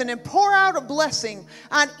of heaven and pour out a blessing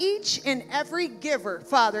on each and every giver,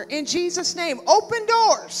 Father. In Jesus' name, open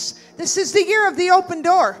doors. This is the year of the open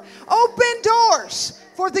door. Open doors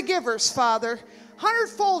for the givers, Father.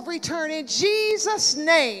 100-fold return in Jesus'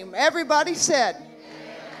 name. Everybody said,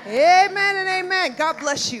 amen and amen. God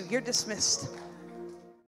bless you. You're dismissed.